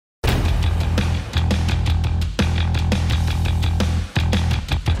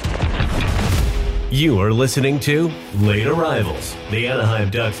You are listening to Late Arrivals, the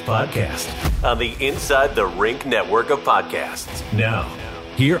Anaheim Ducks podcast on the Inside the Rink network of podcasts. Now,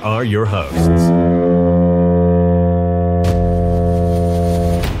 here are your hosts.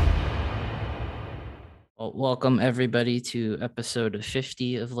 Well, welcome everybody to episode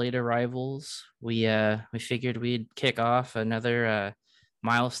 50 of Late Arrivals. We figured we'd kick off another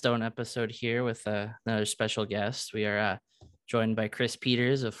milestone episode here with another special guest. We are joined by Chris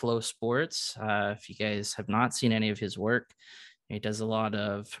Peters of Flow Sports. If you guys have not seen any of his work, he does a lot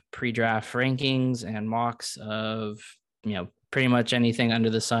of pre-draft rankings and mocks of, pretty much anything under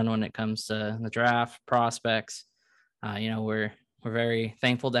the sun when it comes to the draft prospects. We're very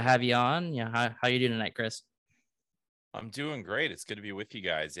thankful to have you on. How you doing tonight, Chris? I'm doing great. It's good to be with you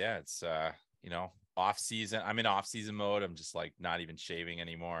guys. Yeah, it's off season. I'm in off season mode. I'm just like not even shaving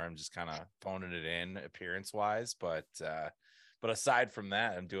anymore. I'm just kind of phoning it in appearance wise, but aside from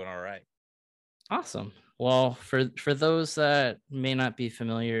that, I'm doing all right. Awesome. Well, for those that may not be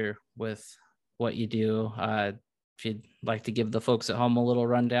familiar with what you do, if you'd like to give the folks at home a little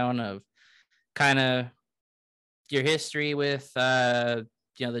rundown of kind of your history with the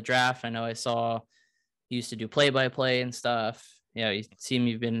draft. I know I saw you used to do play-by-play and stuff. Yeah, you seem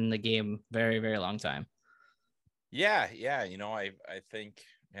you've been in the game very, very long time. Yeah. I think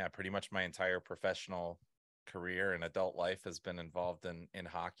pretty much my entire professional career and adult life has been involved in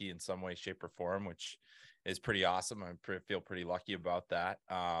hockey in some way, shape, or form, which is pretty awesome. I feel pretty lucky about that.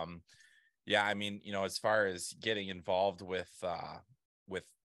 As far as getting involved with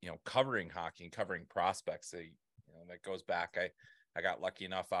covering hockey and covering prospects, that goes back. I got lucky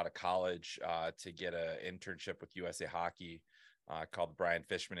enough out of college to get an internship with USA Hockey called the Brian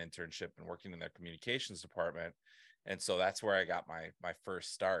Fishman internship and working in their communications department. And so that's where I got my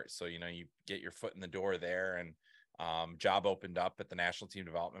first start. So, you get your foot in the door there, and job opened up at the National Team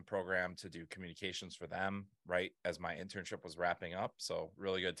Development Program to do communications for them right as my internship was wrapping up. So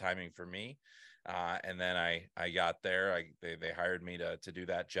really good timing for me. And then I got there. They hired me to do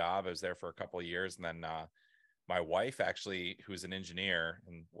that job. I was there for a couple of years, and then my wife, actually, who's an engineer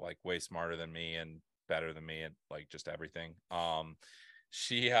and like way smarter than me and better than me and like just everything.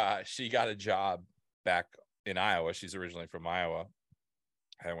 She got a job back in Iowa. She's originally from Iowa.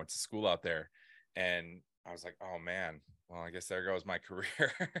 I went to school out there, and I was like, oh man, well, I guess there goes my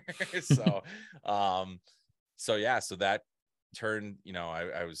career. So that turned,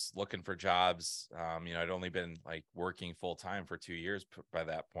 I was looking for jobs. I'd only been like working full time for 2 years by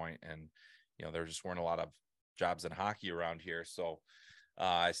that point. And, there just weren't a lot of jobs in hockey around here. So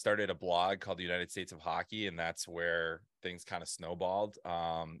I started a blog called the United States of Hockey, and that's where things kind of snowballed.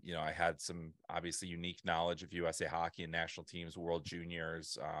 I had some obviously unique knowledge of USA Hockey and national teams, World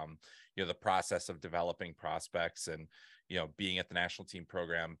Juniors, the process of developing prospects, and, being at the national team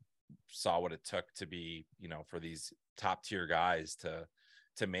program, saw what it took to be, for these top tier guys to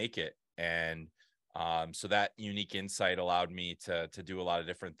make it. And so that unique insight allowed me to do a lot of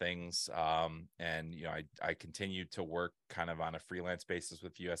different things. I continued to work kind of on a freelance basis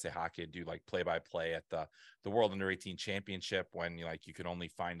with USA Hockey. I'd do like play-by-play at the World Under 18 Championship when you could only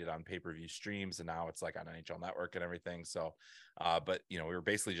find it on pay-per-view streams. And now it's like on NHL Network and everything. So, we were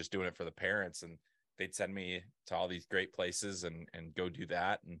basically just doing it for the parents, and they'd send me to all these great places and go do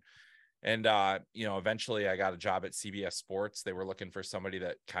that. And eventually I got a job at CBS Sports. They were looking for somebody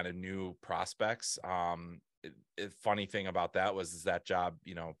that kind of knew prospects. Funny thing about that was that job,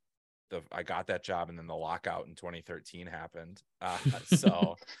 I got that job, and then the lockout in 2013 happened.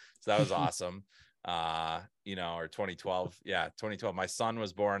 So that was awesome. Or 2012. Yeah, 2012. My son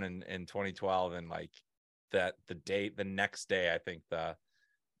was born in 2012, and like the next day, I think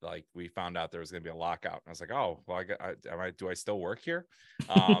we found out there was going to be a lockout. And I was like, oh, well, do I still work here?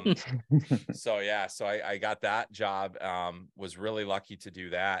 So I got that job, was really lucky to do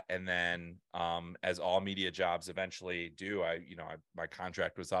that. And then, as all media jobs eventually do, my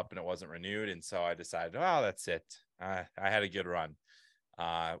contract was up and it wasn't renewed. And so I decided, oh, that's it. I had a good run,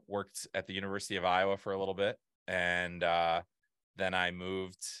 worked at the University of Iowa for a little bit. And, then I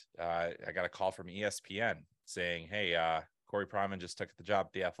moved, I got a call from ESPN saying, hey, Corey Pronman just took the job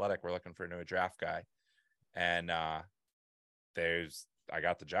at The Athletic. We're looking for a new draft guy. And I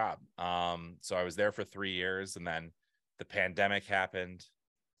got the job. So I was there for 3 years, and then the pandemic happened.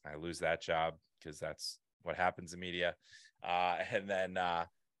 I lose that job because that's what happens in media. And then,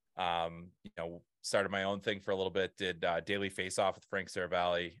 started my own thing for a little bit, did Daily Face-Off with Frank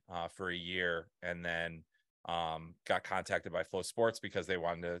Saravalli for a year. And then got contacted by Flow Sports because they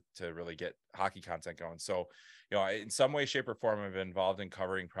wanted to really get hockey content going. So, in some way, shape, or form, I've been involved in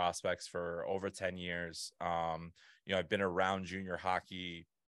covering prospects for over 10 years. I've been around junior hockey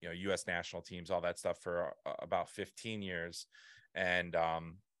U.S. national teams, all that stuff for about 15 years. And,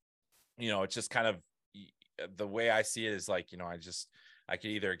 it's just kind of the way I see it is like, I could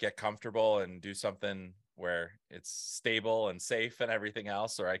either get comfortable and do something where it's stable and safe and everything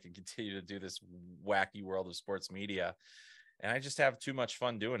else, or I can continue to do this wacky world of sports media. And I just have too much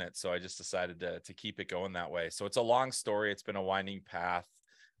fun doing it. So I just decided to keep it going that way. So it's a long story. It's been a winding path.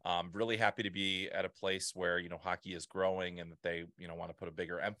 Really happy to be at a place where, hockey is growing and that they, want to put a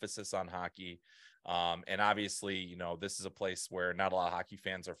bigger emphasis on hockey. And obviously, this is a place where not a lot of hockey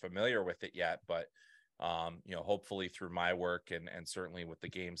fans are familiar with it yet, but, hopefully through my work and certainly with the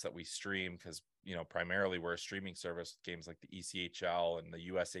games that we stream, because, primarily we're a streaming service, games like the ECHL and the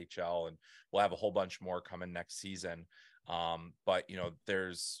USHL, and we'll have a whole bunch more coming next season. But,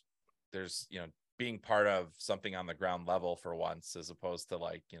 there's, being part of something on the ground level for once, as opposed to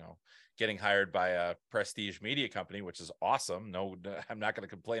like, getting hired by a prestige media company, which is awesome. No, I'm not going to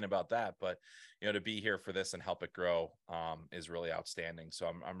complain about that, but, to be here for this and help it grow, is really outstanding.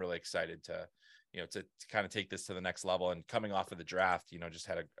 So I'm really excited to kind of take this to the next level, and coming off of the draft, just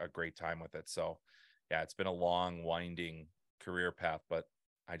had a great time with it. So yeah, it's been a long winding career path, but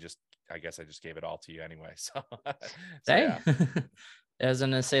I guess I just gave it all to you anyway. So, Hey. Yeah. I was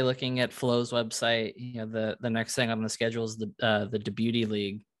gonna say, looking at Flow's website, the next thing on the schedule is the Beauty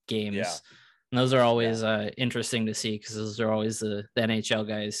League games. Yeah. And those are always interesting to see, because those are always the NHL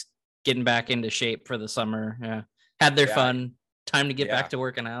guys getting back into shape for the summer. Yeah, had their fun. Time to get back to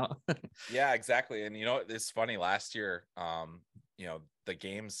working out. Yeah, exactly. And it's funny. Last year, the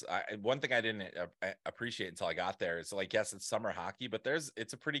games. One thing I didn't appreciate until I got there is like, yes, it's summer hockey, but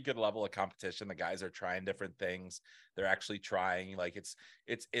it's a pretty good level of competition. The guys are trying different things. They're actually trying. Like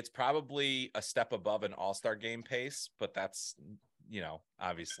it's probably a step above an all-star game pace, but that's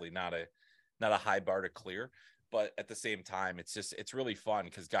obviously not a high bar to clear. But at the same time, it's really fun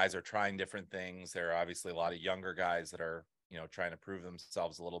because guys are trying different things. There are obviously a lot of younger guys that are trying to prove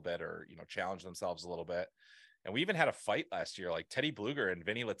themselves a little bit, or challenge themselves a little bit. And we even had a fight last year, like Teddy Bluger and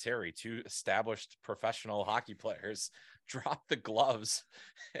Vinny Lettieri, two established professional hockey players, dropped the gloves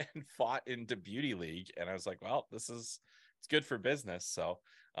and fought into Beauty League. And I was like, well, it's good for business. So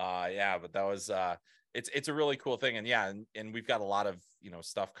but that was it's a really cool thing. And and we've got a lot of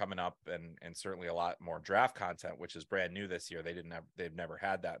stuff coming up, and certainly a lot more draft content, which is brand new this year. They've never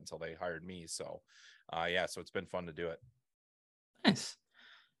had that until they hired me. So so it's been fun to do it. Nice.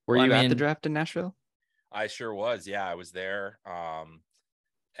 Were you at the draft in Nashville? I sure was. Yeah, I was there. The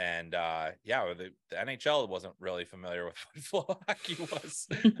NHL wasn't really familiar with what flow hockey was.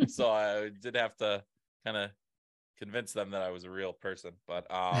 So I did have to kind of convince them that I was a real person. But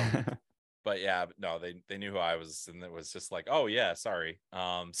no, they knew who I was, and it was just like, oh yeah, sorry.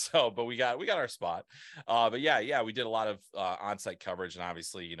 But we got our spot. We did a lot of on-site coverage, and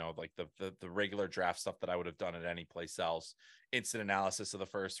obviously, like the regular draft stuff that I would have done at any place else. Instant analysis of the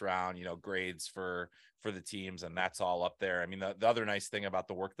first round, grades for the teams, and that's all up there. I mean, the other nice thing about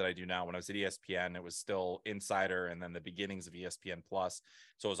the work that I do now, when I was at ESPN, it was still Insider and then the beginnings of ESPN Plus.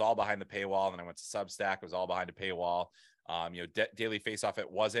 So it was all behind the paywall. And then I went to Substack. It was all behind a paywall. Daily Faceoff,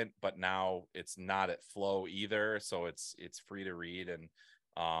 it wasn't, but now it's not at Flow either. So it's free to read, and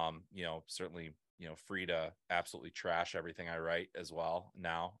certainly free to absolutely trash everything I write as well.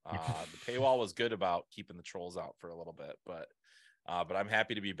 Now the paywall was good about keeping the trolls out for a little bit, but I'm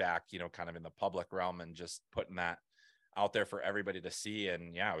happy to be back, kind of in the public realm and just putting that out there for everybody to see.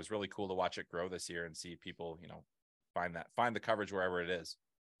 And it was really cool to watch it grow this year and see people, find the coverage wherever it is.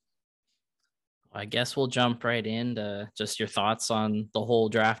 I guess we'll jump right into just your thoughts on the whole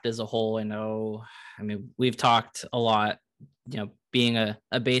draft as a whole. I mean, we've talked a lot, being a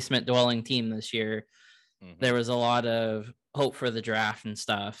basement dwelling team this year. Mm-hmm. There was a lot of hope for the draft and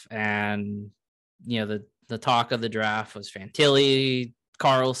stuff. And, the talk of the draft was Fantilli,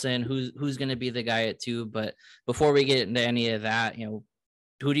 Carlson, who's going to be the guy at 2. But before we get into any of that,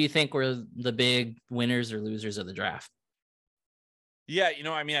 who do you think were the big winners or losers of the draft? Yeah,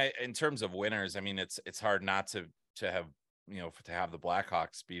 in terms of winners, it's hard not to have, to have the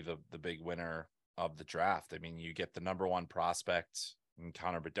Blackhawks be the big winner of the draft. I mean, you get the number 1 prospect in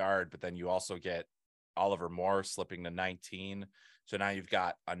Connor Bedard, but then you also get Oliver Moore slipping to 19. So now you've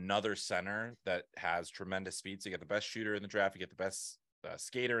got another center that has tremendous speed. So you get the best shooter in the draft, you get the best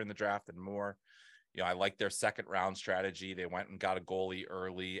skater in the draft, and more. I like their second round strategy. They went and got a goalie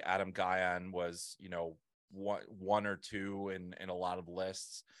early. Adam Guyon was, 1 or 2 in a lot of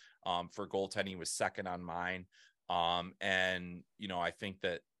lists. For goaltending, he was second on mine. I think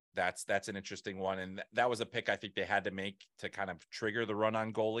that that's an interesting one. And that was a pick I think they had to make to kind of trigger the run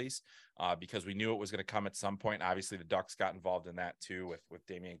on goalies, because we knew it was going to come at some point. Obviously, the Ducks got involved in that too with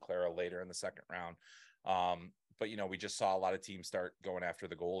Damian Clara later in the second round. But, we just saw a lot of teams start going after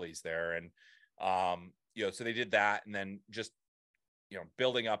the goalies there. And, so they did that. And then just,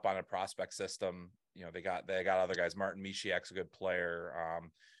 building up on a prospect system, they got other guys. Martin Misiak's a good player.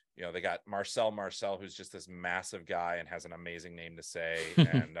 They got Marcel, who's just this massive guy and has an amazing name to say.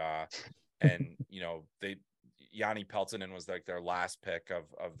 And, Yanni Peltonen was like their last pick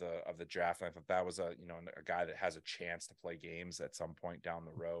of the draft. And I thought that was a guy that has a chance to play games at some point down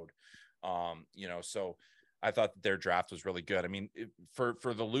the road. So I thought their draft was really good. I mean, for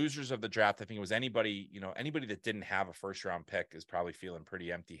the losers of the draft, I think it was anybody that didn't have a first round pick is probably feeling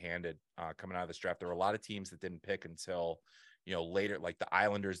pretty empty handed coming out of this draft. There were a lot of teams that didn't pick until, later, like the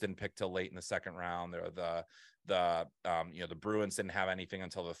Islanders didn't pick till late in the second round. There the Bruins didn't have anything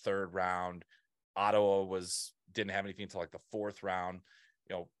until the third round. Ottawa didn't have anything until like the fourth round.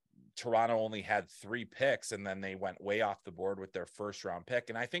 Toronto only had 3 picks, and then they went way off the board with their first round pick.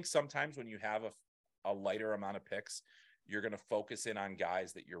 And I think sometimes when you have a lighter amount of picks, you're going to focus in on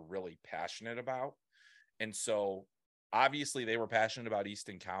guys that you're really passionate about. And so obviously they were passionate about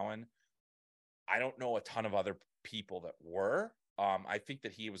Easton Cowan. I don't know a ton of other people that were. I think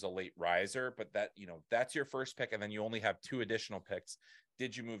that he was a late riser, but that's your first pick. And then you only have 2 additional picks.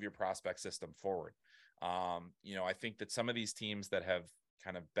 Did you move your prospect system forward? I think that some of these teams that have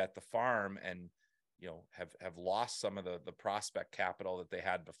kind of bet the farm and, have lost some of the prospect capital that they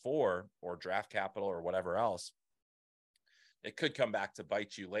had before, or draft capital or whatever else, it could come back to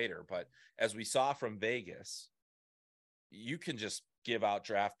bite you later. But as we saw from Vegas, you can just give out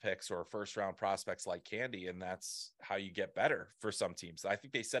draft picks or first round prospects like candy, and that's how you get better for some teams. I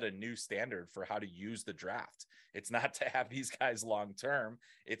think they set a new standard for how to use the draft. It's not to have these guys long term,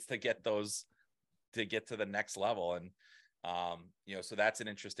 it's to get to the next level. And so that's an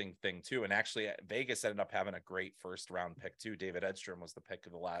interesting thing too. And actually Vegas ended up having a great first round pick too. David Edstrom was the pick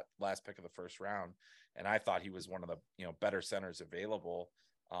of the last pick of the first round. And I thought he was one of the, better centers available.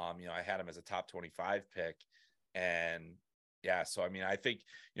 I had him as a top 25 pick. And yeah, so, I mean, I think,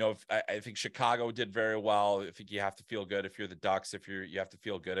 I think Chicago did very well. I think you have to feel good if you're the Ducks, you have to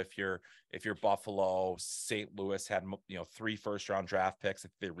feel good if you're Buffalo. St. Louis had, 3 first round draft picks.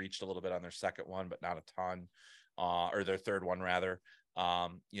 They reached a little bit on their second one, but not a ton. Or their third one rather.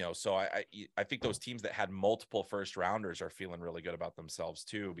 So I think those teams that had multiple first rounders are feeling really good about themselves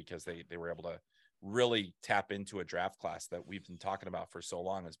too, because they were able to really tap into a draft class that we've been talking about for so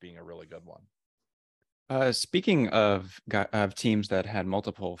long as being a really good one. Speaking of teams that had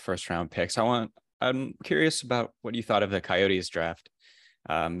multiple first round picks, I'm curious about what you thought of the Coyotes draft.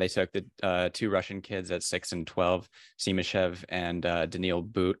 They took the 2 Russian kids at 6 and 12, Simashev and Daniil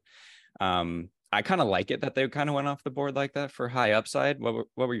But. I kind of like it that they kind of went off the board like that for high upside. What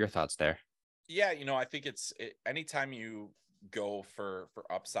were your thoughts there? Yeah, I think anytime you go for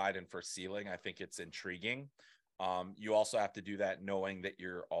upside and for ceiling, I think it's intriguing. You also have to do that knowing that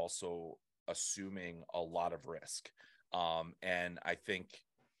you're also assuming a lot of risk. And I think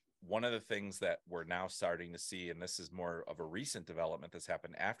one of the things that we're now starting to see, and this is more of a recent development that's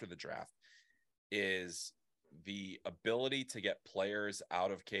happened after the draft, is the ability to get players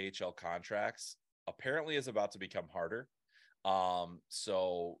out of KHL contracts apparently is about to become harder.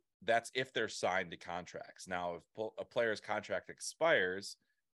 So that's if they're signed to contracts. Now, if a player's contract expires,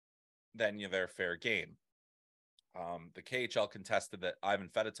 then they're fair game. The KHL contested that Ivan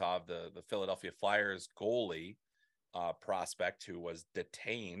Fedotov, the Philadelphia Flyers goalie prospect who was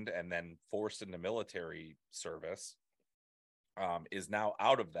detained and then forced into military service, is now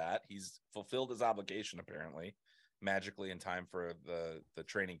out of that. He's fulfilled his obligation apparently magically in time for the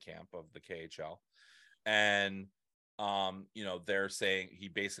training camp of the KHL. And they're saying he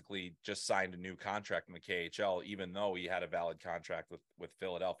basically just signed a new contract in the KHL, even though he had a valid contract with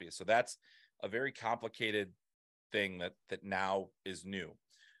Philadelphia. So that's a very complicated thing that now is new.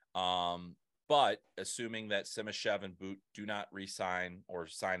 But assuming that Simashev and But do not re-sign or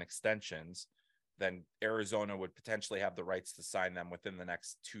sign extensions, then Arizona would potentially have the rights to sign them within the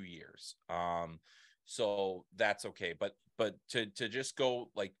next 2 years. So that's okay. But to just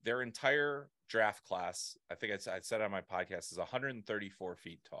go like their entire draft class, I think I said on my podcast, is 134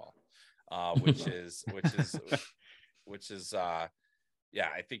 feet tall, which is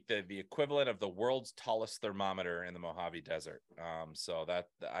I think the equivalent of the world's tallest thermometer in the Mojave Desert. So that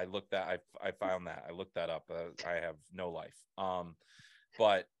I found that. I looked that up. I have no life.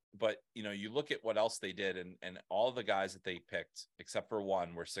 But you look at what else they did, and all the guys that they picked, except for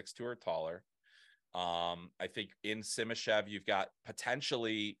one, were 6'2" or taller. I think in Simashev, you've got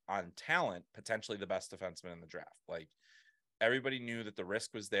potentially on talent, potentially the best defenseman in the draft. Like everybody knew that the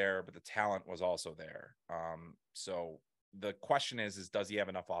risk was there, but the talent was also there. So the question is does he have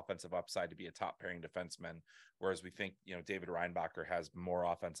enough offensive upside to be a top pairing defenseman? Whereas we think, David Reinbacher has more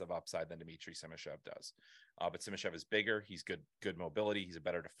offensive upside than Dmitry Simashev does. But Simashev is bigger. He's good mobility. He's a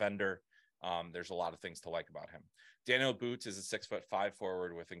better defender. There's a lot of things to like about him. Daniel Boots is a 6'5"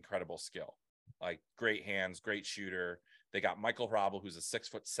 forward with incredible skill, like great hands, great shooter. They got Michael Hrabal, who's a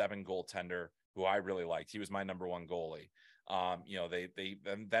 6'7" goaltender, who I really liked. He was my number one goalie.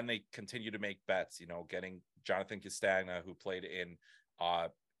 They continue to make bets, getting Jonathan Castagna, who played in a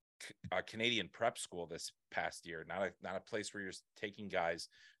Canadian prep school this past year, not a place where you're taking guys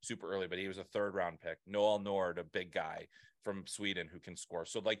super early, but he was a 3rd round pick. Noel Nord, a big guy from Sweden who can score.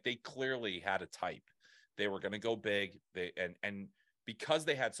 So like they clearly had a type. They were going to go big. And because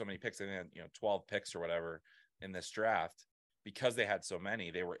they had so many picks, and 12 picks or whatever in this draft, because they had so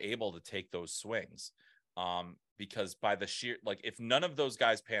many, they were able to take those swings. Because by the sheer, like if none of those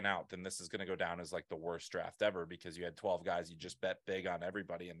guys pan out, then this is going to go down as like the worst draft ever, because you had 12 guys, you just bet big on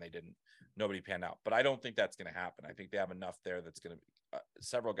everybody and nobody panned out. But I don't think that's going to happen. I think they have enough there that's going to be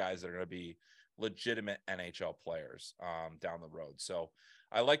several guys that are going to be legitimate NHL players down the road. So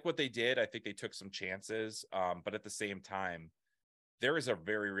I like what they did. I think they took some chances, but at the same time, there is a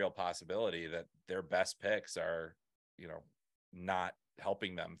very real possibility that their best picks are, not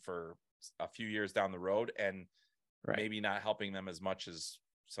helping them for a few years down the road, and maybe not helping them as much as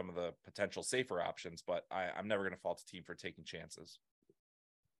some of the potential safer options. But I'm never going to fault a team for taking chances.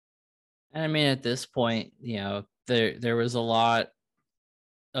 And I mean, at this point, there was a lot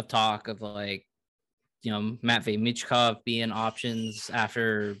of talk of like, Matvei Michkov being options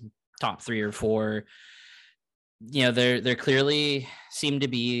after top 3 or 4. There clearly seemed to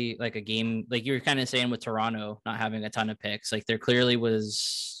be like a game, like you were kind of saying with Toronto not having a ton of picks. Like there clearly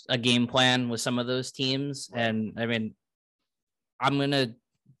was a game plan with some of those teams. Right. And I mean, I'm going to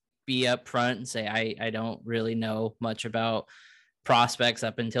be upfront and say I don't really know much about prospects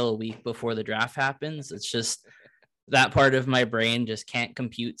up until a week before the draft happens. It's just that part of my brain just can't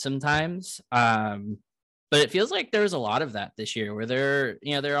compute sometimes. But it feels like there was a lot of that this year where there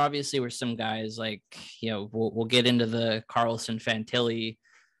obviously were some guys like, we'll get into the Carlson Fantilli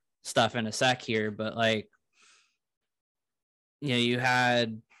stuff in a sec here, but like, you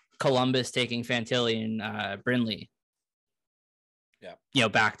had Columbus taking Fantilli and Brindley. Yeah.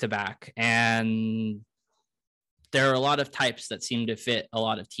 Back to back. And there are a lot of types that seem to fit a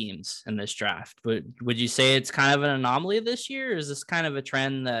lot of teams in this draft. But would you say it's kind of an anomaly this year? Or is this kind of a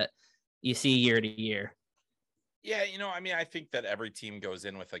trend that you see year to year? Yeah, I think that every team goes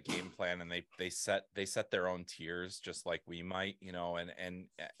in with a game plan, and they set their own tiers, just like we might, and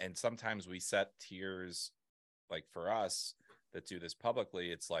sometimes we set tiers, like for us that do this publicly.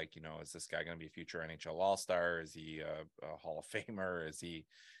 It's like, is this guy going to be a future NHL All-Star? Is he a Hall of Famer? Is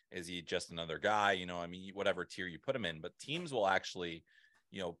he just another guy? Whatever tier you put him in. But teams will actually,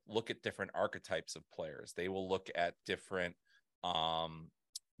 look at different archetypes of players. They will look at different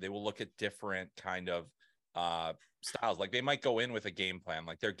kind of styles. Like they might go in with a game plan.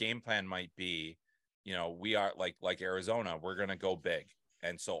 Like their game plan might be, we are like Arizona, we're going to go big.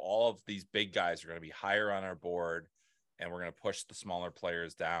 And so all of these big guys are going to be higher on our board, and we're going to push the smaller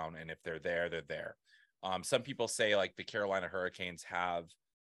players down. And if they're there, they're there. Some people say like the Carolina Hurricanes have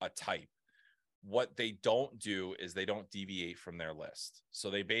a type. What they don't do is they don't deviate from their list. So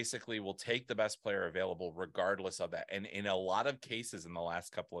they basically will take the best player available regardless of that. And in a lot of cases in the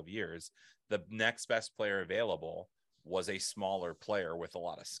last couple of years, the next best player available was a smaller player with a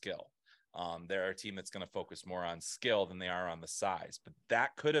lot of skill. They're a team that's going to focus more on skill than they are on the size, but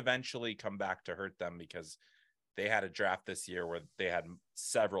that could eventually come back to hurt them, because they had a draft this year where they had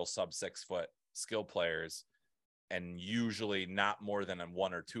several sub 6 foot skill players, and usually not more than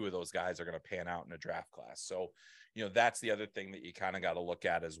 1 or 2 of those guys are going to pan out in a draft class. So, that's the other thing that you kind of got to look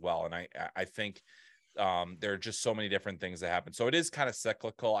at as well. And I think there are just so many different things that happen. So it is kind of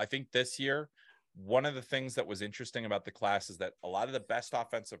cyclical. I think this year, one of the things that was interesting about the class is that a lot of the best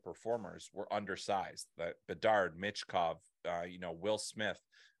offensive performers were undersized. That Bedard, Michkov, Will Smith,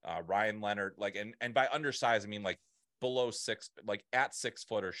 Ryan Leonard, like, and by undersized, I mean like below 6, like at 6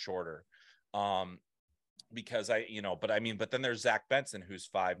 foot or shorter. Because but then there's Zach Benson, who's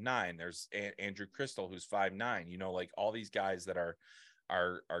 5'9". There's Andrew Crystal, who's 5'9". Like all these guys that are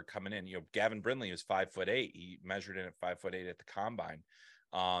coming in. Gavin Brindley is 5'8". He measured in at 5'8" at the combine.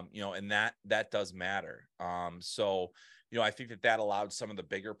 And that does matter. So I think that allowed some of the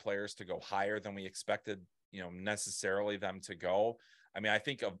bigger players to go higher than we expected, necessarily them to go. I mean, I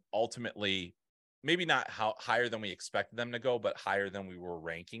think ultimately maybe not how higher than we expected them to go, but higher than we were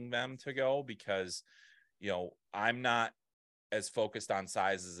ranking them to go, because, I'm not as focused on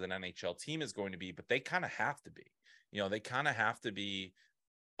size as an NHL team is going to be, but they kind of have to be. They kind of have to be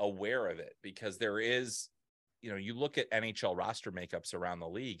aware of it, because there is, you look at NHL roster makeups around the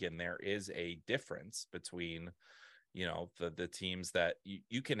league, and there is a difference between, the teams that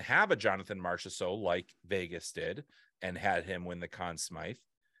you can have a Jonathan Marchessault like Vegas did and had him win the Conn Smythe,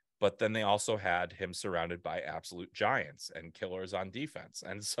 but then they also had him surrounded by absolute giants and killers on defense.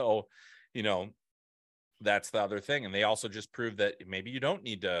 And so, that's the other thing. And they also just proved that maybe you don't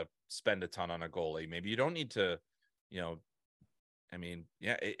need to spend a ton on a goalie. Maybe you don't need to, the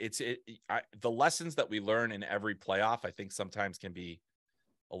lessons that we learn in every playoff, I think sometimes can be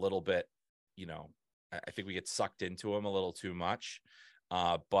a little bit, I think we get sucked into them a little too much.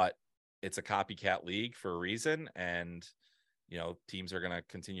 But it's a copycat league for a reason. And, teams are going to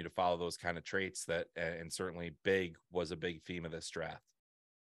continue to follow those kind of traits and certainly big was a big theme of this draft.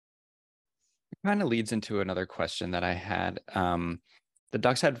 It kind of leads into another question that I had. The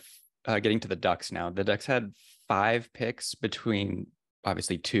Ducks had, getting to the Ducks now, the Ducks had 5 picks between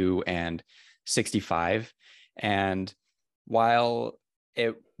obviously 2 and 65. And while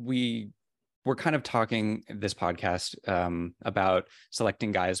we were kind of talking this podcast about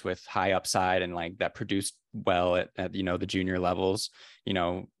selecting guys with high upside and like that produced well at the junior levels,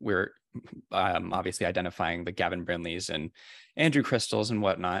 we're obviously identifying the Gavin Brindleys and Andrew Crystals and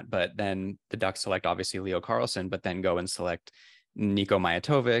whatnot, but then the Ducks select obviously Leo Carlsson, but then go and select Nico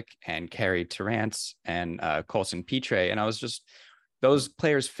Majatovic and Carey Terrance and Colson Pitre. And I was just, those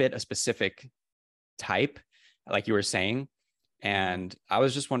players fit a specific type, like you were saying. And I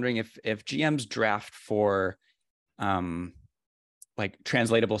was just wondering if GMs draft for like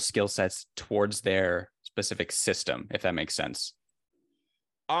translatable skill sets towards their specific system, if that makes sense.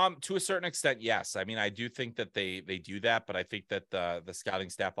 To a certain extent, yes. I mean, I do think that they do that, but I think that the scouting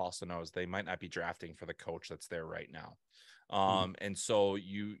staff also knows they might not be drafting for the coach that's there right now. And so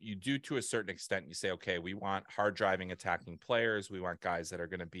you do, to a certain extent, you say, okay, we want hard driving attacking players. We want guys that are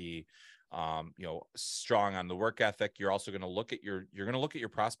going to be, strong on the work ethic. You're also going to look at your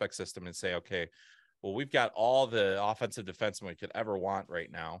prospect system and say, okay, well, we've got all the offensive defensemen we could ever want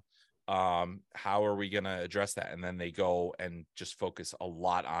right now. How are we going to address that? And then they go and just focus a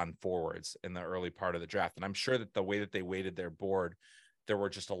lot on forwards in the early part of the draft. And I'm sure that the way that they weighted their board, there were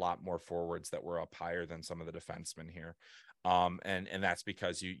just a lot more forwards that were up higher than some of the defensemen here. And that's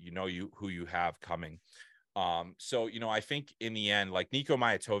because who you have coming. So, I think in the end, like Nico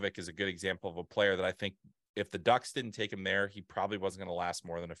Majatovic is a good example of a player that I think if the Ducks didn't take him there, he probably wasn't going to last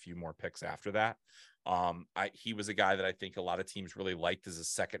more than a few more picks after that. He was a guy that I think a lot of teams really liked as a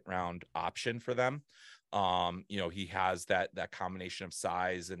second round option for them. He has that combination of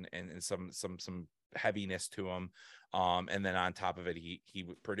size and some heaviness to him. And then on top of it, he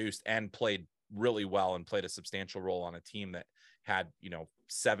produced and played really well and played a substantial role on a team that had,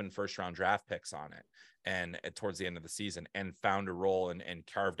 7 first-round draft picks on it and towards the end of the season, and found a role and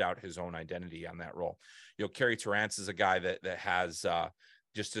carved out his own identity on that role. Carey Terrance is a guy that has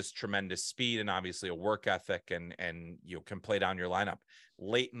just this tremendous speed and obviously a work ethic and can play down your lineup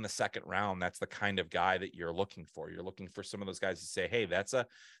late in the second round. That's the kind of guy that you're looking for. You're looking for some of those guys to say, hey, that's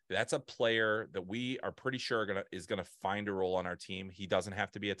a player that we are pretty sure is going to find a role on our team. He doesn't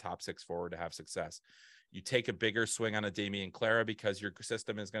have to be a top 6 forward to have success. You take a bigger swing on a Damian Clara because your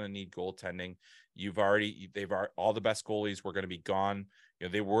system is going to need goaltending. All the best goalies were going to be gone.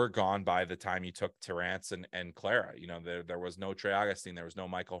 They were gone by the time you took Terrance and Clara. There was no Trey Augustine, there was no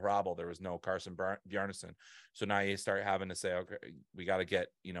Michael Hrabal, there was no Carson Bjarnason. So now you start having to say, okay, we got to get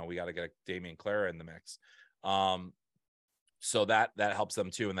Damian Clara in the mix. So that helps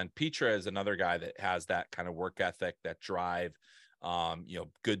them too. And then Petra is another guy that has that kind of work ethic, that drive,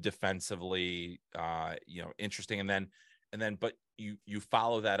 good defensively, interesting. And then, but you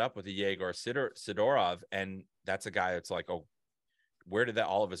follow that up with a Yegor Sidorov, and that's a guy that's like, oh, where did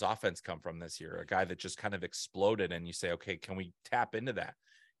all of his offense come from this year? A guy that just kind of exploded, and you say, okay, can we tap into that?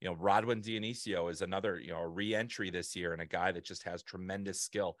 Rodwin Dionisio is another, a re-entry this year, and a guy that just has tremendous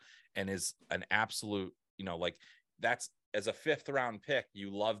skill and is an absolute, that's, as a 5th round pick,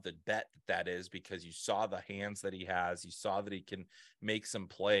 you love the bet that is, because you saw the hands that he has, you saw that he can make some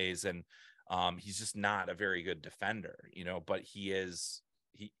plays, and he's just not a very good defender, but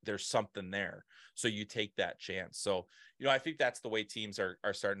there's something there. So you take that chance. So, I think that's the way teams are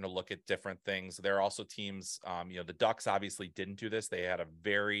starting to look at different things. There are also teams, the Ducks obviously didn't do this. They had a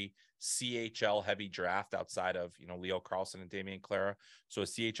very CHL heavy draft outside of, Leo Carlsson and Damian Clara. So a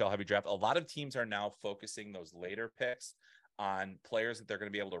CHL heavy draft. A lot of teams are now focusing those later picks on players that they're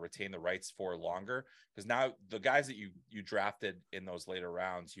going to be able to retain the rights for longer. Because now the guys that you drafted in those later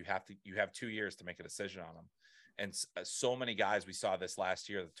rounds, you have 2 years to make a decision on them. And so many guys we saw this last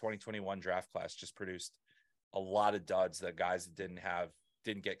year, the 2021 draft class just produced a lot of duds that guys that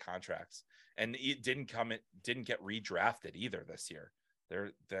didn't get contracts, and it didn't get redrafted either this year.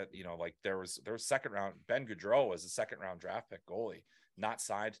 There was second round. Ben Gaudreau was a second round draft pick goalie, not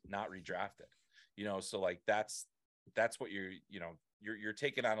signed, not redrafted. So like that's what you're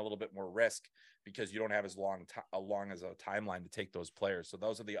taking on a little bit more risk because you don't have as long as a timeline to take those players. So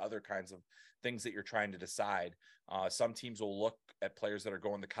those are the other kinds of things that you're trying to decide. Some teams will look at players that are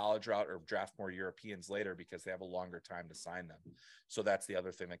going the college route or draft more Europeans later because they have a longer time to sign them. So that's the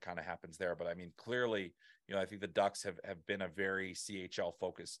other thing that kind of happens there. But I mean, clearly, I think the Ducks have been a very CHL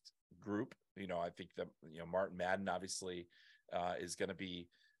focused group. I think that, Martin Madden obviously is going to be,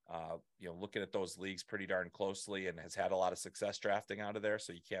 looking at those leagues pretty darn closely and has had a lot of success drafting out of there.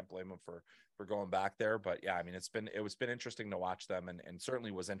 So you can't blame him for going back there. But yeah, I mean, it's been interesting to watch them, and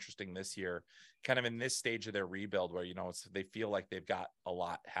certainly was interesting this year, kind of in this stage of their rebuild where, they feel like they've got a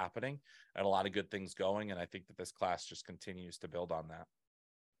lot happening and a lot of good things going. And I think that this class just continues to build on that.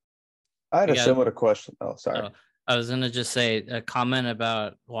 I had a similar question. Oh, sorry. I was gonna just say a comment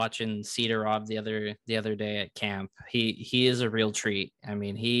about watching Sidorov the other day at camp. He is a real treat. I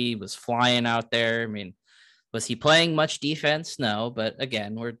mean, he was flying out there. I mean, was he playing much defense? No, but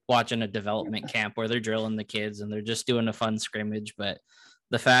again, we're watching a development camp where they're drilling the kids and they're just doing a fun scrimmage. But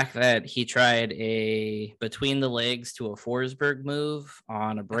the fact that he tried a between the legs to a Forsberg move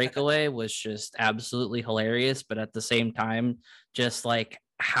on a breakaway was just absolutely hilarious. But at the same time, just like,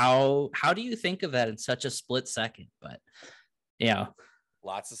 how do you think of that in such a split second? But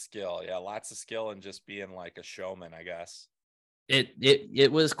lots of skill. Yeah, lots of skill and just being like a showman, I guess.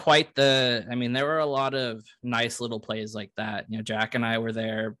 It was quite there were a lot of nice little plays like that. Jack and I were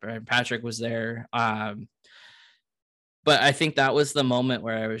there, Patrick was there. But I think that was the moment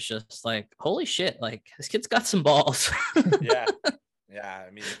where I was just like, holy shit, like this kid's got some balls. Yeah. I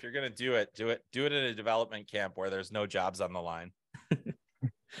mean, if you're gonna do it in a development camp where there's no jobs on the line.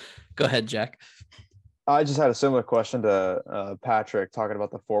 Go ahead, Jack. I just had a similar question to Patrick talking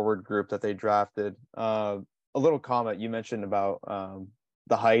about the forward group that they drafted. A little comment you mentioned about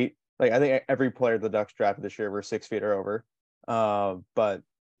the height. Like I think every player the Ducks drafted this year were 6 feet or over. But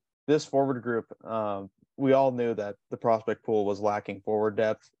this forward group, we all knew that the prospect pool was lacking forward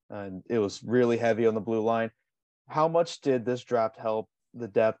depth, and it was really heavy on the blue line. How much did this draft help the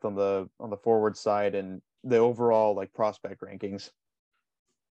depth on the forward side and the overall like prospect rankings?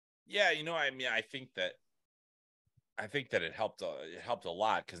 Yeah, I think that it helped a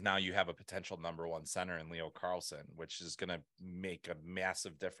lot because now you have a potential number one center in Leo Carlsson, which is going to make a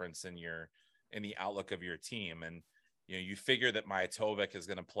massive difference in the outlook of your team. And you figure that Mijatovic is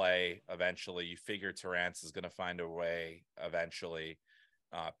going to play eventually. You figure Terrence is going to find a way eventually.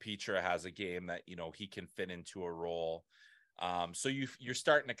 Petra has a game that he can fit into a role. So you're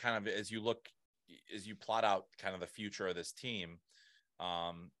starting to kind of, as you plot out kind of the future of this team.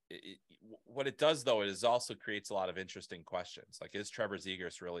 What it does though, is also creates a lot of interesting questions. Like, is Trevor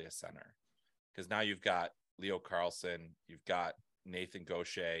Zegras really a center? Because now you've got Leo Carlsson, you've got Nathan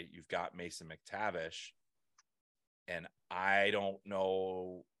Gaucher, you've got Mason McTavish, and I don't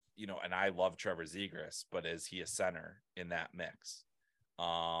know, and I love Trevor Zegras, but is he a center in that mix?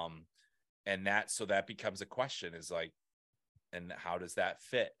 And that becomes a question, is like, and how does that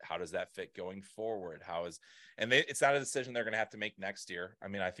fit? How does that fit going forward? It's not a decision they're going to have to make next year. I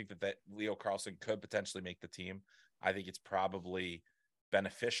mean, I think that Leo Carlsson could potentially make the team. I think it's probably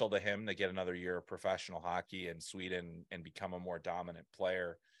beneficial to him to get another year of professional hockey in Sweden and become a more dominant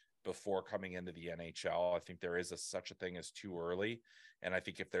player before coming into the NHL. I think there is such a thing as too early. And I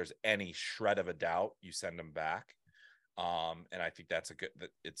think if there's any shred of a doubt, you send him back. And I think that's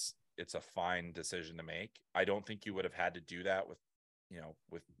it's a fine decision to make. I don't think you would have had to do that with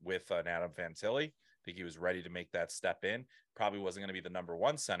an Adam Fantilli. I think he was ready to make that step in. Probably wasn't going to be the number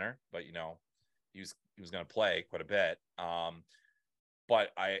one center, but he was going to play quite a bit. But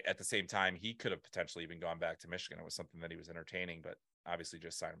at the same time, he could have potentially even gone back to Michigan. It was something that he was entertaining, but obviously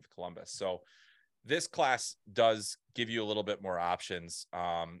just signed with Columbus. So this class does give you a little bit more options.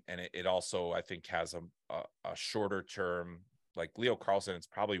 And it also, I think, has a shorter term. Like Leo Carlsson, it's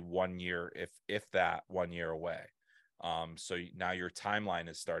probably 1 year, if that 1 year away. So now your timeline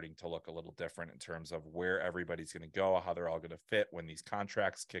is starting to look a little different in terms of where everybody's going to go, how they're all going to fit when these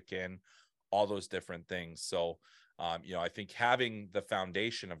contracts kick in, all those different things. So, I think having the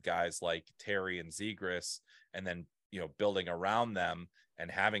foundation of guys like Terry and Zegras, and then, building around them and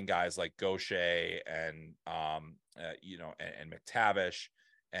having guys like Gaucher and, and McTavish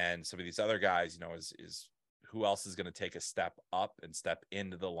and some of these other guys, is who else is going to take a step up and step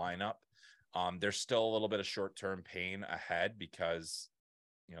into the lineup. There's still a little bit of short-term pain ahead because,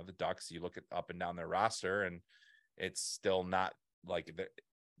 the Ducks, you look at up and down their roster and it's still not like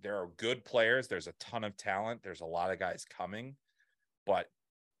there are good players. There's a ton of talent. There's a lot of guys coming, but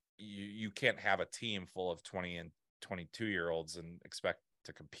you can't have a team full of 20 and 22-year-olds and expect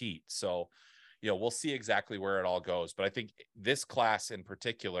to compete. So, we'll see exactly where it all goes. But I think this class in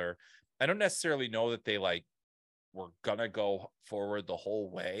particular, I don't necessarily know that they we're gonna go forward the whole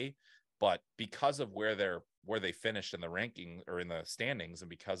way, but because of where they finished in the ranking or in the standings, and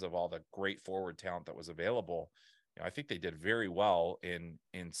because of all the great forward talent that was available, I think they did very well in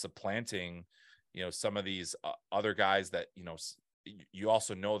supplanting, some of these other guys that, you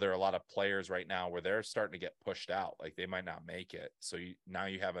also know there are a lot of players right now where they're starting to get pushed out, like they might not make it. So now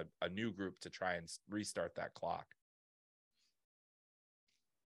you have a new group to try and restart that clock.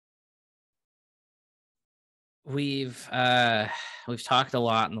 We've talked a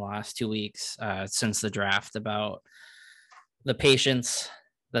lot in the last 2 weeks since the draft about the patience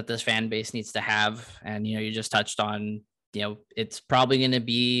that this fan base needs to have, and you just touched on, it's probably going to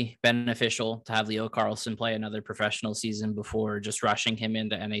be beneficial to have Leo Carlsson play another professional season before just rushing him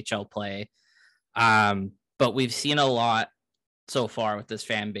into NHL play. But we've seen a lot so far with this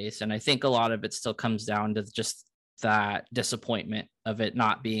fan base, and I think a lot of it still comes down to just that disappointment of it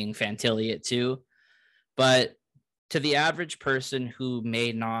not being Fantilli at 2. But to the average person who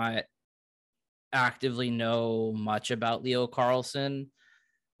may not actively know much about Leo Carlsson,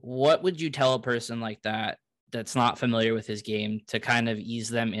 what would you tell a person like that that's not familiar with his game to kind of ease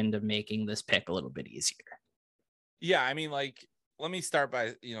them into making this pick a little bit easier? Yeah, I mean, let me start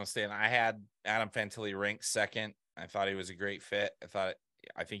by, saying I had Adam Fantilli ranked second. I thought he was a great fit.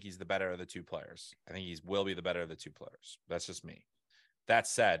 I think he's the better of the two players. I think he will be the better of the two players. That's just me. That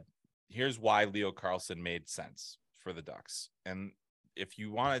said, here's why Leo Carlsson made sense for the Ducks. And if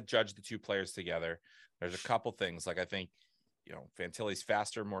you want to judge the two players together, there's a couple things. I think, Fantilli's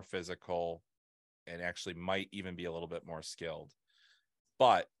faster, more physical, and actually might even be a little bit more skilled.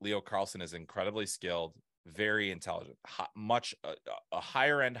 But Leo Carlsson is incredibly skilled, very intelligent, much a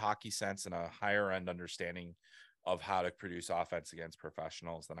higher end hockey sense and a higher end understanding of how to produce offense against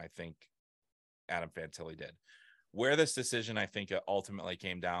professionals than I think Adam Fantilli did. Where this decision, I think, ultimately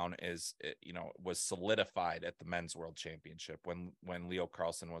came down is, was solidified at the Men's World Championship when Leo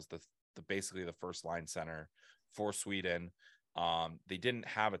Carlsson was the basically the first line center for Sweden. They didn't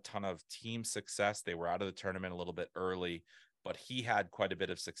have a ton of team success. They were out of the tournament a little bit early, but he had quite a bit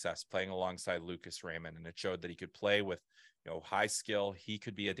of success playing alongside Lucas Raymond, and it showed that he could play with, high skill. He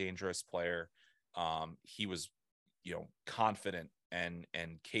could be a dangerous player. He was, confident and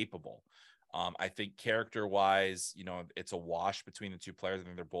capable. I think character-wise, it's a wash between the two players. I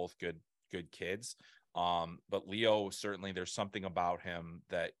think they're both good kids. But Leo, certainly there's something about him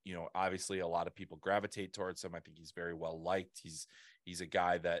that, obviously a lot of people gravitate towards him. I think he's very well liked. He's a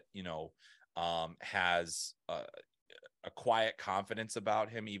guy that, has a quiet confidence about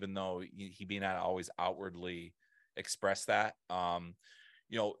him, even though he may not always outwardly express that.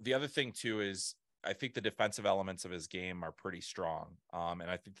 The other thing too is I think the defensive elements of his game are pretty strong. And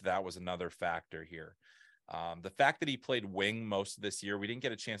I think that was another factor here. The fact that he played wing most of this year, we didn't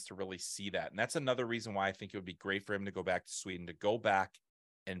get a chance to really see that. And that's another reason why I think it would be great for him to go back to Sweden, to go back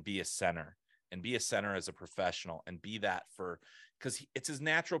and be a center as a professional and be that because it's his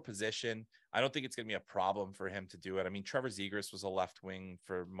natural position. I don't think it's going to be a problem for him to do it. I mean, Trevor Zegras was a left wing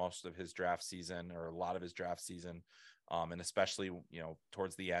for most of his draft season, or a lot of his draft season. And especially,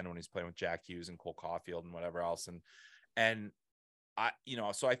 towards the end when he's playing with Jack Hughes and Cole Caulfield and whatever else. And I,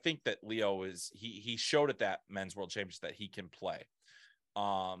 so I think that Leo he showed at that Men's World Championship that he can play.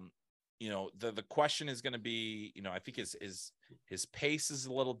 The question is going to be, I think his pace is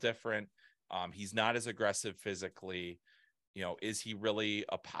a little different. He's not as aggressive physically. Is he really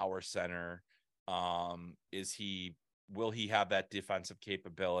a power center? Will he have that defensive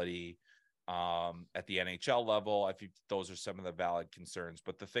capability at the NHL level? I think those are some of the valid concerns.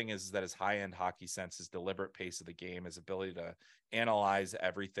 But the thing is that his high-end hockey sense, his deliberate pace of the game, his ability to analyze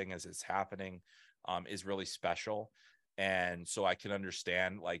everything as it's happening is really special. And so I can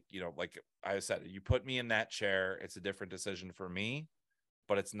understand, like I said, you put me in that chair, it's a different decision for me,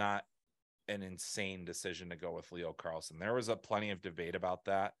 but it's not an insane decision to go with Leo Carlsson. There was plenty of debate about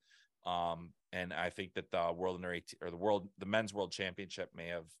that. And I think that the Men's World Championship may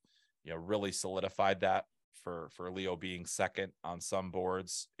have, really solidified that for Leo being second on some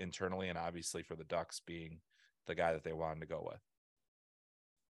boards internally, and obviously for the Ducks being the guy that they wanted to go with.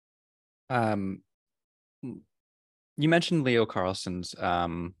 You mentioned Leo Carlson's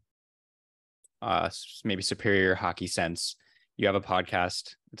maybe superior hockey sense. You have a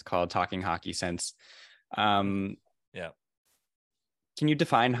podcast. It's called Talking Hockey Sense. Yeah. Can you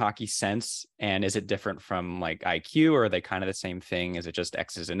define hockey sense? And is it different from like IQ, or are they kind of the same thing? Is it just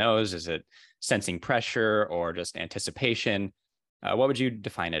X's and O's? Is it sensing pressure or just anticipation? What would you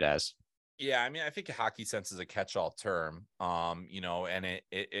define it as? Yeah, I mean, I think hockey sense is a catch-all term, and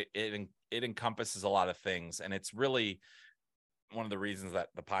it encompasses a lot of things, and it's really one of the reasons that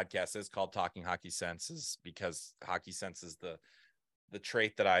the podcast is called Talking Hockey Sense, is because hockey sense is the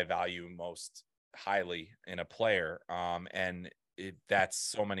trait that I value most highly in a player, and that's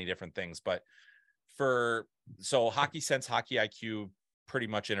so many different things. But so hockey sense, hockey IQ, pretty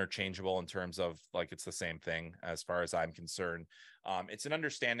much interchangeable in terms of like it's the same thing as far as I'm concerned. It's an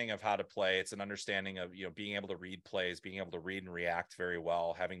understanding of how to play. It's an understanding of, being able to read plays, being able to read and react very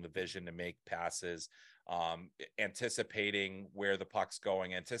well, having the vision to make passes, anticipating where the puck's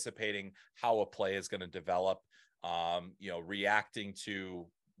going, anticipating how a play is going to develop, reacting to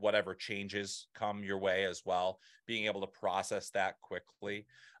whatever changes come your way as well, being able to process that quickly.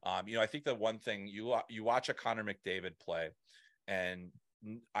 I think the one thing you watch a Connor McDavid play, and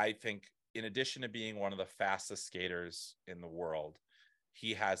I think in addition to being one of the fastest skaters in the world,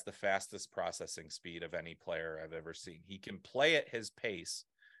 he has the fastest processing speed of any player I've ever seen. He can play at his pace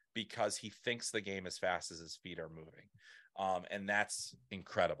because he thinks the game as fast as his feet are moving. And that's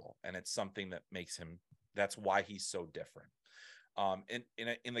incredible. And it's something that makes him, that's why he's so different.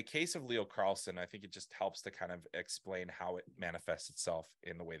 In the case of Leo Carlsson, I think it just helps to kind of explain how it manifests itself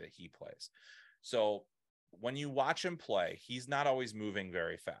in the way that he plays. So when you watch him play, he's not always moving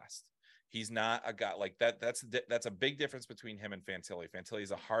very fast. He's not a guy like that. That's a big difference between him and Fantilli. Fantilli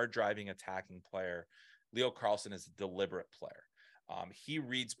is a hard driving, attacking player. Leo Carlsson is a deliberate player. He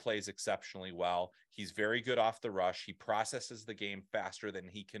reads plays exceptionally well. He's very good off the rush. He processes the game faster than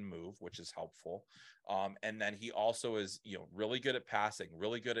he can move, which is helpful. And then he also is, really good at passing,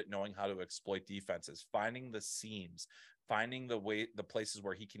 really good at knowing how to exploit defenses, finding the seams, finding the places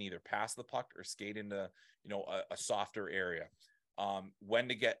where he can either pass the puck or skate into, a softer area. When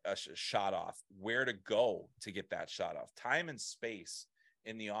to get a shot off, where to go to get that shot off. Time and space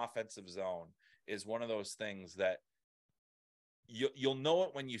in the offensive zone is one of those things that you'll know it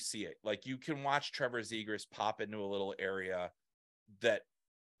when you see it. Like you can watch Trevor Zegras pop into a little area that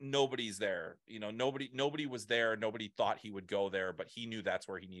nobody's there. Nobody was there. Nobody thought he would go there, but he knew that's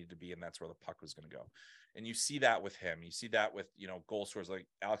where he needed to be, and that's where the puck was going to go. And you see that with him. You see that with, goal scorers like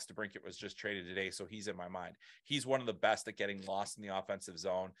Alex DeBrincat was just traded today, so he's in my mind. He's one of the best at getting lost in the offensive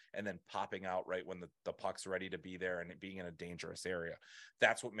zone and then popping out right when the puck's ready to be there and it being in a dangerous area.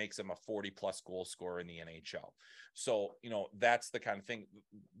 That's what makes him a 40-plus goal scorer in the NHL. So, that's the kind of thing.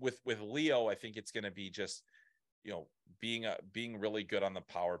 With Leo, I think it's going to be just, being really good on the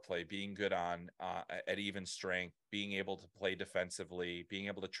power play, being good on at even strength, being able to play defensively, being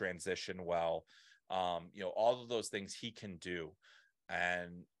able to transition well. All of those things he can do.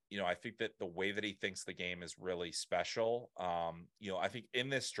 And, I think that the way that he thinks the game is really special. I think in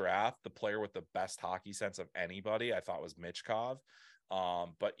this draft, the player with the best hockey sense of anybody, I thought was Michkov.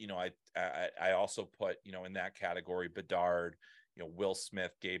 But, I also put, in that category, Bedard, Will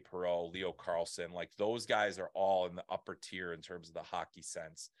Smith, Gabe Perreault, Leo Carlsson, like those guys are all in the upper tier in terms of the hockey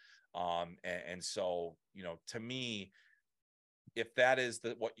sense. And so, to me, if that is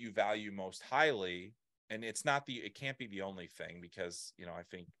what you value most highly, and it can't be the only thing, because,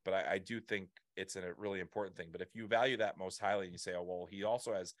 I do think it's a really important thing. But if you value that most highly and you say, oh, well, he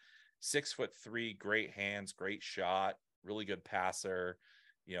also has 6'3", great hands, great shot, really good passer,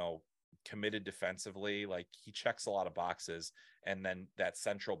 committed defensively, like he checks a lot of boxes. And then that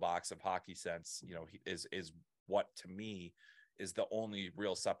central box of hockey sense, is what to me is the only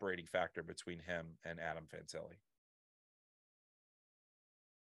real separating factor between him and Adam Fantilli.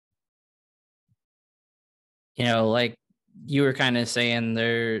 Like you were kind of saying,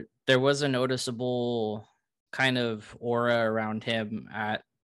 there was a noticeable kind of aura around him at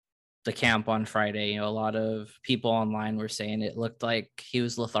the camp on Friday. A lot of people online were saying it looked like he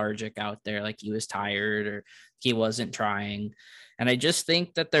was lethargic out there, like he was tired or he wasn't trying. And I just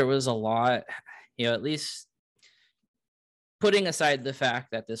think that there was a lot, at least putting aside the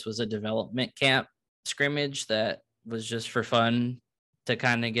fact that this was a development camp scrimmage that was just for fun to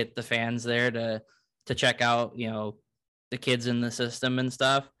kind of get the fans there to check out, the kids in the system and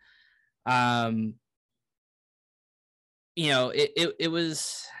stuff. I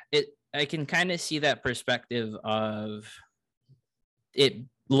can kind of see that perspective of it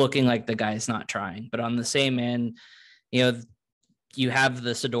looking like the guy's not trying, but on the same end, you have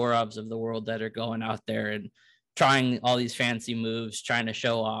the Sidorovs of the world that are going out there and trying all these fancy moves, trying to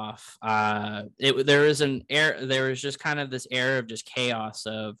show off. There was just kind of this air of just chaos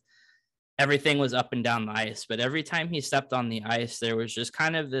of everything was up and down the ice. But every time he stepped on the ice, there was just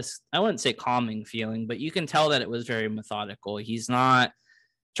kind of this, I wouldn't say calming feeling, but you can tell that it was very methodical. He's not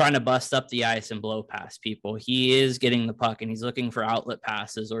trying to bust up the ice and blow past people. He is getting the puck and he's looking for outlet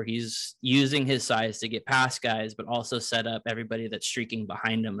passes, or he's using his size to get past guys, but also set up everybody that's streaking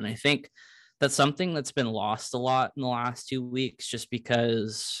behind him. And I think that's something that's been lost a lot in the last 2 weeks, just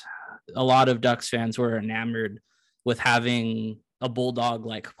because a lot of Ducks fans were enamored with having a bulldog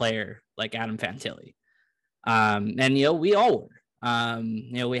like player like Adam Fantilli. And, we all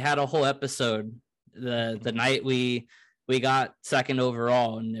were. We had a whole episode the night we got second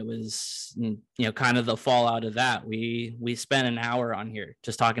overall, and it was, kind of the fallout of that. We spent an hour on here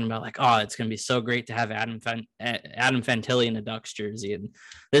just talking about like, oh, it's going to be so great to have Adam Fantilli in a Ducks jersey, and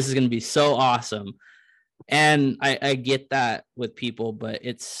this is going to be so awesome. And I get that with people, but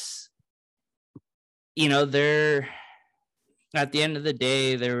it's, they're, at the end of the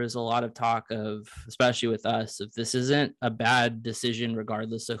day, there was a lot of talk of, especially with us, if this isn't a bad decision,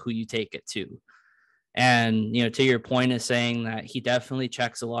 regardless of who you take it to. And, to your point of saying that he definitely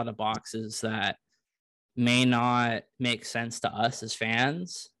checks a lot of boxes that may not make sense to us as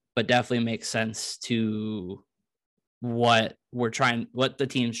fans, but definitely makes sense to what the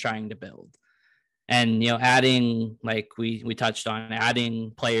team's trying to build. And, adding, like we touched on,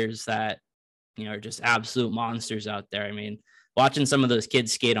 adding players that, are just absolute monsters out there. I mean, watching some of those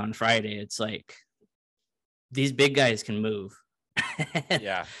kids skate on Friday, it's like these big guys can move.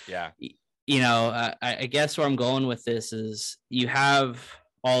 Yeah. I guess where I'm going with this is you have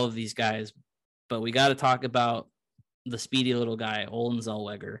all of these guys, but we got to talk about the speedy little guy, Olen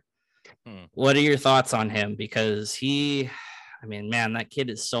Zellweger. What are your thoughts on him? Because that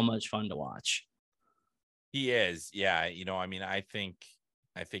kid is so much fun to watch. He is. Yeah.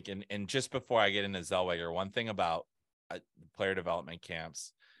 I think, and just before I get into Zellweger, one thing about player development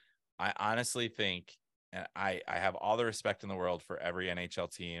camps, I honestly think, and I have all the respect in the world for every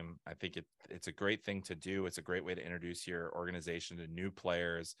NHL team. I think it's a great thing to do. It's a great way to introduce your organization to new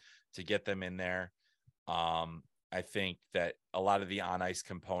players, to get them in there. I think that a lot of the on ice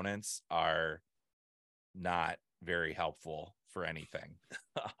components are not very helpful for anything.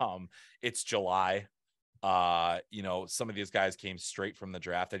 It's July. Some of these guys came straight from the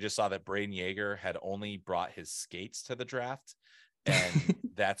draft. I just saw that Braden Yeager had only brought his skates to the draft, and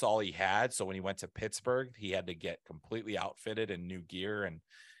that's all he had. So when he went to Pittsburgh, he had to get completely outfitted in new gear. And,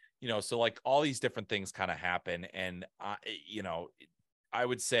 so like all these different things kind of happen. And, I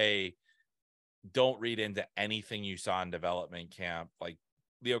would say, don't read into anything you saw in development camp. Like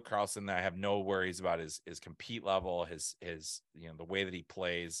Leo Carlsson, I have no worries about his compete level, his the way that he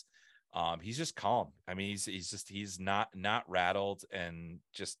plays. He's just calm. I mean, he's not rattled, and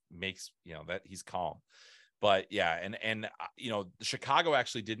just makes, that he's calm. But yeah, and Chicago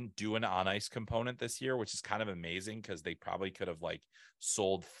actually didn't do an on ice component this year, which is kind of amazing, because they probably could have like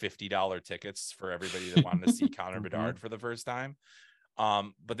sold $50 tickets for everybody that wanted to see Connor Bedard for the first time.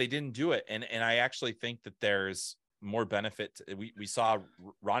 But they didn't do it. And I actually think that there's more benefit. We saw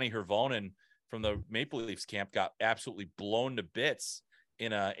Ronnie Hirvonen from the Maple Leafs camp got absolutely blown to bits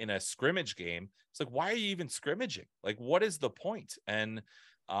in a scrimmage game. It's like, why are you even scrimmaging? Like, what is the point? And,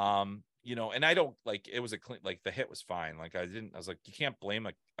 and I don't like, it was a clean, like the hit was fine. Like I was like, you can't blame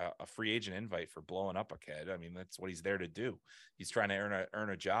a free agent invite for blowing up a kid. I mean, that's what he's there to do. He's trying to earn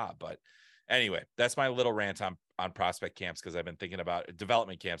a job. But anyway, that's my little rant on prospect camps, because I've been thinking about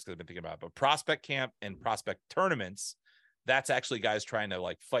development camps, because I've been thinking about it. But prospect camp and prospect tournaments, that's actually guys trying to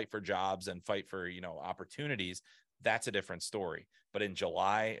like fight for jobs and fight for, opportunities. That's a different story. But in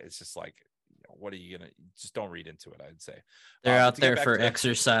July, it's just like, what are you gonna, just don't read into it, I'd say. They're out there for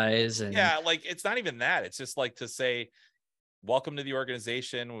exercise. And yeah, like it's not even that. It's just like to say, welcome to the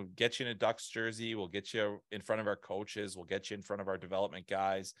organization. We'll get you in a Ducks jersey. We'll get you in front of our coaches. We'll get you in front of our development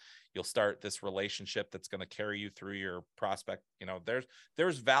guys. You'll start this relationship that's going to carry you through your prospect.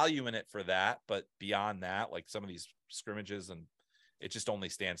 There's value in it for that. But beyond that, like some of these scrimmages, and it just only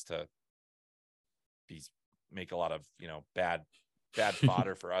stands to make a lot of, bad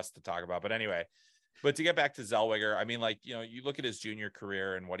fodder for us to talk about. But anyway, but to get back to Zellweger, I mean, like, you look at his junior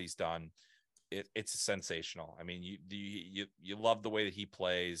career and what he's done. It's sensational. I mean, you love the way that he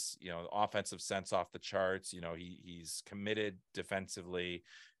plays, offensive sense off the charts. He's committed defensively,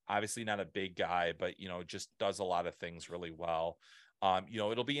 obviously not a big guy, but, just does a lot of things really well.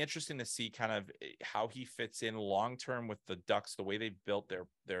 It'll be interesting to see kind of how he fits in long-term with the Ducks, the way they've built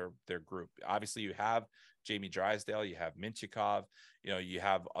their group. Obviously you have Jamie Drysdale, you have Mintyukov, you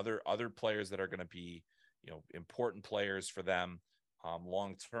have other players that are going to be, important players for them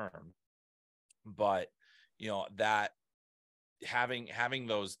long term. But that having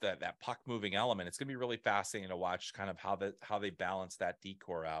those that puck moving element, it's going to be really fascinating to watch kind of how they balance that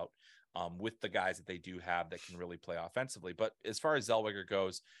decor out with the guys that they do have that can really play offensively. But as far as Zellweger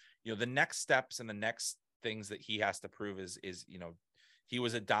goes, the next steps and the next things that he has to prove is he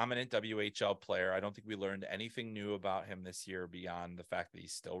was a dominant WHL player. I don't think we learned anything new about him this year beyond the fact that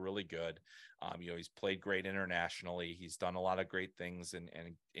he's still really good. He's played great internationally. He's done a lot of great things and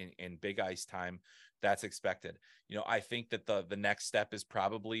in big ice time. That's expected. I think that the next step is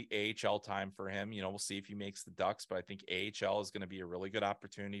probably AHL time for him. We'll see if he makes the Ducks, but I think AHL is going to be a really good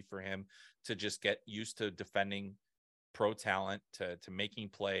opportunity for him to just get used to defending pro talent, to making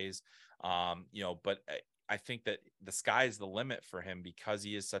plays. But I think that the sky is the limit for him because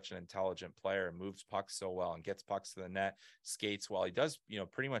he is such an intelligent player and moves pucks so well and gets pucks to the net, skates well. He does,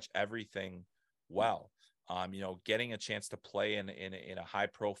 pretty much everything well. Getting a chance to play in a high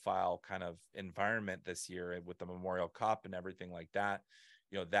profile kind of environment this year with the Memorial Cup and everything like that,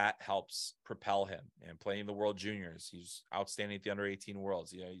 that helps propel him. And playing the World Juniors, he's outstanding at the under 18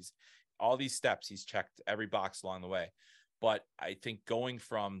 Worlds. He's all these steps, he's checked every box along the way. But I think going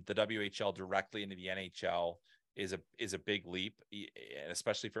from the WHL directly into the NHL is a big leap,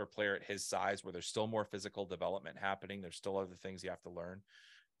 especially for a player at his size, where there's still more physical development happening. There's still other things you have to learn.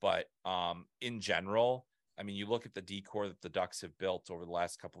 But in general, I mean, you look at the decor that the Ducks have built over the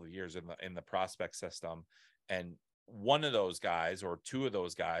last couple of years in the prospect system, and one of those guys or two of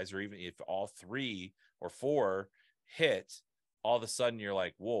those guys, or even if all three or four hit, all of a sudden you're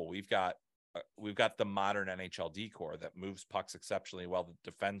like, whoa, we've got the modern NHL decor that moves pucks exceptionally well, that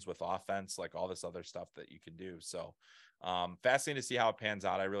defends with offense, like all this other stuff that you can do. So fascinating to see how it pans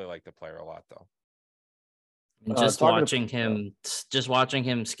out. I really like the player a lot, though. Just watching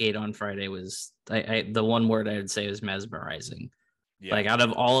him skate on Friday was the one word I would say is mesmerizing. Yeah. Like out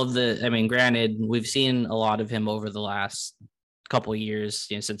of all of granted, we've seen a lot of him over the last couple of years,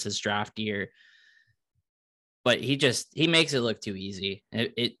 since his draft year. But he makes it look too easy.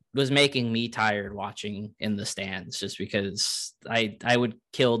 It was making me tired watching in the stands just because I would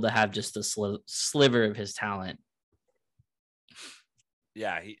kill to have just a sliver of his talent.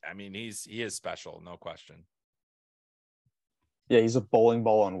 Yeah, he is special, no question. Yeah, he's a bowling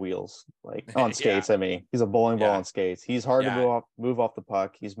ball on wheels, like on skates. Yeah. He's a bowling ball on skates. He's hard to move off the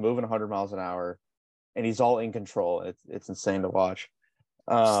puck. He's moving 100 miles an hour, and he's all in control. It's insane to watch.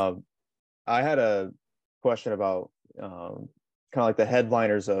 I had a question about kind of like the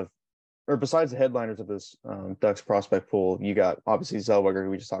headliners besides the headliners of this Ducks prospect pool, you got obviously Zellweger, who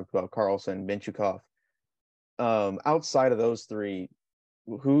we just talked about, Karlsson, Mintyukov. Outside of those three,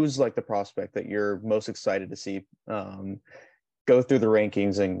 who's like the prospect that you're most excited to see go through the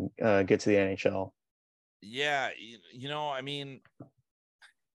rankings and get to the NHL? Yeah,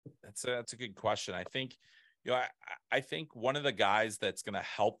 that's a good question. I think I think one of the guys that's going to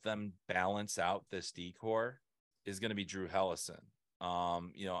help them balance out this decor is going to be Drew Helleson.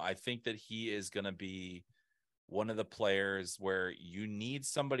 I think that he is going to be one of the players where you need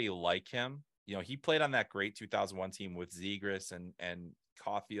somebody like him. He played on that great 2001 team with Zegras and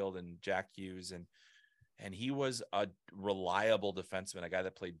Caulfield and Jack Hughes, and he was a reliable defenseman, a guy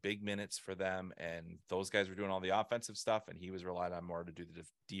that played big minutes for them, and those guys were doing all the offensive stuff, and he was relied on more to do the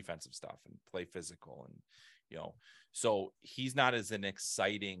defensive stuff and play physical. And so he's not as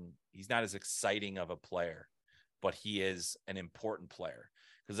exciting of a player, but he is an important player.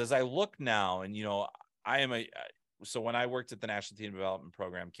 Because as I look now, and so when I worked at the National Team Development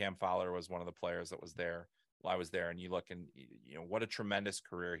Program, Cam Fowler was one of the players that was there while I was there, and you look and what a tremendous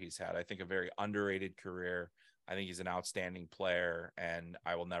career he's had. I think a very underrated career. I think he's an outstanding player, and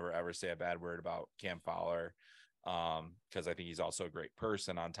I will never ever say a bad word about Cam Fowler because I think he's also a great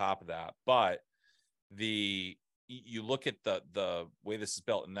person on top of that. But you look at the way this is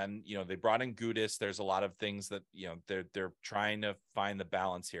built, and then they brought in Gudas. There's a lot of things that they're trying to find the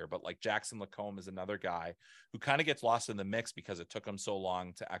balance here, but like Jackson Lacombe is another guy who kind of gets lost in the mix because it took him so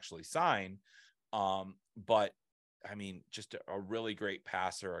long to actually sign. But just a really great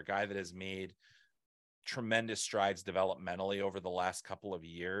passer, a guy that has made tremendous strides developmentally over the last couple of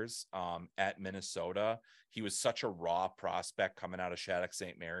years at Minnesota. He was such a raw prospect coming out of Shattuck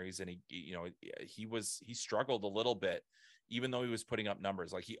St. Mary's, and he struggled a little bit, even though he was putting up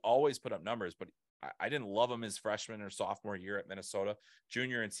numbers. Like, he always put up numbers, but I didn't love him his freshman or sophomore year at Minnesota.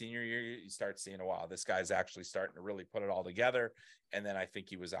 Junior and senior year, you start seeing, wow, this guy's actually starting to really put it all together. And then I think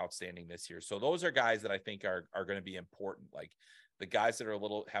he was outstanding this year. So those are guys that I think are going to be important. Like the guys that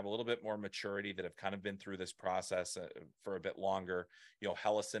have a little bit more maturity, that have kind of been through this process for a bit longer.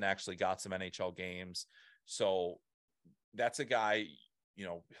 Helleson actually got some NHL games. So that's a guy, you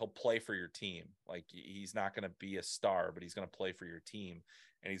know, he'll play for your team. Like, he's not going to be a star, but he's going to play for your team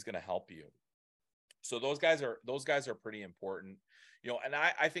and he's going to help you. So those guys are pretty important, you know, and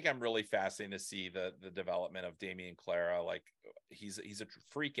I think I'm really fascinated to see the development of Damian Clara. Like, he's a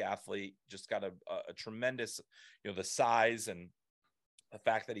freak athlete, just got a tremendous, you know, the size and the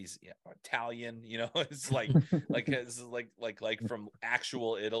fact that he's Italian, you know, it's like from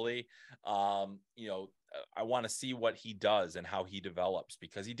actual Italy. You know, I want to see what he does and how he develops,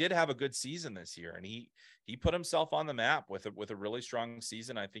 because he did have a good season this year, and he put himself on the map with a really strong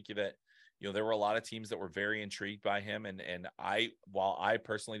season. I think that, you know, there were a lot of teams that were very intrigued by him, and while I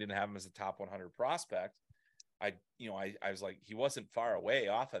personally didn't have him as a top 100 prospect, I was like, he wasn't far away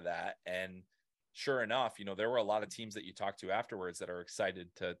off of that. And sure enough, you know, there were a lot of teams that you talked to afterwards that are excited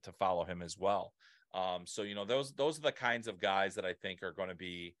to follow him as well. So, you know, those are the kinds of guys that I think are going to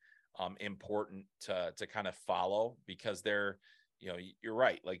be important to kind of follow, because they're, you know, you're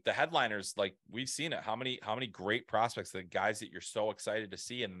right. Like, the headliners, like, we've seen it, how many great prospects, the guys that you're so excited to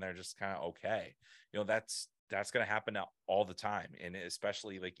see, and they're just kind of okay. You know, that's going to happen now all the time. And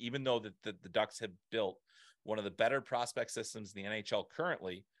especially, like, even though the Ducks have built one of the better prospect systems in the NHL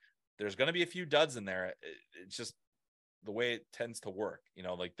currently, there's going to be a few duds in there. It's just the way it tends to work. You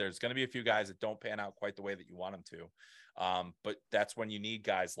know, like, there's going to be a few guys that don't pan out quite the way that you want them to. But that's when you need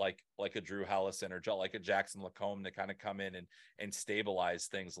guys like a Drew Helleson or like a Jackson Lacombe to kind of come in and stabilize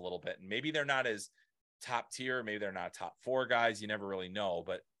things a little bit. And maybe they're not as top tier, maybe they're not top 4 guys. You never really know,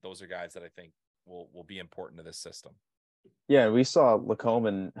 but those are guys that I think will be important to this system. Yeah, we saw Lacombe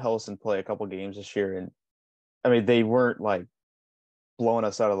and Helleson play a couple games this year, and I mean, they weren't like blowing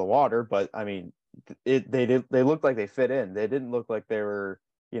us out of the water, but I mean, they looked like they fit in. They didn't look like they were,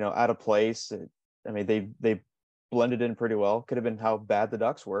 you know, out of place. I mean, they blended in pretty well. Could have been how bad the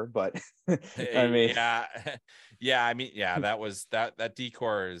Ducks were, but I mean, that was that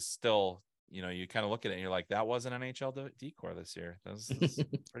decor is still, you know, you kind of look at it and you're like, that was an NHL decor this year. That's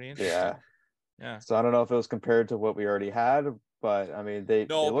pretty interesting. Yeah. So I don't know if it was compared to what we already had, but I mean, they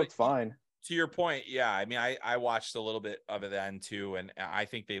looked fine. To your point, yeah. I mean, I watched a little bit of it then too, and I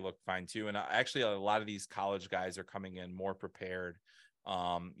think they look fine too. And actually, a lot of these college guys are coming in more prepared.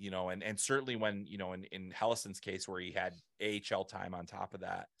 You know, and certainly when, you know, in Helleson's case, where he had AHL time on top of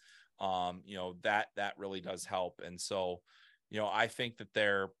that, you know, that really does help. And so, you know, I think that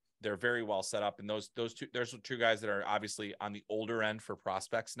they're very well set up. And there's two guys that are obviously on the older end for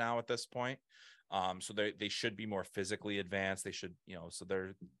prospects now at this point. So they should be more physically advanced. They should, you know, so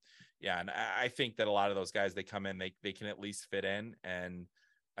they're, yeah. And I think that a lot of those guys, they come in, they can at least fit in. And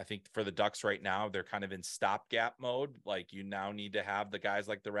I think for the Ducks right now, they're kind of in stopgap mode. Like, you now need to have the guys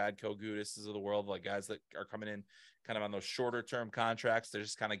like the Radko Gudises of the world, like guys that are coming in kind of on those shorter term contracts to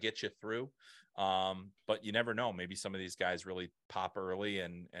just kind of get you through. But you never know, maybe some of these guys really pop early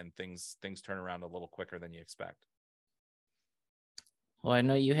and things turn around a little quicker than you expect. Well, I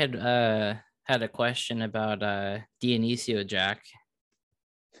know you had a question about Dionisio, Jack.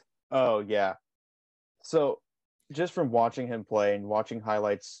 Oh yeah. So just from watching him play and watching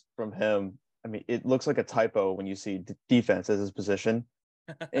highlights from him, I mean, it looks like a typo when you see defense as his position.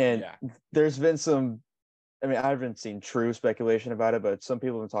 And there's been some, I mean, I haven't seen true speculation about it, but some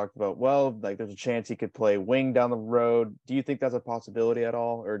people have talked about, well, like, there's a chance he could play wing down the road. Do you think that's a possibility at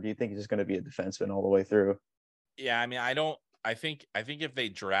all? Or do you think he's just going to be a defenseman all the way through? Yeah. I mean, I think if they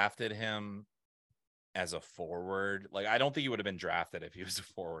drafted him as a forward, like, I don't think he would have been drafted if he was a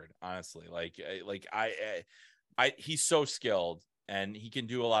forward, honestly. He's so skilled and he can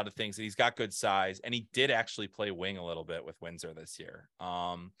do a lot of things, and he's got good size, and he did actually play wing a little bit with Windsor this year.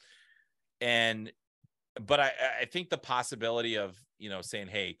 But I think the possibility of, you know, saying,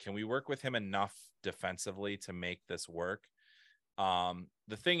 hey, can we work with him enough defensively to make this work?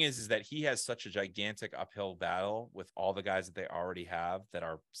 The thing is that he has such a gigantic uphill battle with all the guys that they already have that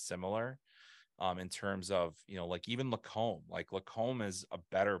are similar. In terms of, you know, like even Lacombe, like Lacombe is a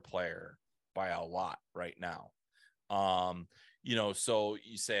better player by a lot right now. You know, so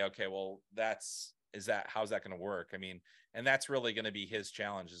you say, okay, well, how's that going to work? I mean, and that's really going to be his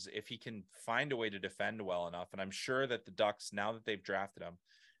challenge, is if he can find a way to defend well enough. And I'm sure that the Ducks, now that they've drafted him,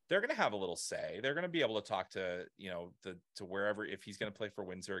 they're going to have a little say. They're going to be able to talk to, you know, to wherever, if he's going to play for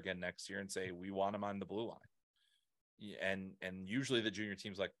Windsor again next year, and say, we want him on the blue line. And usually the junior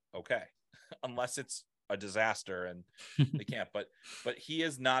team's like, okay, unless it's a disaster and they can't, but he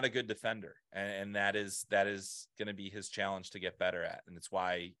is not a good defender. And that is going to be his challenge to get better at. And it's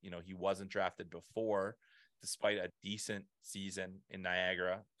why, you know, he wasn't drafted before, despite a decent season in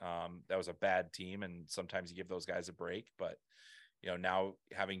Niagara. That was a bad team, and sometimes you give those guys a break, but now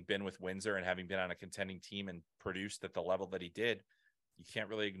having been with Windsor and having been on a contending team and produced at the level that he did, you can't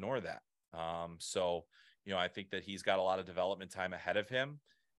really ignore that. So, I think that he's got a lot of development time ahead of him.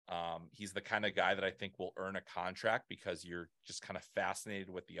 He's the kind of guy that I think will earn a contract because you're just kind of fascinated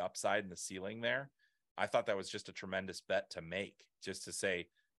with the upside and the ceiling there. I thought that was just a tremendous bet to make, just to say,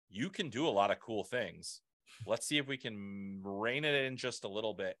 you can do a lot of cool things. Let's see if we can rein it in just a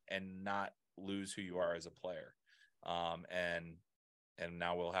little bit and not lose who you are as a player. And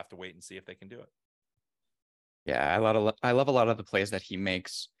now we'll have to wait and see if they can do it. Yeah, I love a lot of the plays that he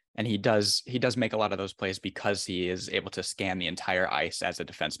makes, and he does make a lot of those plays because he is able to scan the entire ice as a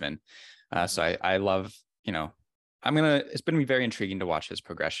defenseman. So I love, it's been very intriguing to watch his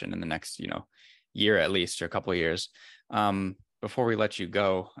progression in the next, year at least, or a couple of years. Before we let you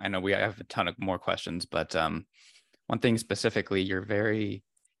go, I know we have a ton of more questions, but one thing specifically, you're very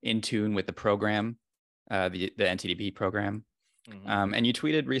in tune with the program, the NTDP program. And you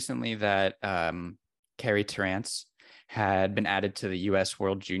tweeted recently that Carey Terrance had been added to the U.S.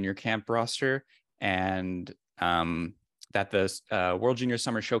 World Junior Camp roster, and that the World Junior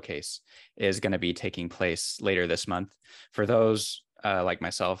Summer Showcase is going to be taking place later this month. For those like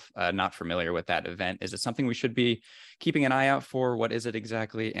myself, not familiar with that event, is it something we should be keeping an eye out for? What is it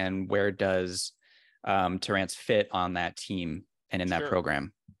exactly, and where does Terrance fit on that team and in that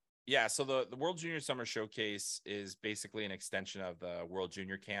program? Yeah, so the World Junior Summer Showcase is basically an extension of the World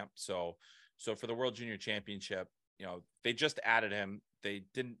Junior Camp. So for the World Junior Championship, they just added him. They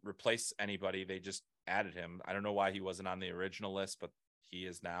didn't replace anybody. They just added him. I don't know why he wasn't on the original list, but he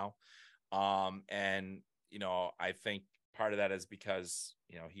is now. And I think part of that is because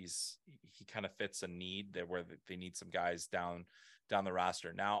he kind of fits a need there where they need some guys down the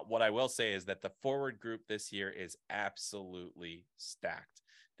roster. Now, what I will say is that the forward group this year is absolutely stacked.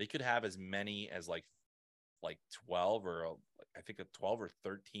 They could have as many as like 12 or I think 12 or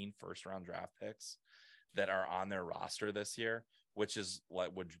 13 first round draft picks that are on their roster this year, which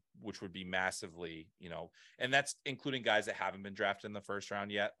would be massively, and that's including guys that haven't been drafted in the first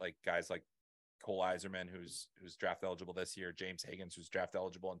round yet, like guys like Cole Iserman, who's draft eligible this year, James Higgins, who's draft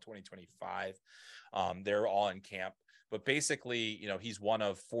eligible in 2025. They're all in camp, but basically, he's one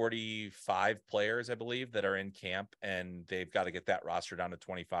of 45 players, I believe, that are in camp, and they've got to get that roster down to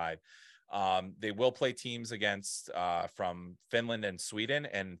 25. They will play teams against from Finland and Sweden,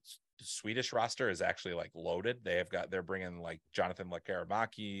 and the Swedish roster is actually like loaded. They're bringing like Jonathan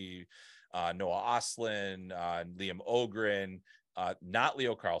Lekkerimäki, Noah Ostlund, Liam Ogren, not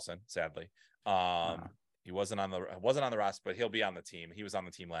Leo Carlson, sadly. He wasn't on the roster, but he'll be on the team. He was on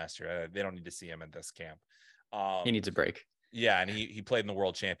the team last year. They don't need to see him in this camp. He needs a break. Yeah, and he played in the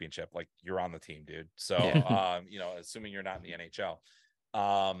World Championship. Like, you're on the team, dude. So, assuming you're not in the NHL.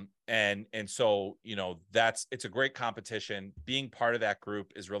 And so, it's a great competition. Being part of that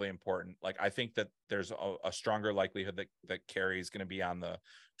group is really important. Like, I think that there's a stronger likelihood that Carey is going to be on the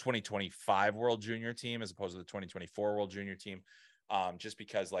 2025 World Junior team as opposed to the 2024 World Junior team. Just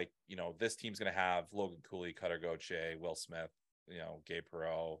because, this team's going to have Logan Cooley, Cutter Gauthier, Will Smith, Gabe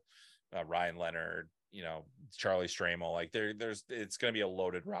Perreault, Ryan Leonard, Charlie Stramel. Like, it's going to be a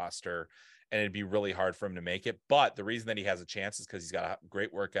loaded roster, and it'd be really hard for him to make it. But the reason that he has a chance is because he's got a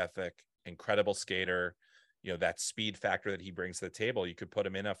great work ethic, incredible skater, that speed factor that he brings to the table. You could put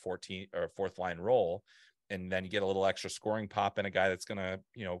him in a 14 or fourth line role, and then you get a little extra scoring pop and a guy that's going to,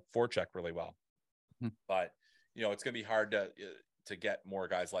 forecheck really well. But, it's going to be hard to get more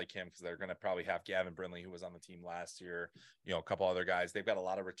guys like him, because they're going to probably have Gavin Brindley, who was on the team last year, a couple other guys. They've got a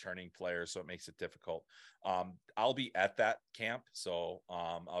lot of returning players, so it makes it difficult. I'll be at that camp, so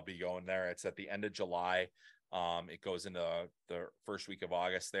I'll be going there. It's at the end of July. It goes into the first week of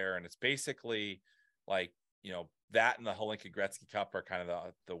August there, and it's basically like, that and the Hlinka Gretzky Cup are kind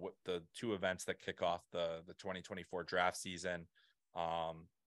of the two events that kick off the 2024 draft season.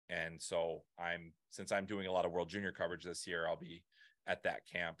 And so since I'm doing a lot of World Junior coverage this year, I'll be at that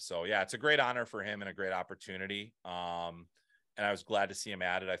camp. So yeah, it's a great honor for him and a great opportunity. And I was glad to see him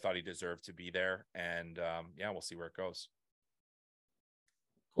added. I thought he deserved to be there, and we'll see where it goes.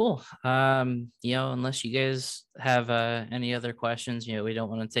 Cool. Unless you guys have any other questions, we don't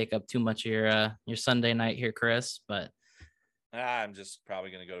want to take up too much of your Sunday night here, Chris, but I'm just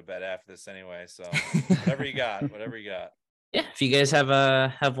probably going to go to bed after this anyway. So whatever you got. Yeah, if you guys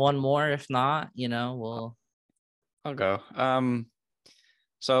have one more, if not, I'll go.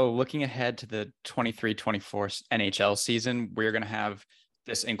 So looking ahead to the 23-24 NHL season, we're going to have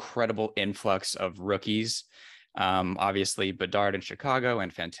this incredible influx of rookies. Obviously Bedard in Chicago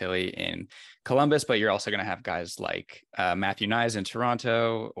and Fantilli in Columbus, but you're also going to have guys like Matthew Knies in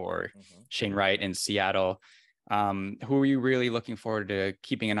Toronto or Shane Wright in Seattle. Who are you really looking forward to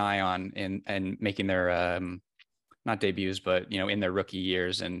keeping an eye on and making their not debuts, but in their rookie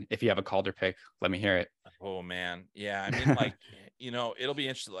years? And if you have a Calder pick, let me hear it. Oh man. Yeah. I mean, like, it'll be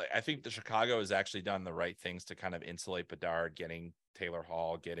interesting. Like, I think the Chicago has actually done the right things to kind of insulate Bedard, getting Taylor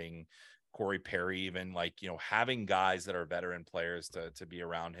Hall, getting Corey Perry, even like, having guys that are veteran players to be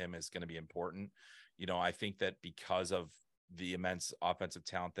around him is going to be important. I think that because of the immense offensive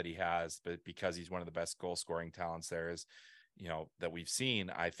talent that he has, but because he's one of the best goal scoring talents there is, that we've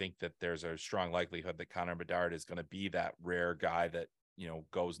seen, I think that there's a strong likelihood that Connor Bedard is going to be that rare guy that,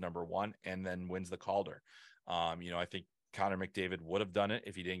 goes number one and then wins the Calder. I think Connor McDavid would have done it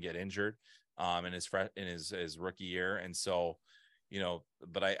if he didn't get injured in his rookie year. And so,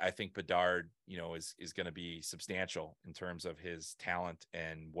 but I think Bedard, is going to be substantial in terms of his talent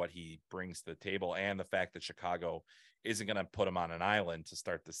and what he brings to the table, and the fact that Chicago isn't going to put him on an island to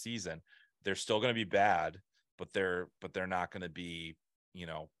start the season. They're still going to be bad, but they're not going to be,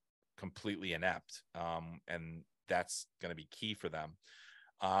 completely inept. And that's going to be key for them.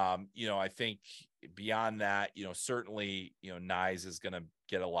 I think beyond that, certainly, Nyes is going to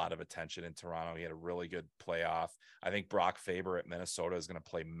get a lot of attention in Toronto. He had a really good playoff. I think Brock Faber at Minnesota is going to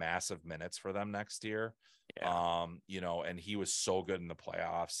play massive minutes for them next year. Yeah. And he was so good in the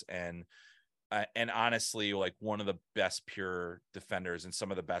playoffs, and honestly, like one of the best pure defenders and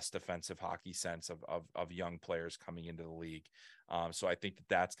some of the best defensive hockey sense of young players coming into the league. So I think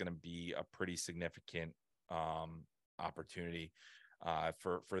that's going to be a pretty significant opportunity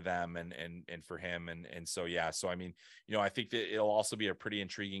for them and for him. And so, yeah, so, I mean, I think that it'll also be a pretty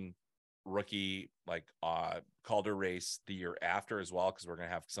intriguing rookie, like Calder race the year after as well, because we're going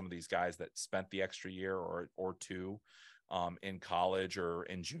to have some of these guys that spent the extra year or two in college or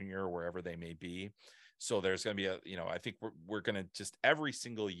in junior, wherever they may be. So there's going to be I think we're going to just every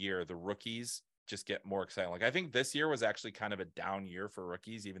single year, the rookies just get more exciting. Like, I think this year was actually kind of a down year for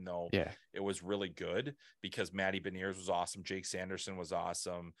rookies, even though it was really good, because Matty Beniers was awesome. Jake Sanderson was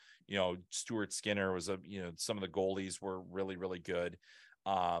awesome. Stuart Skinner was some of the goalies were really, really good.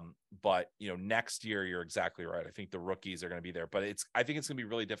 But next year, you're exactly right. I think the rookies are going to be there, but I think it's going to be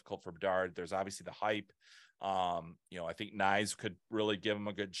really difficult for Bedard. There's obviously the hype. I think Nyes could really give him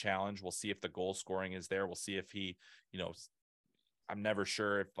a good challenge. We'll see if the goal scoring is there. We'll see if he, I'm never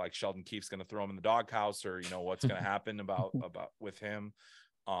sure if like Sheldon Keefe's going to throw him in the doghouse or, what's going to happen about with him.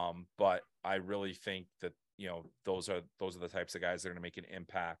 But I really think that, those are the types of guys that are going to make an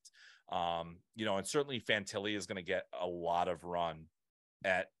impact. And certainly Fantilli is going to get a lot of run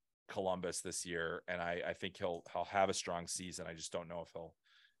at Columbus this year. And I think he'll have a strong season. I just don't know if he'll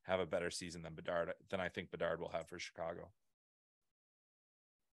have a better season than I think Bedard will have for Chicago.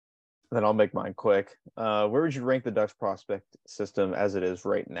 Then I'll make mine quick. Where would you rank the Ducks prospect system as it is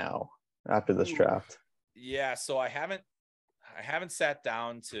right now after this draft? Yeah, so I haven't sat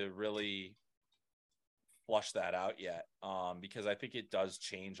down to really flush that out yet, because I think it does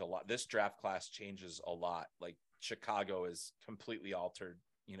change a lot. This draft class changes a lot. Like, Chicago is completely altered,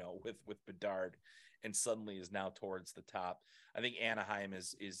 with Bedard, and suddenly is now towards the top. I think Anaheim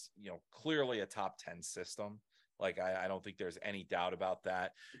is clearly a top 10 system. Like, I don't think there's any doubt about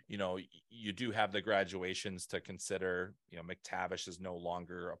that. You do have the graduations to consider. McTavish is no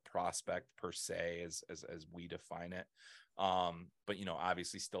longer a prospect per se as we define it. But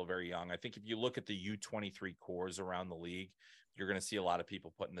obviously still very young. I think if you look at the U23 cores around the league, you're going to see a lot of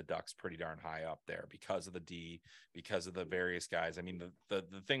people putting the Ducks pretty darn high up there because of the D, because of the various guys. I mean, the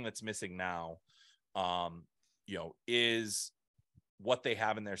thing that's missing now, is what they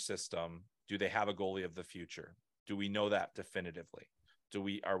have in their system. Do they have a goalie of the future? Do we know that definitively?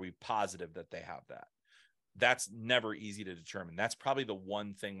 Are we positive that they have that? That's never easy to determine. That's probably the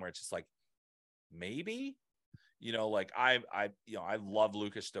one thing where it's just like, maybe, like I love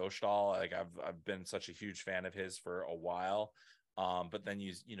Lucas Dostal. Like, I've been such a huge fan of his for a while. But then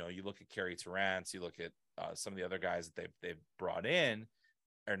you look at Carey Terrance, you look at some of the other guys that they've brought in,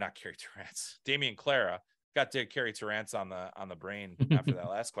 or not Carey Terrance, Damian Clara. Got to Carey Terrance on the brain after that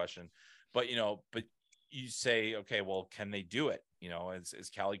last question. But you say, okay, well, can they do it?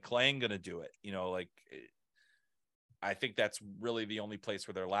 Is Callie Klang going to do it? I think that's really the only place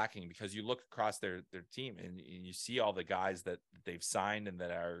where they're lacking, because you look across their team and you see all the guys that they've signed and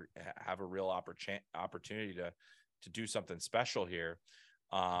that have a real opportunity to do something special here.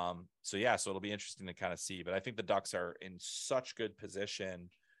 So it'll be interesting to kind of see, but I think the Ducks are in such good position.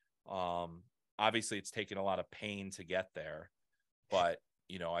 Obviously it's taken a lot of pain to get there, but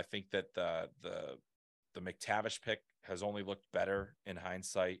I think that the McTavish pick has only looked better in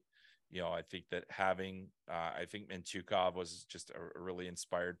hindsight. I think that I think Mintyukov was just a really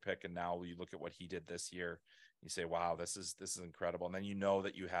inspired pick. And now you look at what he did this year, You say, wow, this is incredible. And then you know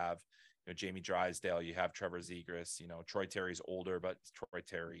that you have, you know, Jamie Drysdale, you have Trevor Zegras, you know, Troy Terry's older, but Troy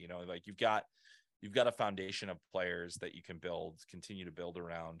Terry, you know, like you've got a foundation of players that you can continue to build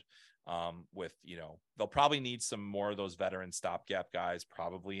around. With, you know, they'll probably need some more of those veteran stopgap guys,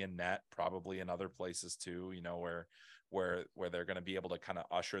 probably in net, probably in other places too, you know, where they're going to be able to kind of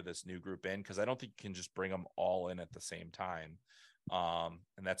usher this new group in. Cause I don't think you can just bring them all in at the same time.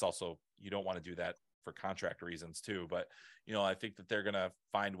 And that's also, you don't want to do that for contract reasons too, but you know, I think that they're going to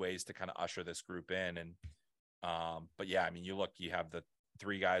find ways to kind of usher this group in. And, but yeah, I mean, you have the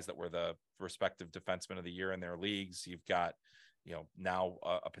 3 guys that were the respective defensemen of the year in their leagues. You've got, you know, now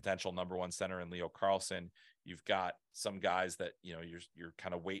a potential number 1 center in Leo Carlson. You've got some guys that, you know, you're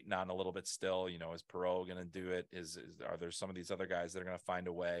kind of waiting on a little bit still, you know, is Perreault going to do it? Are there some of these other guys that are going to find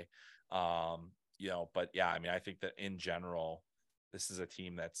a way? You know, but yeah, I mean, I think that in general, this is a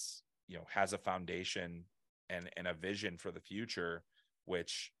team that's, you know, has a foundation and a vision for the future,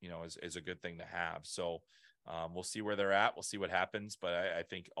 which, you know, is a good thing to have. So we'll see where they're at. We'll see what happens. But I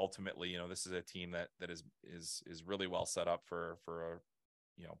think ultimately, you know, this is a team that is really well set up for a,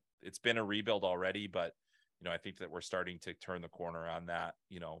 you know, it's been a rebuild already, but, you know, I think that we're starting to turn the corner on that,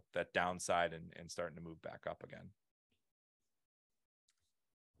 you know, that downside and starting to move back up again.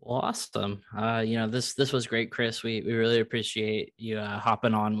 Well, awesome. You know, this was great, Chris. We really appreciate you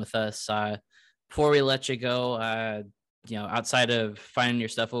hopping on with us. Before we let you go, you know, outside of finding your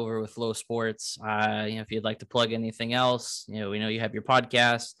stuff over with Flow Sports, you know, if you'd like to plug anything else, you know, we know you have your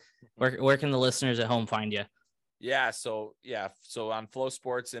podcast. Where can the listeners at home find you? So on Flow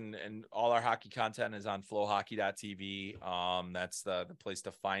Sports and all our hockey content is on flowhockey.tv. That's the place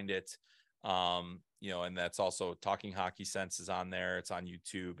to find it. You know, and that's also Talking Hockey Sense is on there. It's on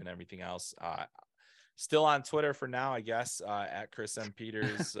YouTube and everything else. Still on Twitter for now, I guess, at Chris M.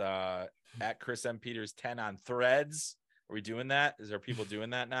 Peters, at Chris M. Peters 10 on Threads. Are we doing that? Is there people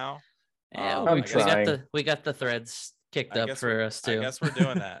doing that now? Yeah, we got the Threads kicked up for us too. I guess we're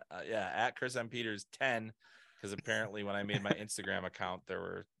doing that. At Chris M. Peters 10, because apparently when I made my Instagram account, there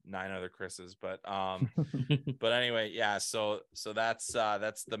were 9 other Chris's. But but anyway, yeah. So that's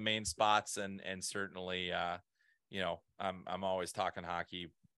the main spots, and certainly you know, I'm always talking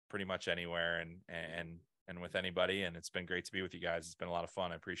hockey pretty much anywhere and with anybody, and it's been great to be with you guys. It's been a lot of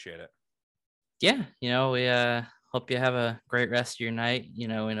fun. I appreciate it. Yeah, you know, we hope you have a great rest of your night. You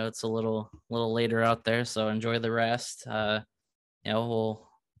know, we know it's a little later out there, so enjoy the rest. You know, we'll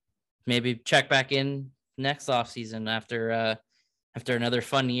maybe check back in next off season after another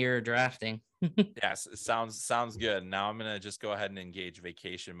fun year of drafting. Yes, it sounds good. Now I'm gonna just go ahead and engage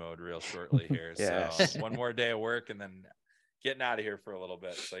vacation mode real shortly here. Yes. So one more day of work and then getting out of here for a little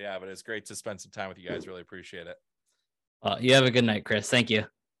bit. So yeah, but it's great to spend some time with you guys. Really appreciate it. You have a good night, Chris. Thank you.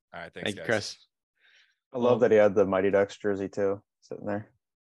 All right, thanks, Thank you, guys. Chris. I love that he had the Mighty Ducks jersey too, sitting there.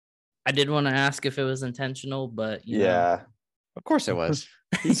 I did want to ask if it was intentional, but you know. Yeah, Of course it was.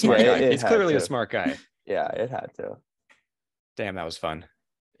 He's a smart guy. it He's had clearly a to. smart guy. yeah, it had to. Damn, that was fun.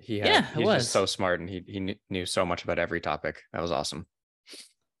 He's was. just so smart, and he knew so much about every topic. That was awesome.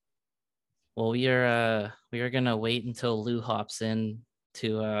 Well, we are gonna wait until Lou hops in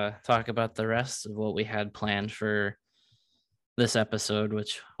to talk about the rest of what we had planned for this episode,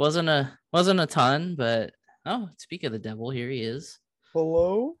 which wasn't a ton, but speak of the devil, here he is.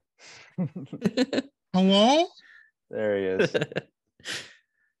 Hello. Hello? There he is.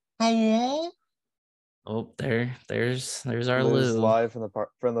 Hello? Oh, there's our Lou's Lou. live from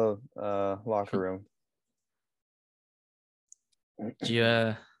the locker room. Did you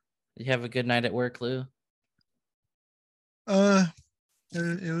have a good night at work, Lou?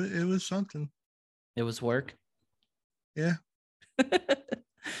 It was something. It was work. Yeah.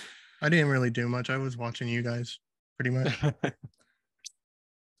 I didn't really do much. I was watching you guys pretty much.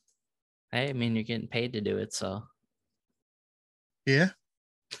 Hey, I mean, you're getting paid to do it, so. Yeah.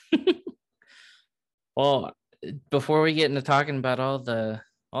 Well, before we get into talking about all the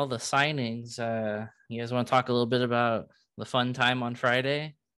signings, you guys want to talk a little bit about the fun time on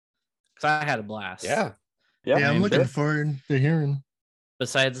Friday? Because I had a blast. Yeah. Yeah, I'm looking sure. forward to hearing.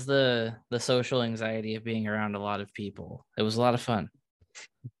 Besides the social anxiety of being around a lot of people, it was a lot of fun.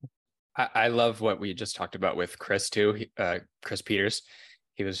 I love what we just talked about with Chris too. Chris Peters.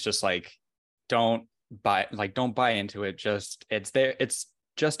 He was just like, don't buy into it. It's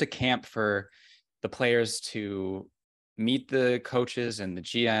just a camp for the players to meet the coaches and the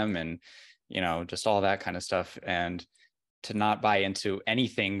GM and, you know, just all that kind of stuff, and to not buy into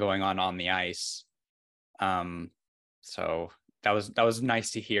anything going on the ice. So that was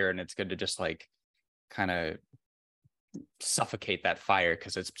nice to hear. And it's good to just like kind of suffocate that fire,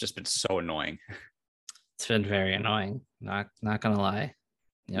 because it's just been so annoying. It's been very annoying. Not gonna lie.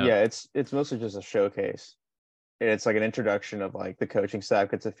 Yep. Yeah, it's mostly just a showcase. And it's like an introduction of like the coaching staff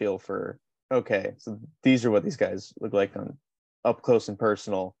gets a feel for, okay, so these are what these guys look like on up close and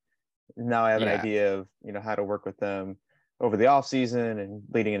personal. Now I have an idea of, how to work with them over the off season and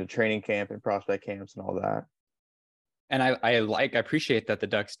leading into training camp and prospect camps and all that. And I appreciate that the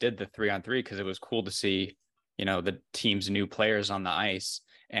Ducks did the 3-on-3 because it was cool to see, the team's new players on the ice.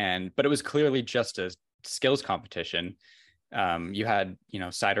 But it was clearly just a skills competition. You had,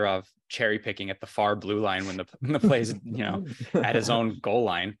 Sidorov cherry picking at the far blue line when the play's, at his own goal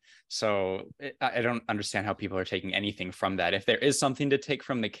line. So I don't understand how people are taking anything from that. If there is something to take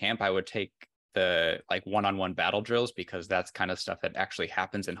from the camp, I would take the like one-on-one battle drills, because that's kind of stuff that actually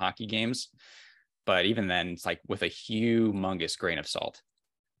happens in hockey games. But even then, it's like with a humongous grain of salt.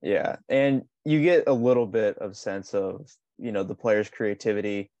 Yeah. And you get a little bit of sense of, the players'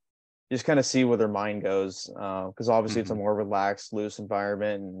 creativity. Just kind of see where their mind goes. Because obviously it's a more relaxed, loose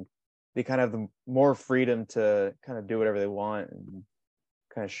environment, and they kind of have the more freedom to kind of do whatever they want and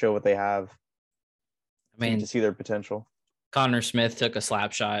kind of show what they have. I mean, to see their potential. Connor Smith took a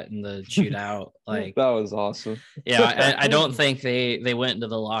slap shot in the shootout. Like, that was awesome. Yeah, I don't think they went into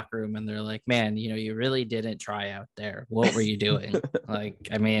the locker room and they're like, man, you really didn't try out there. What were you doing? Like,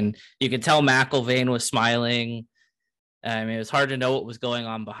 I mean, you could tell McIlvaine was smiling. I mean, it was hard to know what was going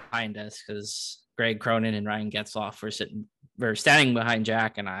on behind us because Greg Cronin and Ryan Getzloff were standing behind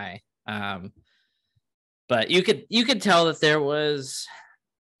Jack and I. But you could tell that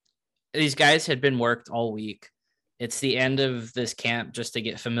these guys had been worked all week. It's the end of this camp just to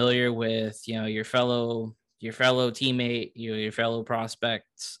get familiar with, your fellow teammate, your fellow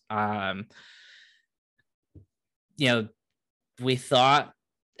prospects. We thought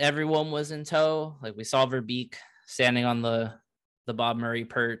everyone was in tow. Like, we saw Verbeek standing on the Bob Murray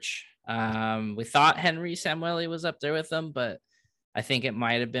perch. We thought Henry Samueli was up there with them, but I think it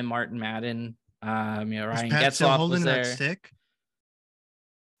might have been Martin Madden. Ryan Getzloff was there. That stick?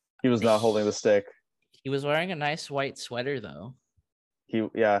 He was not holding the stick. He was wearing a nice white sweater, though. He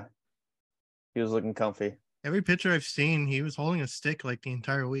was looking comfy. Every picture I've seen, he was holding a stick like the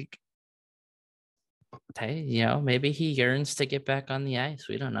entire week. Hey, maybe he yearns to get back on the ice.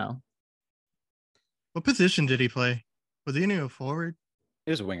 We don't know. What position did he play? Was he a forward?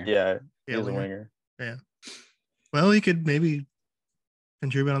 He was a winger. Yeah, he was a winger. Yeah. Well, he could maybe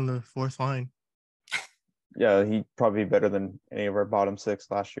contribute on the fourth line. Yeah, he'd probably be better than any of our bottom six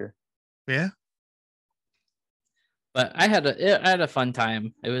last year. Yeah. But I had a fun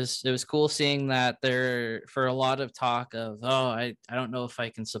time. It was cool seeing that there, for a lot of talk of, I don't know if I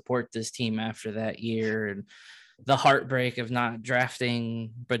can support this team after that year, and the heartbreak of not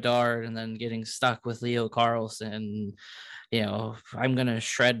drafting Bedard and then getting stuck with Leo Carlson. I'm gonna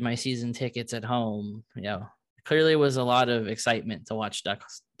shred my season tickets at home. Clearly was a lot of excitement to watch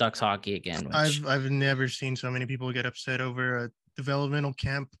Ducks hockey again. Which... I've never seen so many people get upset over a developmental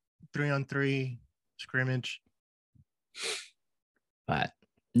camp 3-on-3 scrimmage. But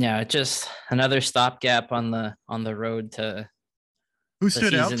yeah, just another stopgap on the road to. Who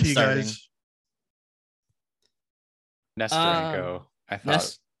stood out to you guys? Nestorenko. I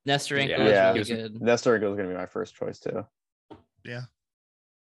thought Nestorenko was really good. Nestorenko was going to be my first choice too. Yeah.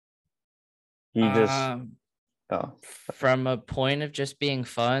 He just. From a point of just being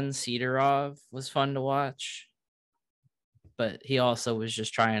fun, Sidorov was fun to watch, but he also was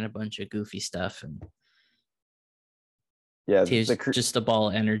just trying a bunch of goofy stuff, and he was just a ball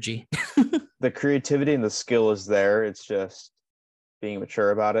of energy. The creativity and the skill is there. It's just being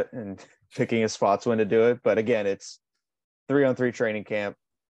mature about it and picking his spots when to do it. But again, it's 3-on-3 training camp.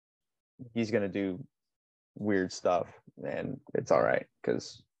 He's going to do weird stuff, and it's all right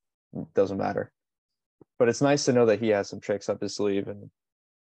because it doesn't matter. But it's nice to know that he has some tricks up his sleeve and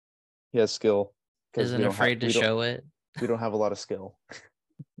he has skill. Isn't afraid to show it. We don't have a lot of skill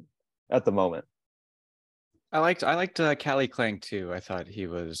at the moment. I liked Callie Klang too. I thought he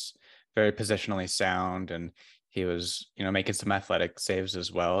was very positionally sound, and he was, making some athletic saves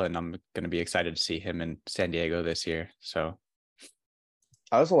as well. And I'm going to be excited to see him in San Diego this year. So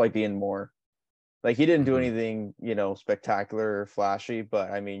I also like Ian Moore. Like, he didn't do anything, spectacular or flashy, but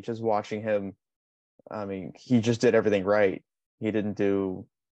I mean, just watching him, he just did everything right. He didn't do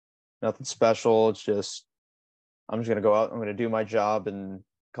nothing special. It's just, I'm just going to go out. I'm going to do my job and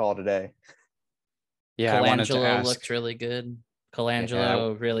call it a day. Yeah, Colangelo looked really good.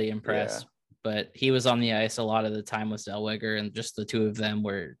 Colangelo really impressed, but he was on the ice a lot of the time with Zellweger, and just the two of them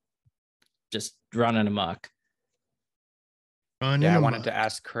were just running amok. I wanted to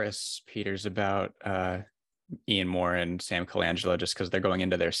ask Chris Peters about Ian Moore and Sam Colangelo just because they're going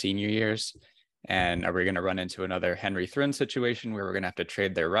into their senior years. And are we going to run into another Henry Thrun situation where we're going to have to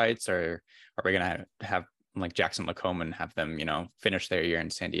trade their rights, or are we going to have like Jackson LaComb and have them, finish their year in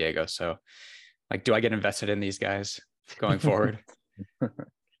San Diego? So like, do I get invested in these guys going forward?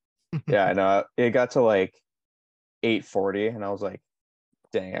 Yeah, I know. It got to like 8:40 and I was like,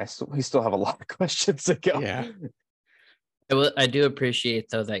 dang, we still have a lot of questions to go. Yeah. I do appreciate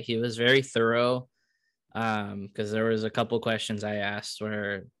though that he was very thorough, because there was a couple questions I asked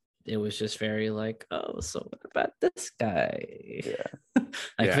where it was just very like, oh, so what about this guy? Yeah.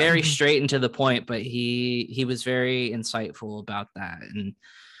 Like very straight and to the point, but he was very insightful about that. And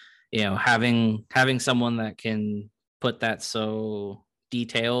having someone that can put that so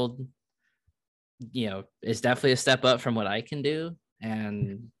detailed, is definitely a step up from what I can do.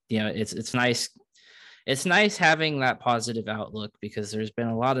 And it's nice. It's nice having that positive outlook, because there's been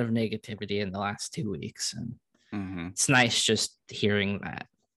a lot of negativity in the last 2 weeks, and it's nice just hearing that.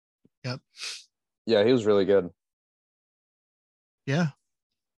 Yep. Yeah, he was really good. Yeah.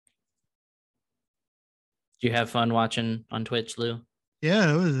 Do you have fun watching on Twitch, Lou?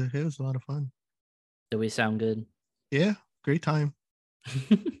 Yeah, it was a lot of fun. Did we sound good? Yeah, great time.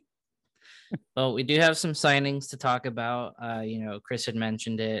 Well, we do have some signings to talk about. Chris had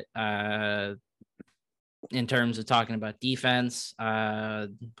mentioned it. In terms of talking about defense,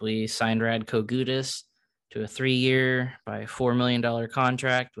 we signed Radko Gudas to a 3-year by $4 million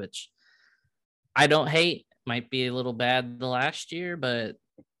contract, which I don't hate. Might be a little bad the last year, but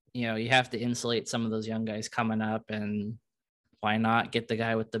you have to insulate some of those young guys coming up, and why not get the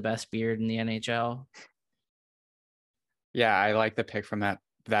guy with the best beard in the NHL? Yeah, I like the pick from that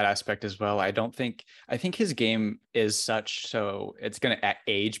aspect as well. I think his game is such so it's going to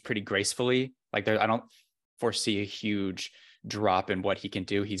age pretty gracefully. Like I don't foresee a huge drop in what he can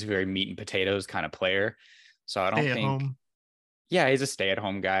do. He's a very meat and potatoes kind of player. So I don't think home. Yeah, he's a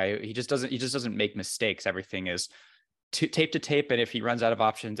stay-at-home guy. He just doesn't make mistakes. Everything is tape to tape, and if he runs out of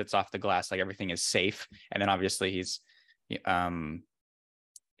options, it's off the glass. Like everything is safe. And then obviously he's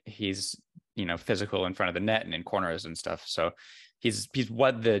physical in front of the net and in corners and stuff. So he's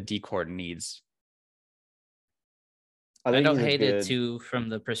what the D-Corps needs. I don't hate it too from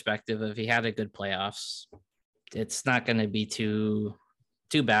the perspective of he had a good playoffs. It's not going to be too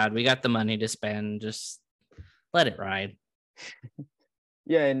bad. We got the money to spend. Just let it ride.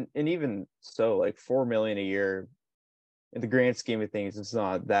 Yeah, and even so, like $4 million a year in the grand scheme of things, it's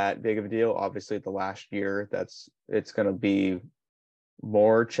not that big of a deal. Obviously, the last year, it's going to be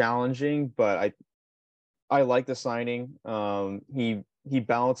more challenging, but I like the signing. He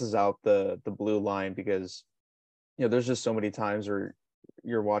balances out the blue line, because there's just so many times where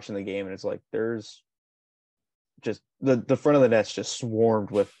you're watching the game and it's like there's just the front of the net's just swarmed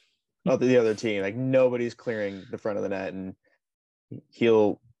with the other team. Like nobody's clearing the front of the net, and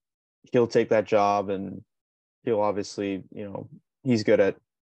he'll take that job, and he'll obviously he's good at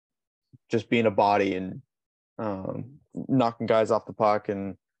just being a body and knocking guys off the puck,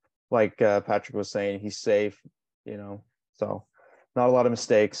 and like Patrick was saying, he's safe, so not a lot of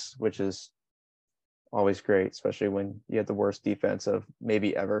mistakes, which is always great, especially when you have the worst defense of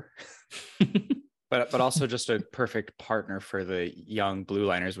maybe ever. but also just a perfect partner for the young blue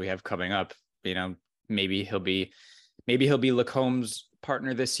liners we have coming up. Maybe he'll be Lacomb's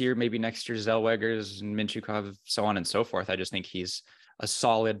partner this year, maybe next year Zellweger's and Minchukov, so on and so forth. I just think he's a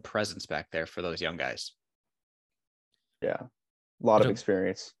solid presence back there for those young guys. Yeah, a lot of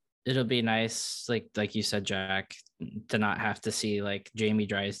experience. It'll be nice, like you said, Jack, to not have to see like Jamie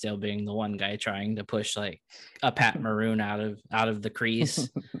Drysdale being the one guy trying to push like a Pat Maroon out of the crease.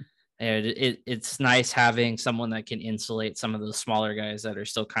 And it's nice having someone that can insulate some of those smaller guys that are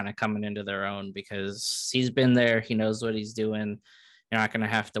still kind of coming into their own, because he's been there. He knows what he's doing. You're not going to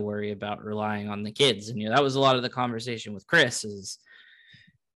have to worry about relying on the kids. And that was a lot of the conversation with Chris, is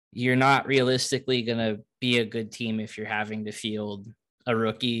you're not realistically going to be a good team if you're having to field a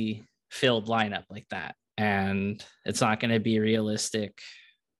rookie filled lineup like that. And it's not going to be realistic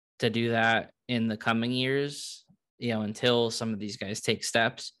to do that in the coming years, until some of these guys take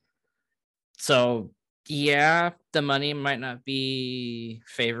steps. So yeah, the money might not be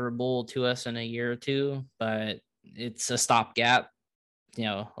favorable to us in a year or two, but it's a stopgap,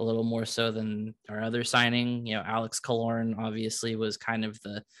 a little more so than our other signing. Alex Killorn obviously was kind of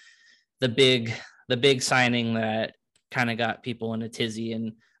the big signing that kind of got people in a tizzy.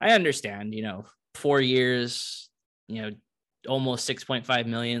 And I understand, 4 years, almost 6.5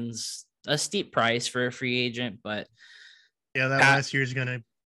 million's a steep price for a free agent, but yeah, that last year's going to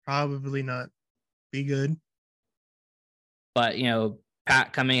probably not be good. But,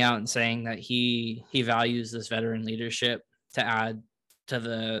 Pat coming out and saying that he values this veteran leadership to add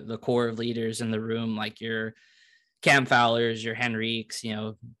to the core of leaders in the room, like your Cam Fowlers, your Henriques,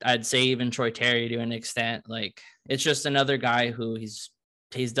 I'd say even Troy Terry to an extent. Like, it's just another guy who he's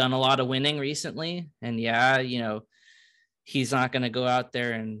done a lot of winning recently. And he's not going to go out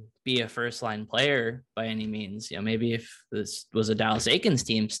there and be a first line player by any means. Maybe if this was a Dallas Aikens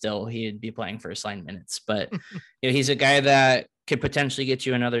team still, he'd be playing first line minutes. But he's a guy that could potentially get